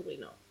 Preferably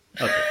not.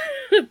 Okay.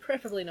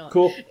 Preferably not.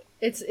 Cool.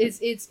 It's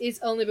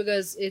only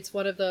because it's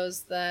one of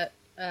those that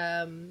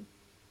it's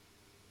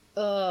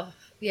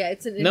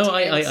an no,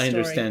 I story.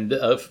 understand,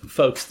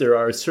 folks. There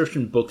are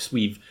certain books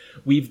we've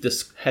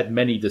had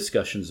many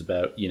discussions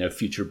about.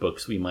 Future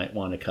books we might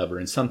want to cover,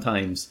 and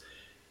sometimes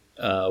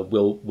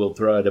we'll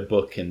throw out a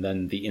book, and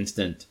then the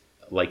instant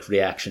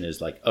reaction is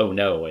like, oh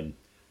no, and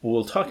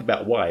we'll talk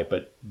about why.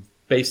 But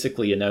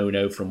basically, a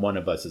no from one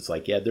of us. It's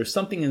like, yeah, there's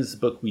something in this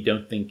book we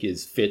don't think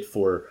is fit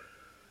for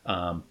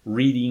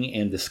reading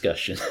and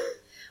discussion.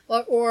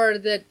 Or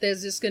that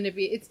there's just going to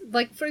be... It's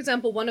like, for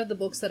example, one of the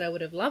books that I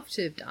would have loved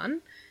to have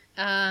done,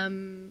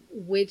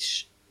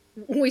 which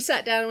we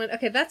sat down and went,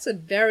 okay, that's a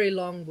very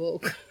long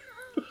book.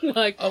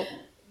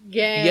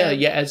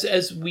 Yeah.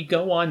 As we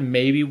go on,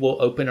 maybe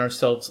we'll open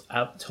ourselves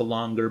out to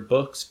longer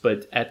books.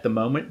 But at the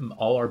moment,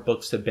 all our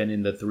books have been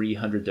in the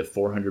 300 to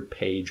 400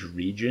 page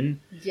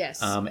region.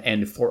 Yes.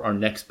 And for our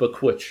next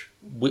book, which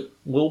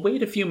we'll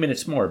wait a few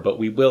minutes more, but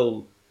we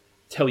will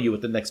tell you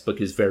what the next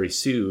book is very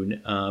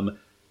soon.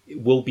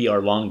 It will be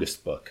our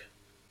longest book.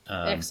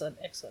 Excellent.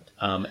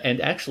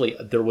 And actually,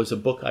 there was a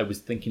book I was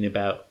thinking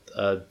about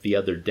the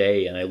other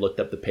day, and I looked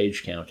up the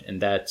page count, and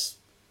that's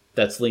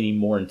leaning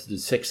more into the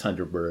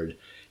 600 word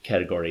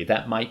category.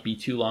 That might be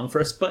too long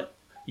for us, but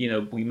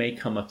we may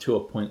come up to a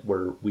point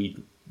where we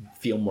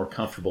feel more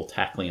comfortable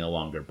tackling a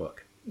longer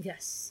book.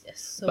 Yes.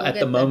 So but at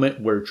the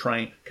moment, we're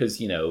trying, because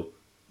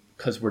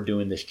we're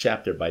doing this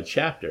chapter by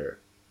chapter.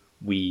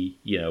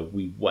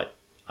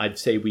 I'd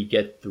say we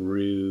get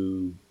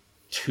through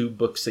 2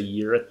 books a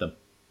year at the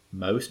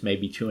most,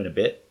 maybe 2 and a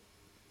bit.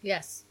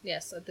 Yes,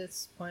 at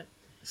this point.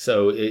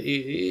 So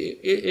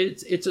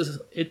it's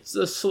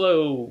a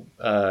slow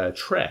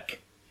trek,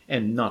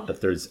 and not that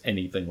there's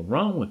anything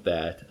wrong with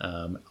that.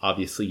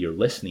 Obviously, you're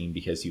listening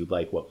because you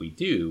like what we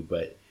do,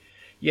 but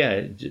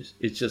yeah,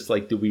 it's just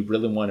like, do we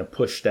really want to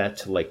push that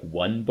to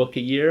 1 book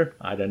a year?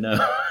 I don't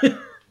know.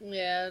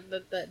 Yeah,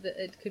 that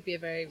it could be a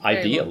very, very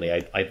ideally,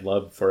 I'd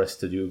love for us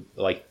to do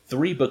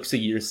 3 books a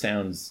year.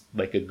 Sounds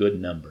like a good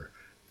number.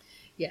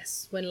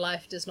 Yes, when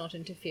life does not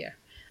interfere.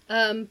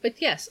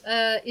 But yes,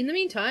 in the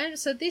meantime,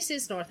 so this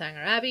is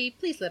Northanger Abbey.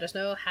 Please let us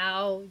know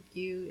how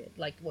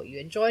what you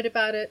enjoyed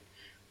about it.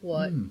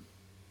 What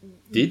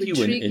did you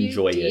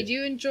enjoy it? Did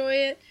you enjoy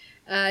it?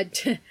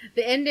 The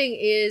ending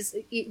is,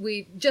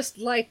 we just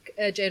like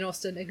Jane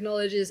Austen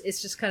acknowledges,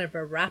 it's just kind of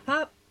a wrap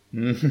up.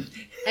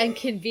 And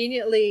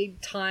conveniently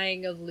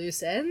tying of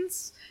loose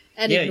ends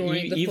and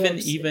ignoring the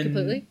thoughts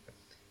completely.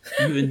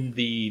 Even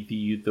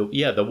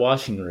the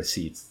washing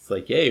receipts. It's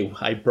like, hey,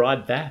 I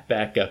brought that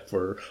back up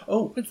for...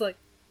 Oh, it's like,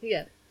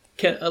 yeah.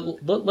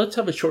 Let's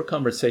have a short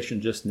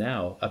conversation just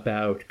now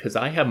about... Because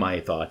I have my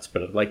thoughts,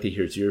 but I'd like to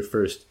hear yours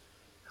first.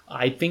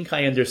 I think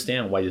I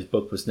understand why this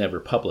book was never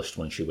published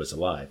when she was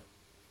alive.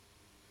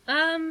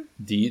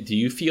 Do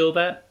you feel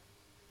that?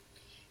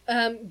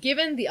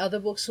 Given the other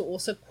books were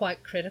also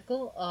quite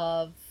critical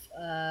of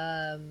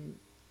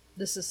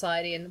the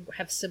society and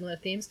have similar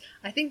themes,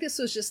 I think this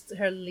was just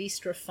her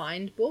least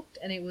refined book,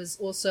 and it was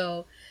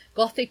also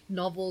Gothic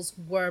novels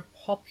were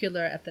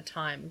popular at the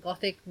time.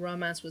 Gothic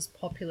romance was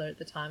popular at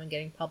the time and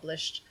getting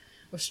published,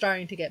 or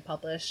starting to get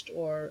published,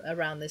 or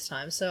around this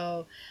time.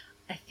 So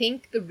I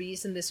think the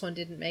reason this one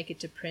didn't make it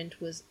to print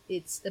was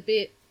it's a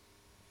bit,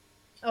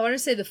 I want to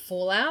say the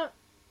fallout,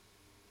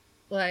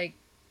 like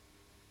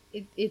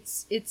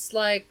it's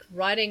like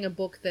writing a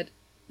book that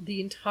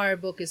the entire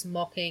book is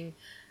mocking.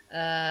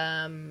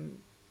 I'm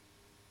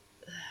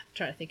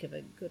trying to think of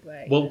a good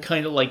way. Well,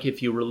 kind of like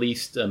if you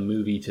released a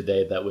movie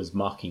today that was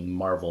mocking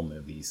Marvel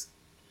movies.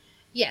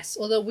 Yes,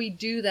 although we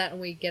do that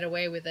and we get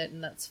away with it,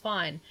 and that's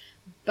fine.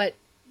 But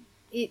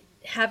it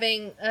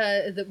having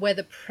where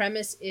the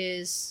premise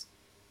is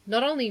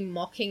not only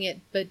mocking it,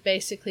 but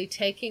basically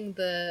taking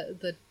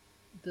the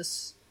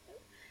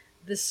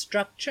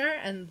structure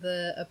and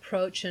the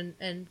approach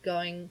and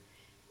going,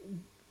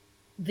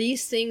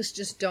 these things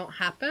just don't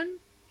happen.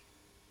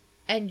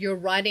 And you're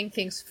writing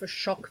things for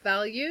shock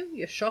value.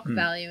 You're shock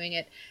valuing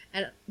it.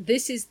 And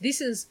this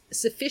is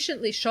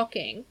sufficiently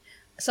shocking.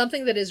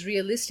 Something that is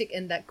realistic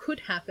and that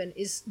could happen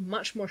is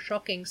much more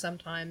shocking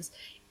sometimes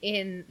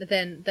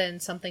than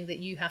something that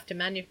you have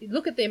to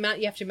look at the amount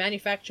you have to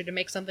manufacture to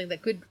make something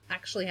that could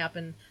actually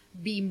happen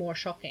be more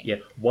shocking. Yeah.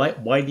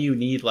 Why do you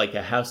need like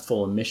a house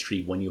full of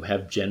mystery when you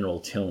have General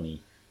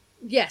Tilney?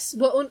 Yes.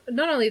 Well,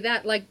 not only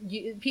that, like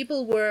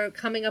people were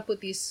coming up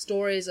with these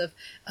stories of,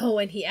 oh,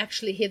 and he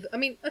actually hid. I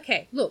mean,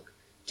 okay, look,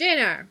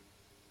 JNR,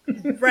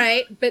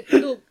 right? But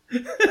look,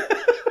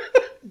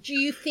 do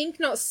you think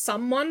not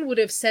someone would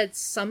have said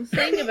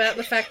something about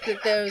the fact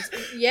that there's,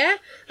 yeah?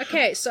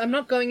 Okay, so I'm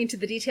not going into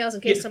the details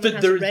in case someone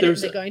hasn't read it and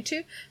they're going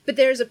to, but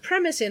there's a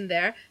premise in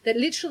there that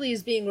literally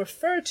is being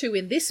referred to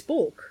in this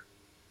book.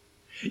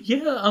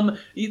 Yeah,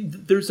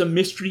 there's a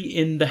mystery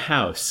in the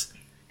house.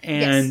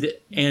 And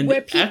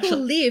where people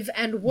live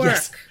and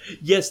work.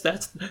 Yes,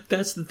 that's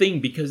the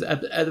thing, because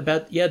at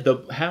about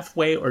the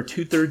halfway or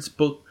 2/3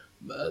 book,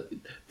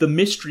 the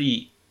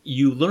mystery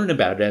you learn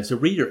about it as a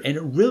reader, and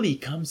it really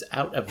comes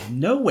out of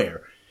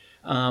nowhere,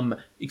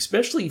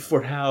 especially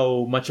for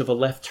how much of a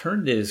left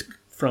turn it is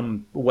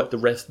from what the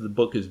rest of the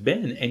book has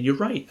been. And you're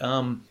right,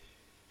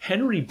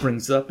 Henry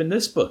brings up in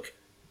this book,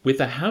 with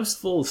a house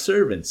full of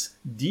servants,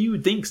 do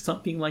you think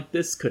something like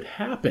this could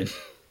happen?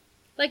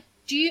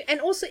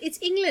 And also,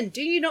 it's England.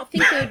 Do you not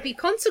think there would be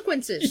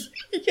consequences?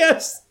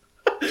 Yes.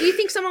 Do you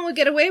think someone would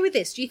get away with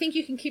this? Do you think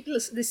you can keep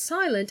this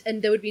silent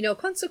and there would be no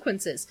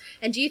consequences?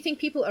 And do you think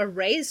people are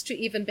raised to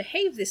even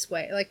behave this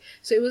way? Like,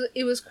 so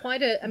it was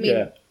quite a, I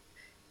mean,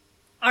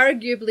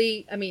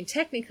 arguably, I mean,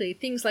 technically,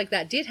 things like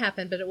that did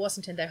happen, but it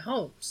wasn't in their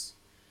homes.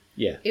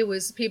 Yeah. It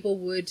was, people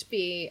would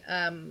be,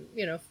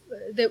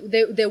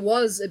 there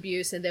was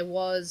abuse and there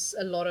was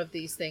a lot of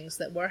these things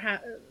that were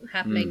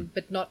happening,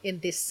 but not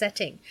in this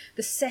setting.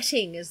 The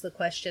setting is the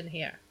question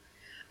here.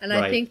 And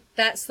I think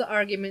that's the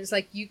argument. It's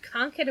like, you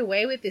can't get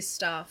away with this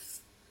stuff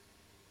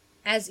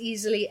as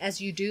easily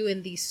as you do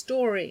in these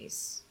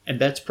stories. And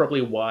that's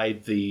probably why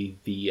the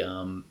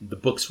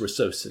books were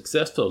so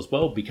successful as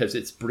well, because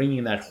it's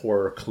bringing that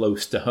horror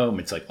close to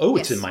home. It's like, oh,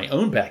 it's in my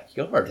own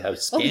backyard. How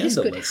scandalous.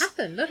 Oh, this could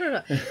happen.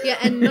 No. Yeah,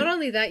 and not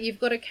only that, you've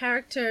got a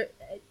character...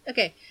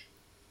 Okay,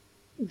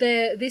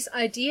 this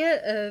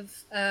idea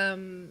of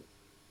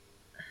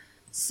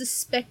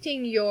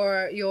suspecting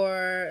your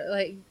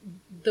like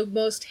the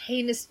most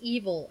heinous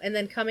evil and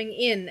then coming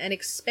in and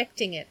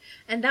expecting it,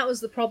 and that was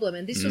the problem.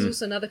 And this was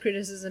also another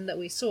criticism that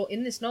we saw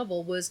in this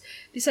novel, was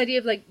this idea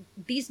of like,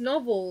 these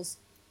novels,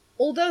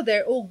 although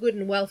they're all good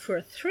and well for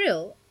a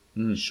thrill,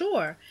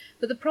 sure,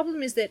 but the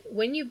problem is that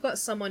when you've got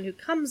someone who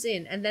comes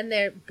in and then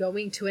they're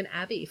going to an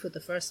abbey for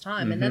the first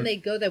time, and then they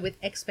go there with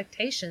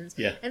expectations,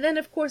 and then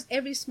of course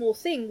every small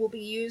thing will be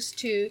used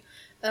to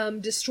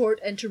distort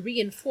and to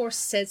reinforce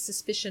said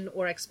suspicion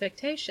or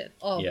expectation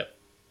of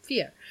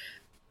fear.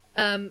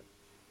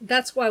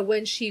 That's why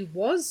when she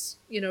was,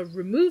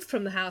 removed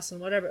from the house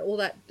and whatever, all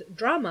that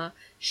drama,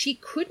 she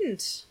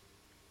couldn't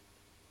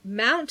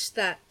mount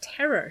that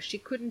terror. She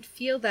couldn't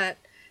feel that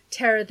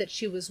terror that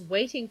she was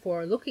waiting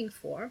for or looking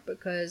for,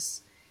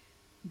 because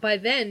by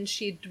then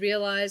she'd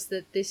realized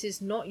that this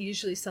is not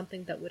usually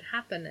something that would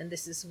happen, and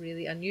this is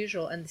really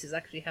unusual, and this is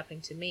actually happening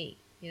to me.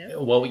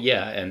 Well,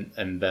 yeah,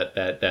 and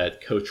that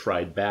coach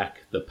ride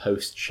back, the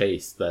post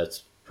chase,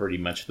 that's pretty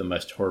much the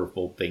most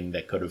horrible thing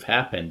that could have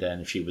happened,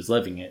 and she was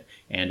living it,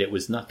 and it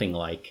was nothing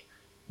like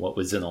what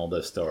was in all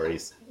those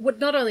stories.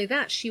 Not only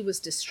that, she was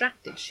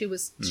distracted. She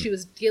was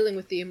dealing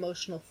with the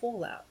emotional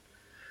fallout.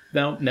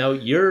 Now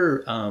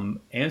your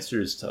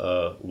answers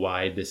to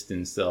why this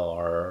didn't sell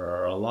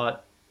are a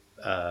lot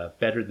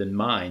better than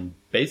mine.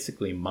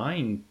 Basically,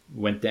 mine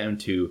went down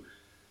to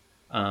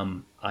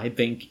I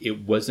think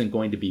it wasn't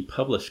going to be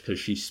published because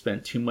she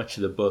spent too much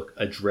of the book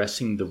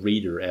addressing the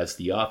reader as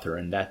the author,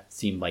 and that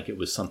seemed like it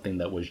was something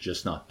that was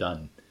just not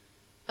done.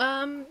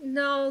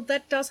 No,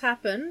 that does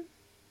happen.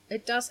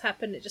 It does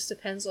happen. It just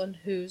depends on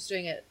who's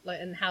doing it, like,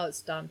 and how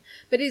it's done.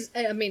 But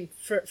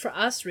for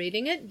us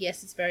reading it,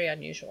 yes, it's very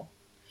unusual,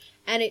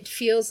 and it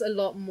feels a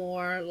lot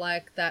more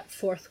like that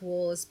fourth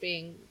wall is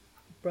being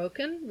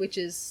broken, which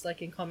is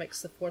like in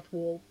comics, the fourth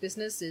wall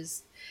business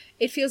is.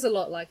 It feels a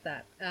lot like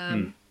that.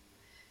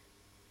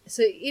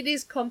 So it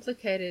is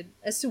complicated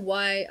as to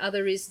why.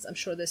 Other reasons, I'm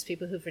sure there's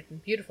people who've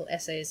written beautiful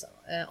essays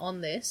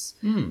on this,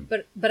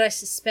 but I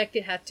suspect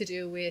it had to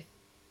do with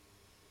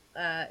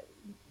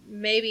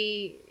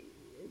maybe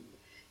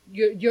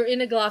you're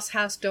in a glass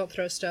house, don't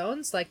throw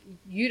stones. Like,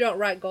 you don't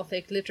write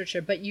Gothic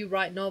literature, but you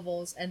write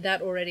novels, and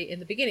that already in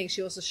the beginning,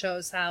 she also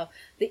shows how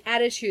the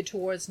attitude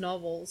towards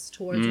novels,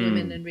 towards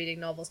women and reading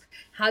novels,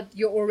 how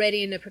you're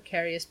already in a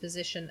precarious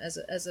position as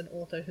an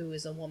author who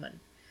is a woman.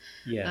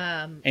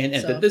 Yeah, and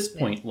at this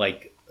point,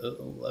 like,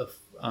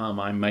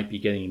 I might be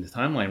getting the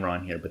timeline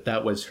wrong here, but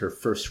that was her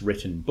first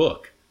written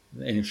book,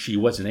 and she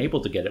wasn't able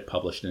to get it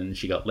published, and then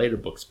she got later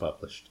books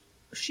published.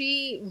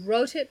 She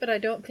wrote it, but I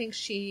don't think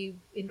she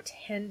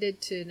intended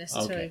to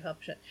necessarily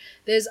publish it.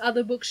 There's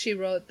other books she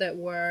wrote that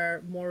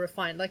were more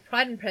refined, like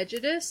Pride and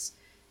Prejudice.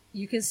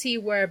 You can see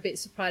where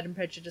bits of Pride and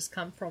Prejudice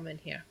come from in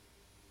here.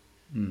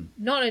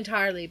 Not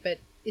entirely, but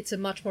it's a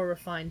much more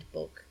refined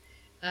book.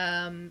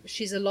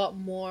 She's a lot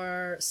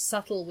more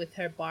subtle with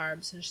her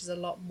barbs, and she's a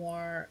lot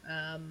more...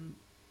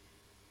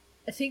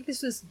 I think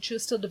she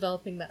was still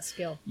developing that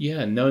skill.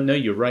 Yeah, no,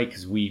 you're right,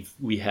 because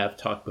we have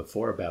talked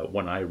before about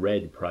when I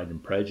read Pride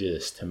and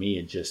Prejudice. To me,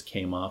 it just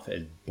came off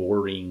as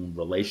boring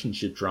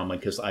relationship drama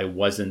because I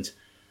wasn't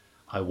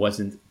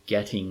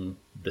getting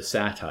the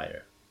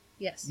satire.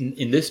 Yes.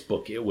 In this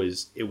book, it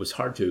was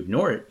hard to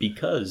ignore it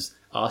because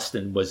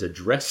Austen was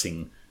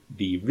addressing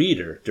the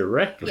reader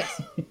directly.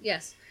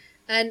 Yes.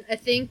 And I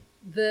think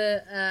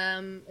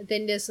then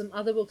there's some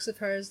other books of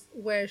hers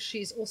where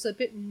she's also a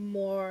bit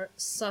more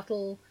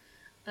subtle.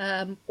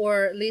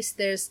 Or at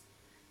least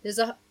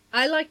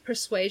I like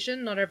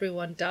Persuasion. Not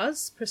everyone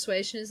does.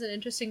 Persuasion is an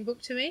interesting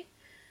book to me.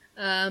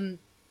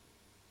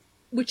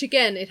 Which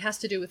again, it has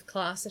to do with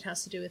class, it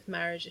has to do with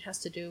marriage, it has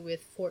to do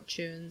with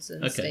fortunes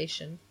and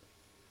station.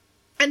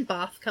 And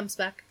Bath comes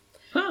back.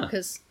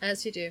 Because,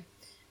 as you do.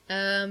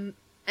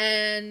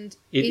 And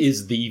it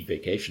is the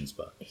vacation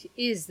spot. It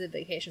is the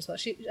vacation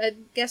spot. I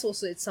guess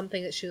also it's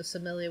something that she was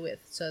familiar with.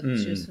 So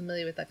she was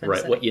familiar with that kind of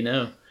setting. Right, what you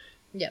know.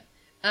 Yeah.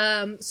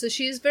 So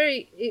it's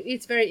very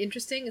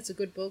interesting. It's a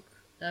good book,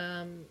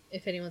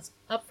 if anyone's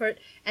up for it.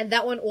 And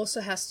that one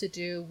also has to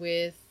do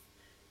with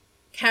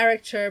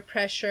character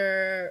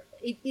pressure.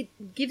 It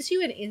gives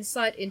you an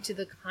insight into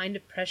the kind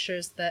of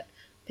pressures that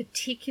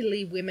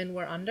particularly women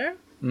were under.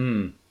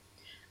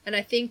 And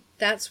I think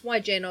that's why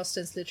Jane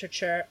Austen's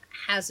literature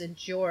has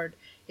endured,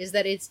 is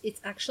that it's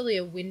actually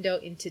a window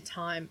into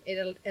time.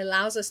 It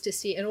allows us to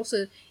see, and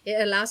also it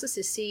allows us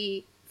to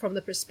see from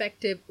the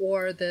perspective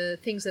or the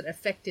things that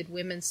affected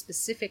women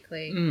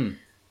specifically,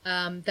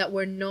 that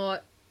were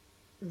not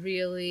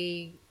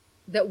really,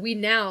 that we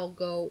now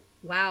go,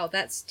 wow,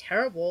 that's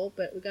terrible,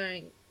 but we're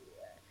going,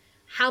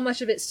 how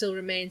much of it still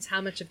remains, how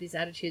much of these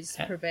attitudes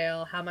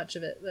prevail, how much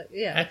of it,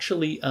 yeah.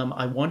 Actually,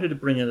 I wanted to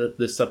bring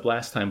this up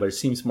last time, but it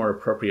seems more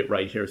appropriate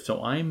right here.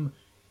 So I'm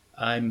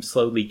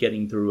slowly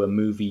getting through a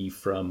movie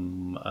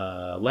from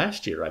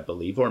last year, I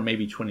believe, or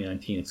maybe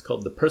 2019. It's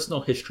called The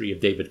Personal History of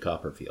David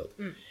Copperfield.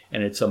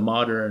 And it's a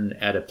modern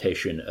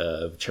adaptation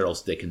of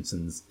Charles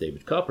Dickinson's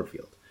David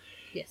Copperfield.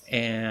 Yes.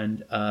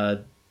 And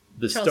Charles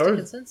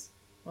Dickinson's?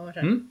 One more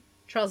time.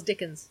 Charles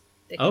Dickens.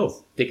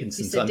 Oh,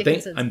 Dickinson's.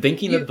 Dickinson's. I'm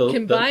thinking of the...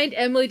 combined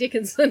Emily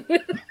Dickinson.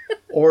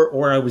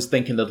 or I was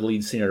thinking of the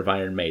lead singer of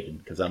Iron Maiden,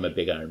 because I'm a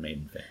big Iron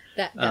Maiden fan.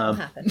 That will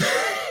happen.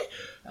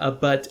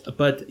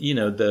 But you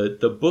know,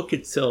 the book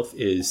itself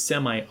is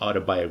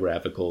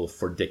semi-autobiographical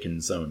for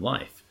Dickens' own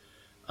life.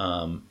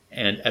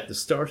 And at the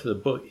start of the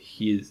book,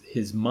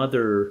 his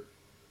mother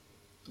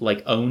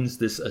like owns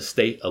this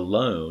estate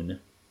alone,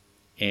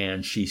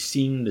 and she's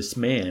seen this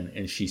man,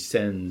 and she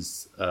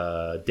sends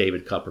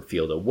David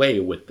Copperfield away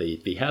with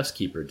the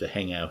housekeeper to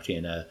hang out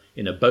in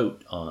a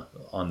boat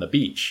on the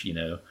beach. You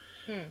know,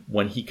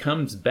 when he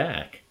comes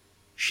back,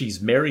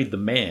 she's married the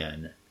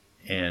man,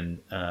 and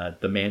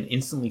the man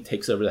instantly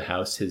takes over the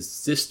house. His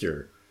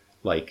sister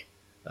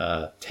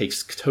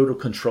takes total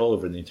control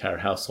over the entire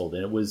household,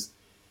 and it was.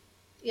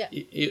 Yeah,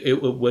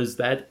 it was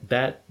that,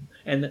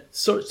 and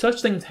so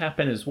such things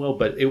happen as well.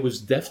 But it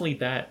was definitely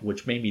that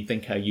which made me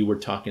think how you were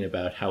talking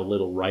about how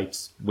little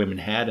rights women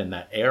had in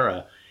that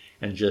era,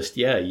 and just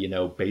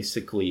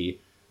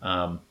basically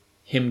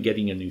him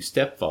getting a new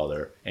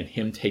stepfather and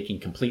him taking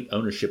complete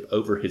ownership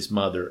over his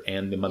mother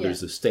and the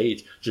mother's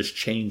estate just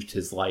changed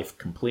his life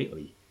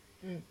completely.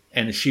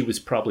 And she was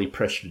probably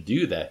pressured to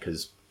do that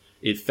because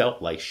it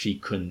felt like she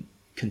couldn't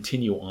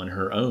continue on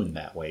her own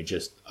that way,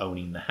 just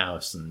owning the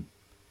house and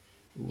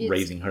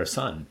raising her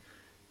son.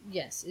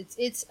 Yes,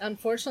 it's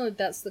unfortunately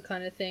that's the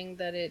kind of thing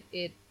that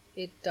it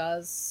it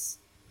does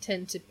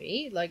tend to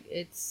be. Like,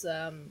 it's,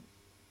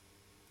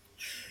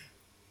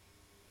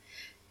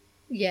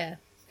 yeah.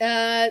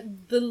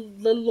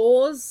 The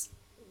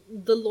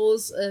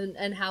laws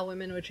and how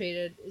women were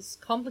treated is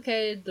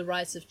complicated. The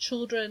rights of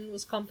children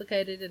was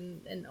complicated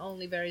and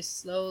only very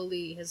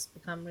slowly has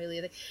become really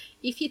a thing.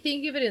 If you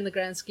think of it in the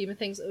grand scheme of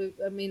things,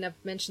 I mean, I've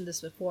mentioned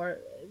this before,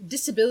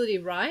 disability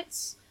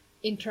rights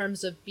in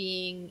terms of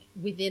being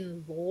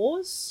within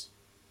laws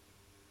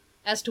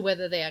as to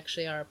whether they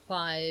actually are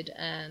applied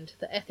and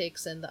the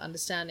ethics and the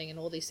understanding and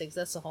all these things,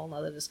 that's a whole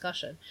nother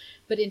discussion.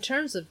 But in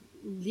terms of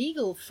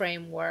legal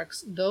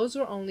frameworks, those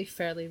were only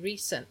fairly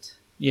recent.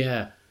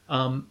 Yeah.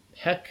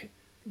 Heck,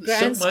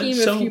 grand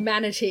scheme of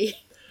humanity.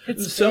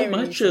 So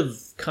much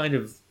of kind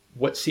of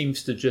what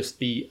seems to just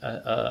be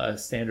a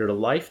standard of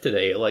life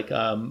today. Like,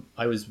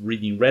 I was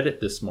reading Reddit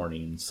this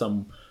morning, and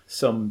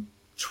some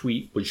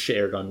tweet was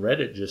shared on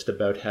Reddit just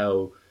about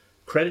how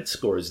credit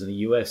scores in the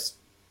U.S.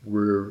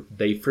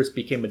 they first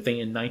became a thing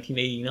in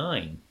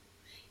 1989.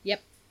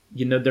 Yep.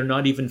 You know, they're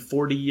not even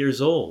 40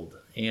 years old,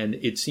 and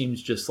it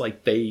seems just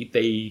like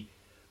they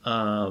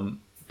are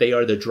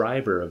the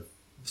driver of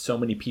so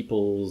many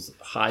people's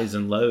highs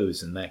and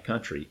lows in that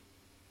country.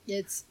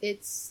 It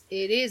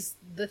is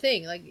the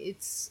thing. Like,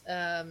 it's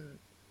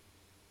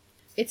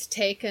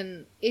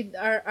taken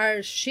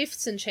our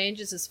shifts and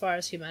changes as far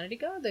as humanity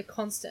go. They're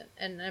constant,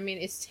 and I mean,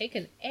 it's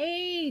taken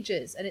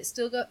ages, and it's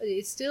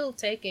still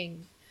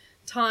taking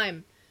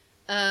time.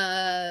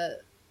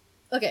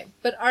 Okay,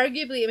 but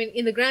arguably, I mean,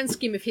 in the grand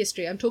scheme of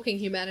history, I'm talking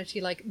humanity,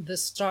 like the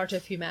start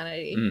of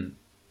humanity. Mm.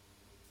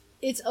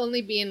 It's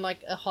only been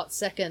like a hot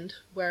second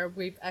where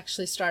we've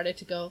actually started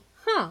to go,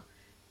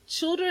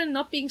 children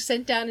not being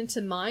sent down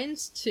into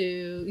mines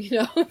to,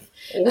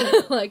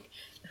 like,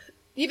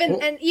 even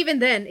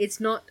then,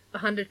 it's not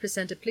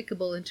 100%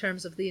 applicable in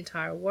terms of the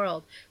entire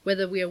world,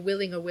 whether we are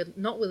willing or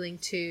not willing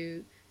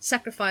to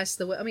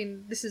sacrifice I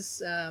mean, this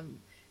is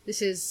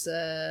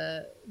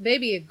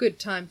maybe a good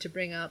time to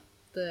bring up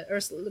the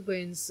Ursula Le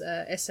Guin's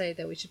essay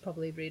that we should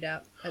probably read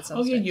out at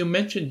some stage. Yeah, you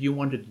mentioned you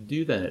wanted to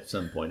do that at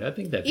some point. I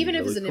think that'd be even if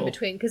really it's an cool.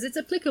 in-between, because it's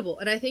applicable,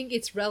 and I think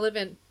it's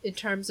relevant in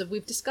terms of,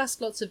 we've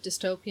discussed lots of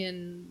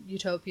dystopian,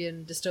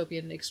 utopian,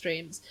 dystopian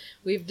extremes.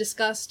 We've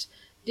discussed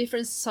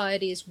different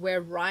societies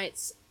where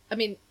rights, I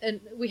mean,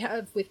 and we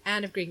have with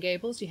Anne of Green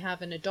Gables, you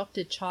have an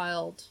adopted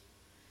child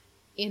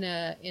in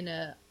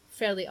a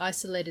fairly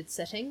isolated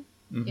setting,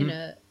 Mm-hmm. in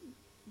a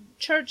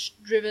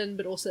church-driven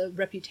but also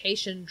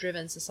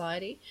reputation-driven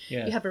society.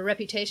 Yeah. You have a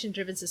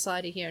reputation-driven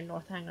society here in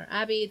Northanger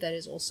Abbey that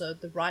is also,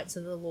 the rights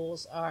and the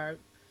laws are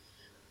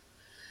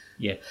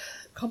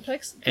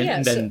complex.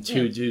 And then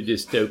do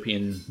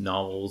dystopian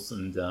novels.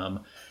 And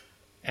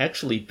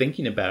actually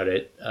thinking about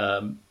it,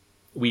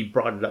 we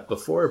brought it up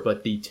before,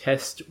 but the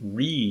test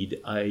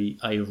read I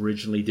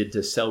originally did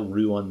to sell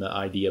Rue on the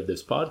idea of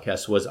this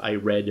podcast was I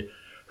read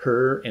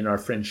her and our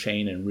friend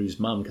Shane and Rue's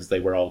mom, because we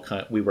were all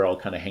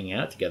kind of hanging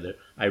out together.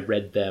 I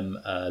read them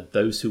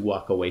Those Who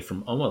Walk Away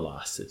from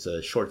Omelas. It's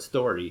a short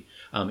story.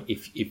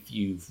 If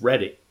you've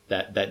read it,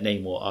 that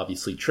name will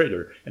obviously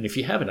trigger. And if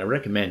you haven't, I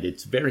recommend it.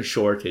 It's very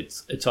short.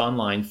 It's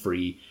online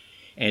free.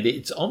 And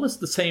it's almost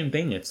the same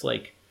thing. It's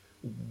like,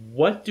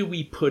 what do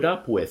we put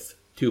up with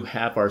to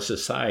have our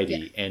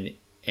society? Yeah.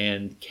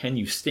 And can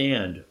you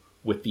stand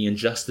with the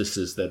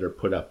injustices that are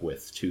put up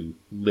with to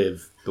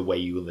live the way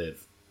you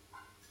live?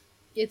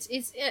 It's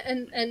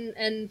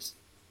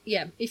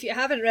yeah, if you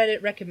haven't read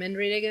it, recommend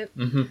reading it.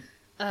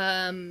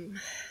 Mm-hmm.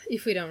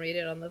 If we don't read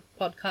it on the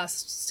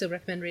podcast, still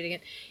recommend reading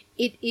it.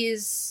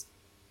 It's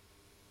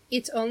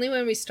only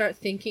when we start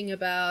thinking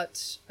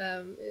about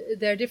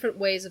there are different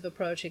ways of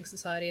approaching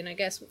society, and I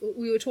guess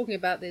we talk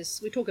about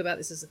this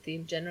as a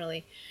theme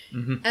generally.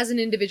 Mm-hmm. As an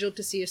individual,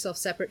 to see yourself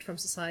separate from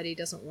society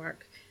doesn't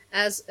work.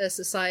 As a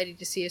society,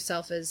 to see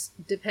yourself as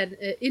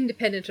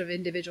independent of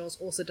individuals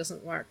also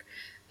doesn't work.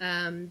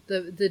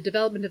 The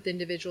development of the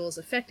individual is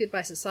affected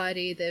by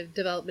society. The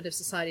development of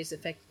society is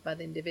affected by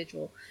the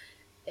individual,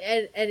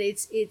 and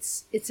it's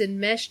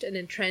enmeshed and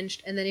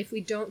entrenched. And then if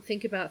we don't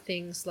think about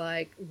things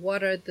like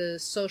what are the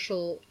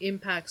social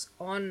impacts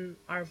on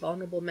our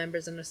vulnerable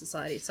members in a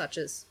society, such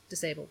as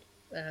disabled,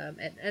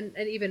 and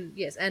even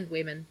and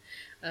women,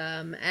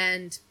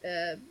 and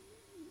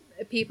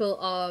people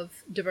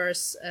of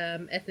diverse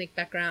ethnic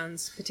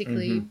backgrounds,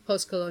 particularly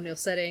post-colonial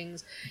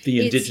settings.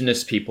 The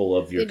indigenous people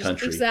of your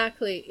country.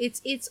 Exactly.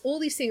 It's all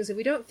these things. If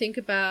we don't think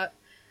about,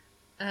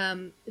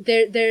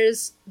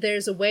 there's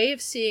a way of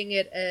seeing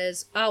it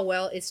as,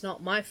 it's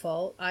not my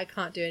fault, I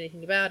can't do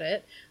anything about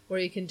it. Or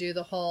you can do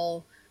the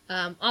whole,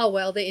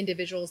 they're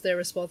individuals, they're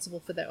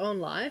responsible for their own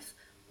life.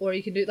 Or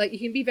you can do, you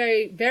can be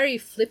very, very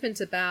flippant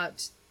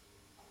about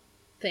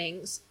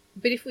things.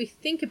 But if we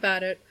think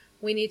about it,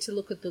 we need to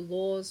look at the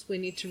laws. We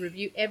need to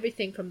review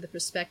everything from the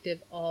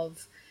perspective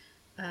of,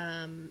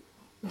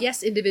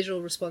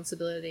 individual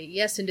responsibility,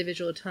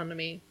 individual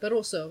autonomy, but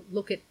also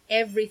look at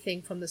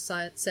everything from the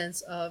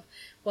sense of,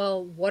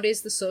 what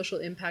is the social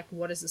impact?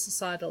 What is the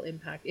societal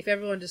impact? If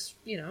everyone just,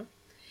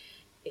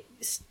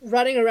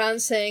 running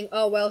around saying,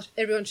 oh, well,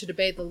 everyone should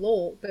obey the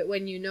law. But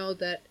when you know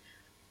that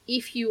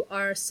if you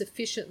are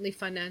sufficiently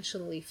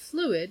financially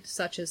fluid,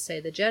 such as, say,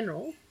 the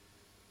general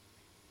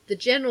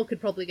could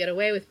probably get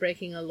away with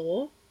breaking a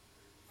law.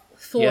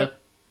 Thorpe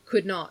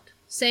could not.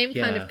 Same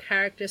kind of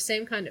character,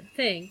 same kind of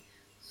thing.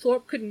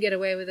 Thorpe couldn't get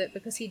away with it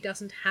because he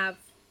doesn't have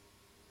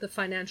the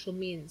financial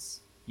means.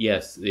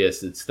 Yes,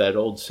 it's that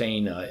old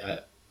saying.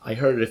 I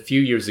heard it a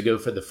few years ago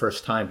for the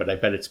first time, but I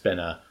bet it's been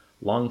a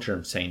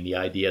long-term saying. The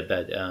idea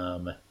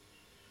that,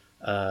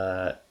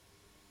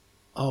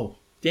 oh,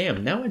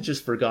 damn, now I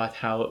just forgot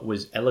how it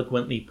was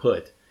eloquently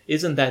put.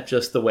 Isn't that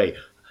just the way?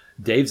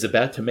 Dave's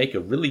about to make a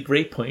really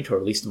great point, or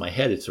at least in my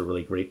head, it's a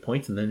really great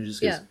point, and then it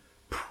just goes.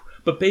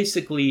 But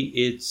basically,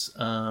 it's.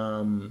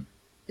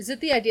 Is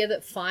it the idea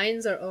that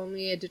fines are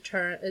only a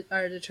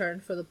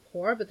deterrent for the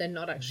poor, but they're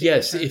not actually?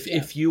 Yes,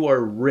 if you are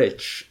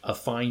rich, a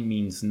fine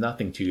means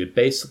nothing to you. It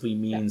basically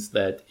means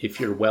that if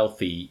you're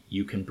wealthy,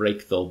 you can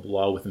break the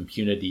law with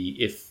impunity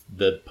if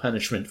the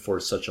punishment for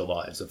such a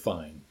law is a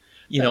fine.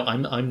 You know,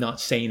 I'm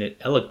not saying it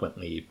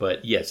eloquently,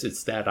 but yes,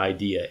 it's that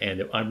idea.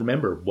 And I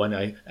remember when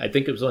I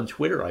think it was on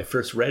Twitter, I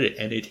first read it,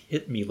 and it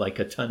hit me like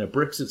a ton of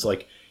bricks. It's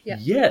like,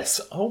 yes,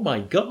 oh my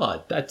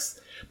God, that's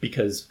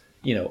because,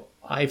 you know,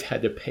 I've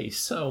had to pay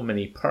so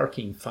many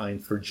parking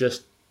fines for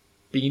just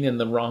being in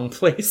the wrong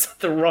place at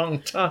the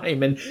wrong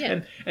time.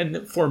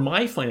 And for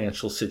my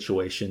financial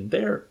situation,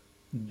 they're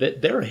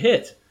a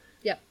hit.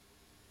 Yeah.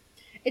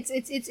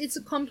 It's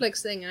a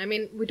complex thing. I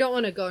mean, we don't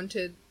want to go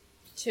into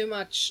too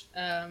much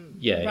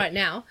right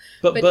now,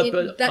 but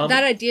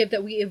that idea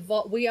that we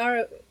evolve,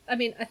 I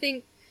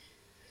think,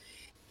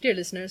 dear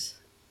listeners,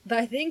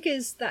 I think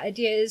is the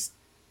idea is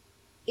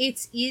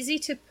it's easy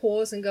to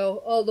pause and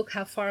go, oh, look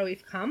how far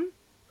we've come.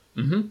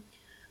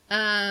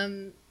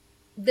 Mm-hmm.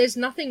 There's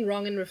nothing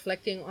wrong in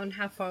reflecting on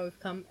how far we've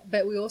come,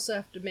 but we also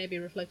have to maybe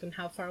reflect on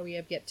how far we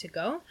have yet to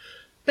go.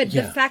 But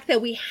the fact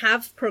that we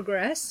have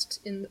progressed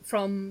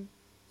from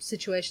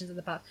situations in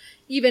the past,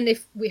 even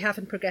if we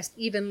haven't progressed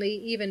evenly,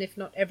 even if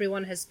not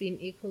everyone has been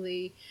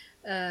equally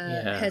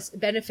has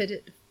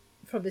benefited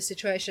from this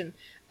situation,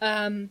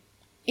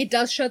 it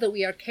does show that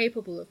we are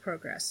capable of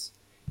progress.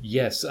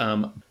 Yes,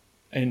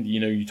 and you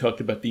know, you talked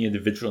about the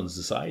individual and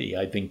society.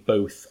 I think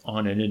both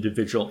on an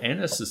individual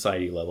and a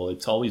society level,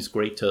 it's always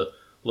great to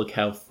look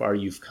how far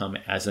you've come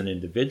as an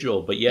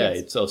individual. But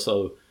it's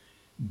also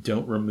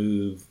don't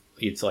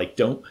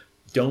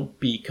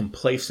be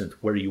complacent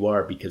where you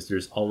are, because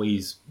there's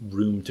always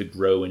room to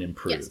grow and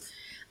improve. Yes.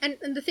 And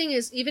the thing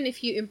is, even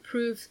if you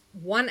improve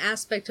one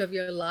aspect of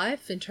your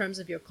life in terms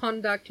of your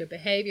conduct, your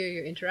behavior,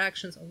 your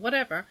interactions, or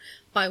whatever,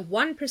 by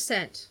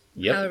 1%,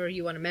 however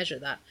you want to measure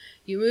that,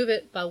 you move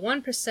it by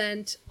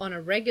 1% on a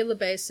regular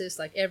basis,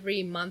 like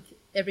every month,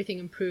 everything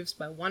improves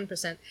by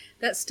 1%,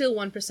 that's still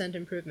 1%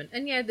 improvement.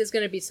 And there's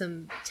going to be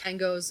some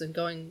tangos and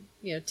going,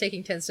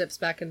 taking 10 steps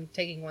back and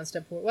taking 1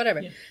 step forward,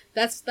 whatever. Yeah.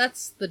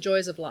 That's the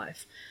joys of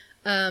life.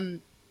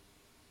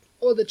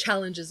 Or the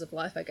challenges of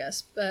life, I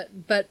guess. But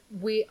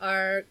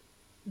the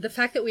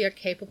fact that we are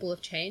capable of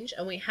change,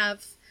 and we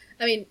have,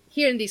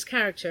 here in these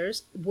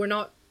characters,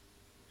 their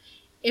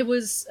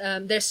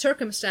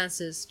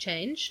circumstances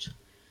changed.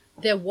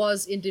 There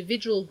was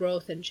individual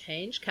growth and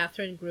change.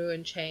 Catherine grew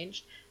and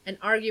changed. And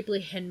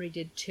arguably Henry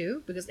did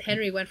too, because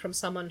Henry went from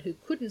someone who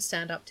couldn't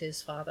stand up to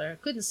his father,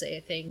 couldn't say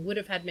a thing, would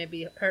have had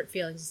maybe hurt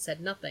feelings and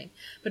said nothing.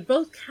 But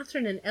both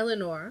Catherine and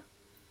Eleanor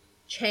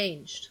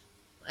changed,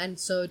 and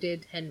so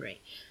did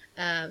Henry.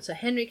 So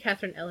Henry,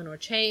 Catherine, Eleanor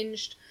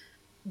changed.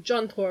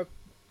 John Thorpe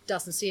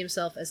doesn't see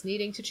himself as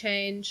needing to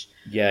change.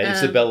 Yeah,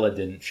 Isabella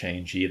didn't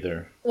change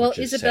either. Well,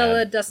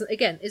 Isabella doesn't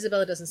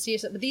see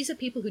herself. But these are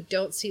people who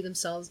don't see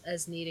themselves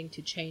as needing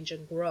to change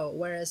and grow.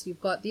 Whereas you've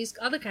got these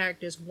other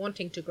characters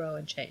wanting to grow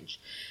and change.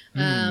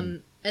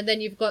 And then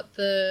you've got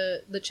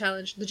the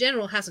challenge. The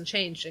general hasn't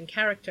changed in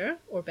character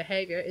or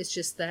behavior. It's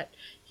just that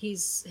they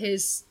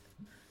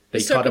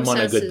caught him on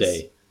a good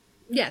day.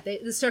 Yeah,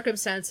 the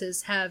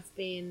circumstances have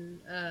been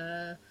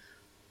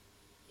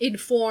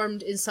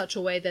informed in such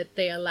a way that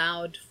they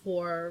allowed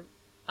for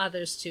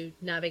others to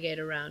navigate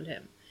around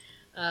him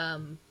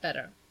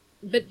better.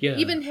 But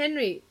even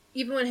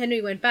when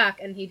Henry went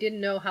back and he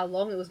didn't know how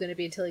long it was going to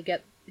be until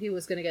he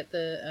was going to get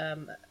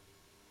the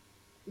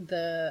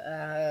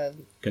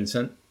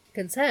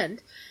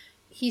consent,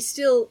 he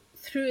still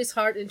threw his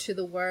heart into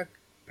the work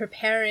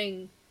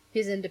preparing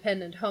his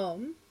independent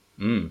home.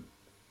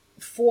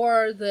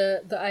 For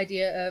the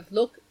idea of,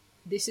 look,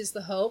 this is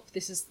the hope,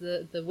 this is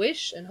the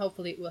wish, and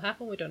hopefully it will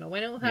happen. We don't know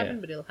when it will happen,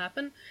 but it'll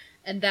happen.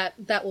 And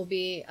that will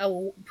be, I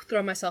will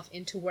throw myself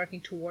into working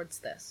towards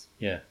this.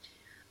 Yeah.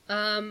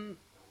 And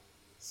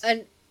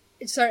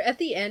sorry, at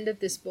the end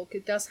of this book,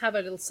 it does have a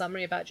little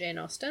summary about Jane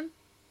Austen.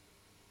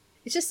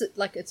 It's just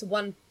like it's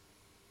one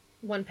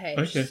page.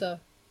 Okay. So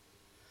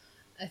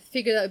I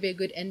figured that would be a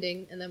good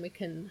ending, and then we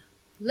can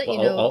let you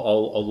know.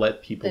 I'll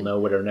let people know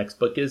what our next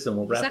book is, and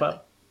we'll wrap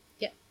up.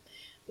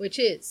 Which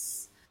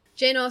is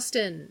Jane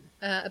Austen,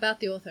 about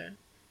the author.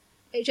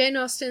 Jane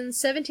Austen,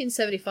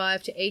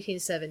 1775 to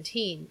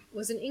 1817,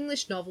 was an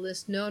English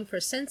novelist known for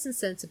Sense and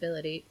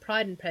Sensibility,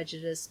 Pride and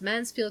Prejudice,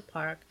 Mansfield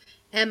Park,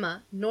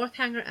 Emma,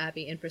 Northanger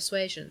Abbey, and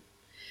Persuasion.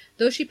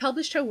 Though she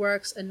published her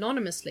works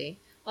anonymously,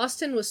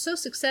 Austen was so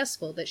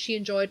successful that she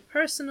enjoyed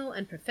personal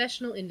and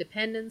professional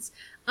independence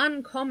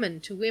uncommon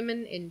to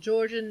women in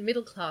Georgian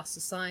middle-class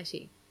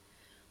society.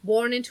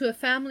 Born into a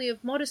family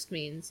of modest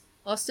means,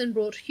 Austen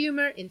brought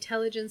humour,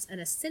 intelligence,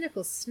 and a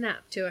cynical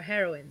snap to her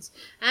heroines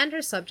and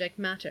her subject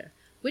matter,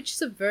 which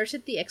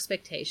subverted the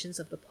expectations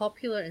of the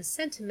popular and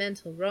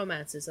sentimental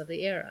romances of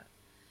the era.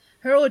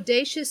 Her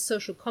audacious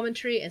social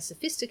commentary and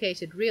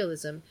sophisticated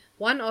realism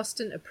won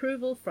Austen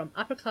approval from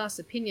upper-class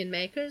opinion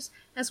makers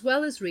as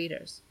well as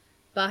readers.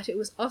 But it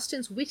was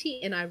Austen's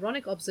witty and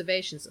ironic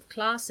observations of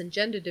class and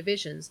gender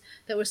divisions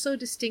that were so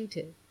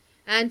distinctive,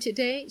 and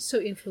today so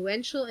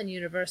influential and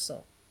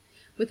universal.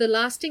 With a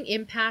lasting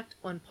impact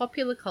on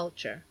popular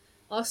culture,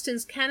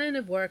 Austen's canon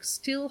of works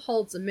still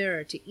holds a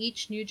mirror to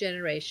each new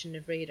generation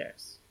of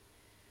readers.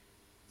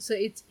 So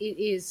it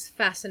is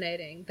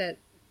fascinating that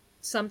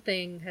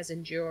something has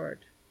endured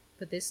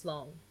for this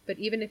long. But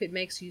even if it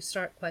makes you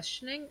start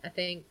questioning, I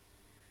think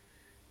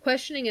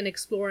questioning and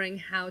exploring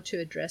how to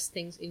address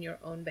things in your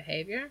own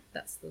behavior,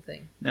 that's the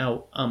thing.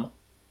 Now,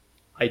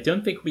 I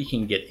don't think we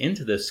can get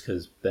into this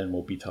because then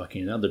we'll be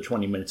talking another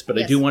 20 minutes, but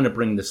yes. I do want to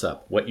bring this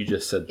up, what you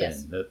just said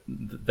then,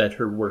 that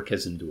her work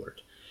has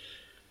endured.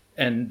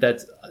 And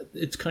that's,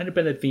 it's kind of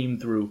been a theme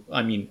through,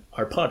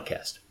 our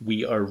podcast.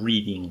 We are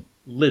reading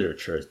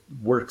literature,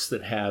 works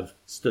that have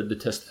stood the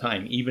test of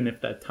time, even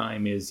if that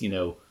time is,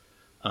 the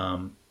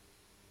 40s,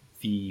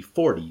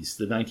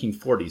 the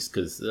 1940s,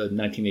 because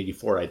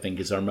 1984, I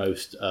think, is our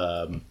most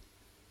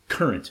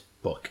current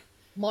book.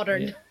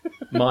 Modern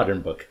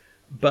book.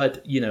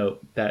 But,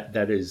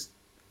 that is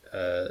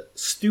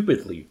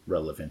stupidly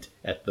relevant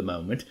at the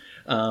moment.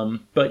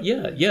 But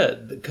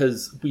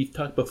because we've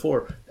talked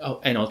before,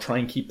 and I'll try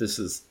and keep this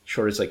as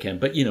short as I can,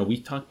 but,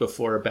 we've talked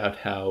before about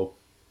how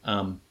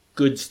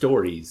good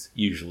stories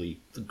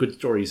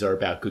are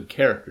about good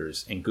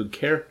characters, and good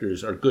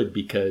characters are good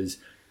because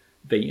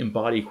they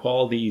embody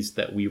qualities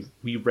that we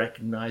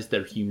recognize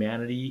their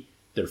humanity,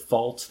 their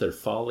faults, their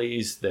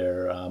follies,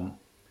 their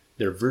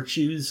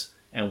virtues,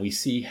 and we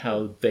see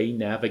how they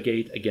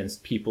navigate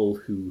against people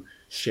who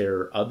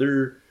share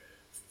other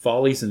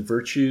follies and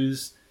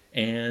virtues,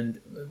 and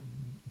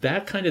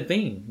that kind of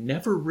thing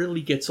never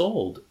really gets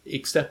old,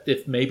 except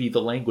if maybe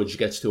the language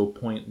gets to a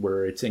point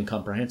where it's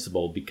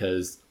incomprehensible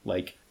because,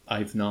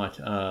 I've not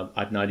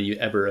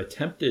ever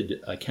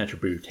attempted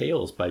Canterbury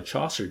Tales by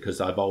Chaucer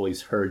because I've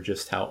always heard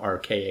just how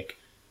archaic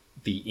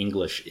the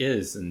English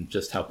is and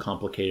just how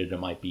complicated it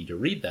might be to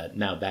read that.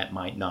 Now, that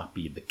might not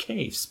be the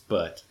case,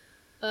 but...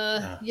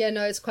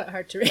 it's quite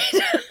hard to read.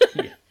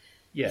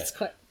 Yeah. It's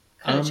quite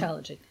kind of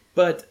challenging.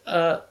 But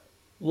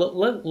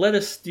let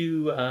us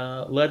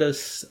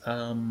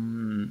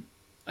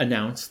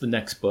announce the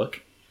next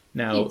book.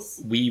 Now,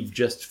 We've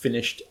just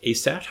finished a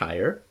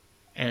satire,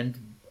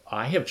 and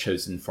I have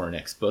chosen for our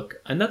next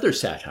book another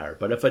satire,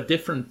 but of a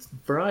different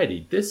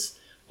variety. This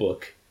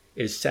book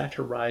is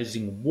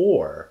satirizing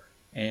war,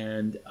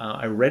 and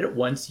I read it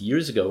once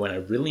years ago, and I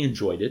really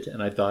enjoyed it,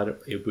 and I thought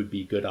it would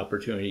be a good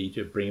opportunity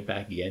to bring it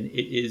back again.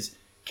 It is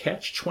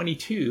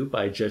Catch-22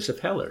 by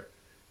Joseph Heller.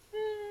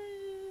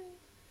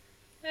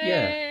 Hey.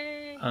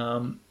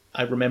 Yeah.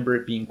 I remember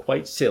it being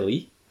quite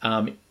silly.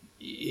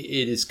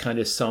 It is kind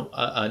of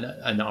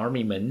an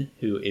armyman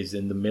who is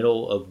in the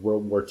middle of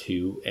World War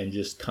II and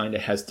just kind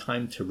of has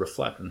time to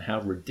reflect on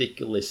how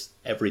ridiculous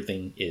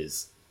everything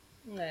is.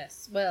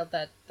 Yes, well,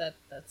 that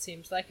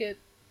seems like an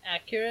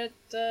accurate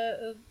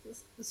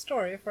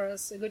story for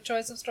us, a good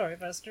choice of story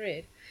for us to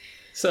read.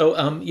 So,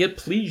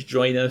 please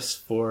join us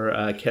for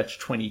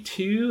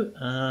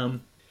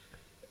Catch-22.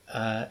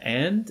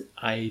 And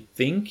I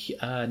think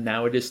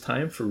now it is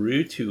time for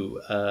Rue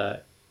to...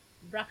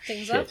 wrap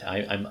things up.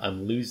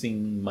 I'm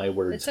losing my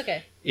words. It's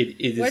okay. It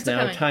is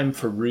now time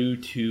for Rue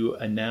to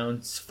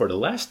announce for the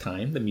last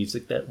time the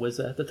music that was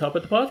at the top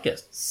of the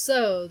podcast.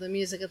 So the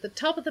music at the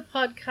top of the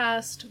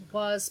podcast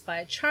was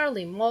by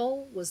Charlie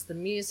Moll, was the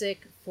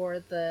music for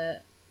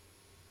the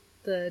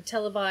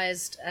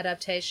televised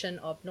adaptation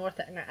of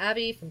Northanger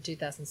Abbey from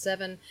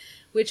 2007,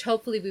 which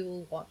hopefully we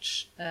will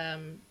watch.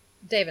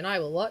 Dave and I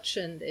will watch,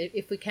 and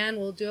if we can,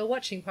 we'll do a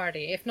watching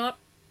party. If not,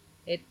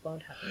 it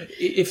won't happen.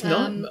 If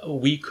not,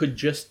 we could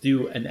just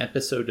do an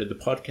episode of the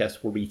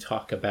podcast where we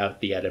talk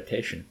about the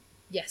adaptation.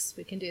 Yes,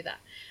 we can do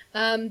that.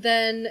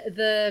 Then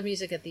the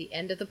music at the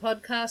end of the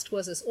podcast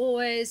was, as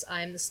always,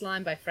 I'm the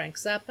Slime by Frank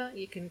Zappa.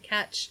 You can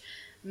catch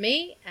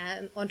me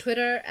on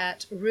Twitter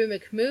at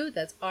RooMcMoo.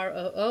 That's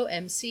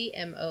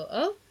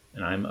ROOMCMOO.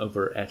 And I'm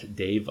over at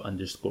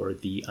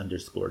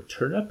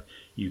Dave_the_turnip.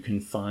 You can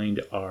find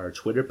our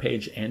Twitter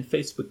page and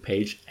Facebook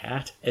page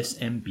at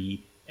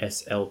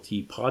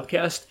SMB_SLT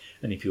Podcast.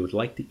 And if you would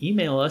like to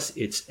email us,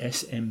 it's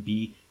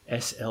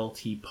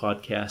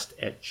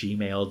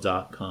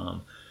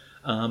smbsltpodcast@gmail.com.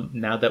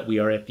 Now that we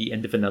are at the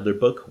end of another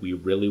book, we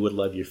really would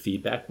love your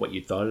feedback, what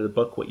you thought of the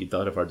book, what you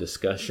thought of our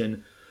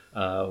discussion.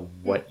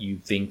 what you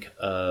think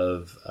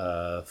of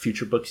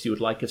future books you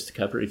would like us to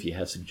cover, if you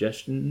have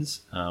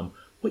suggestions.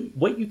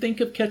 What you think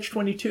of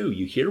Catch-22.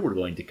 You hear we're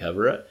going to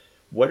cover it.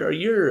 What are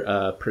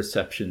your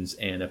perceptions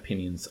and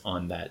opinions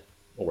on that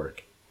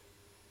work?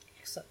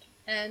 Excellent.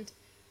 And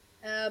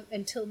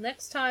until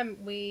next time,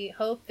 we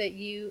hope that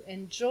you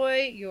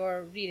enjoy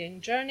your reading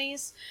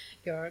journeys,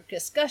 your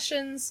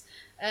discussions,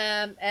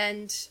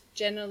 and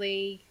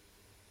generally,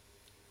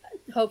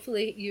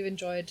 hopefully you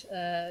enjoyed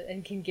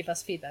and can give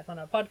us feedback on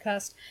our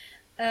podcast.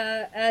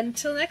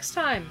 Until next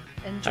time,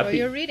 enjoy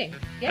your reading.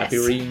 Yes. Happy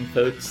reading,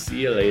 folks.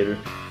 See you later.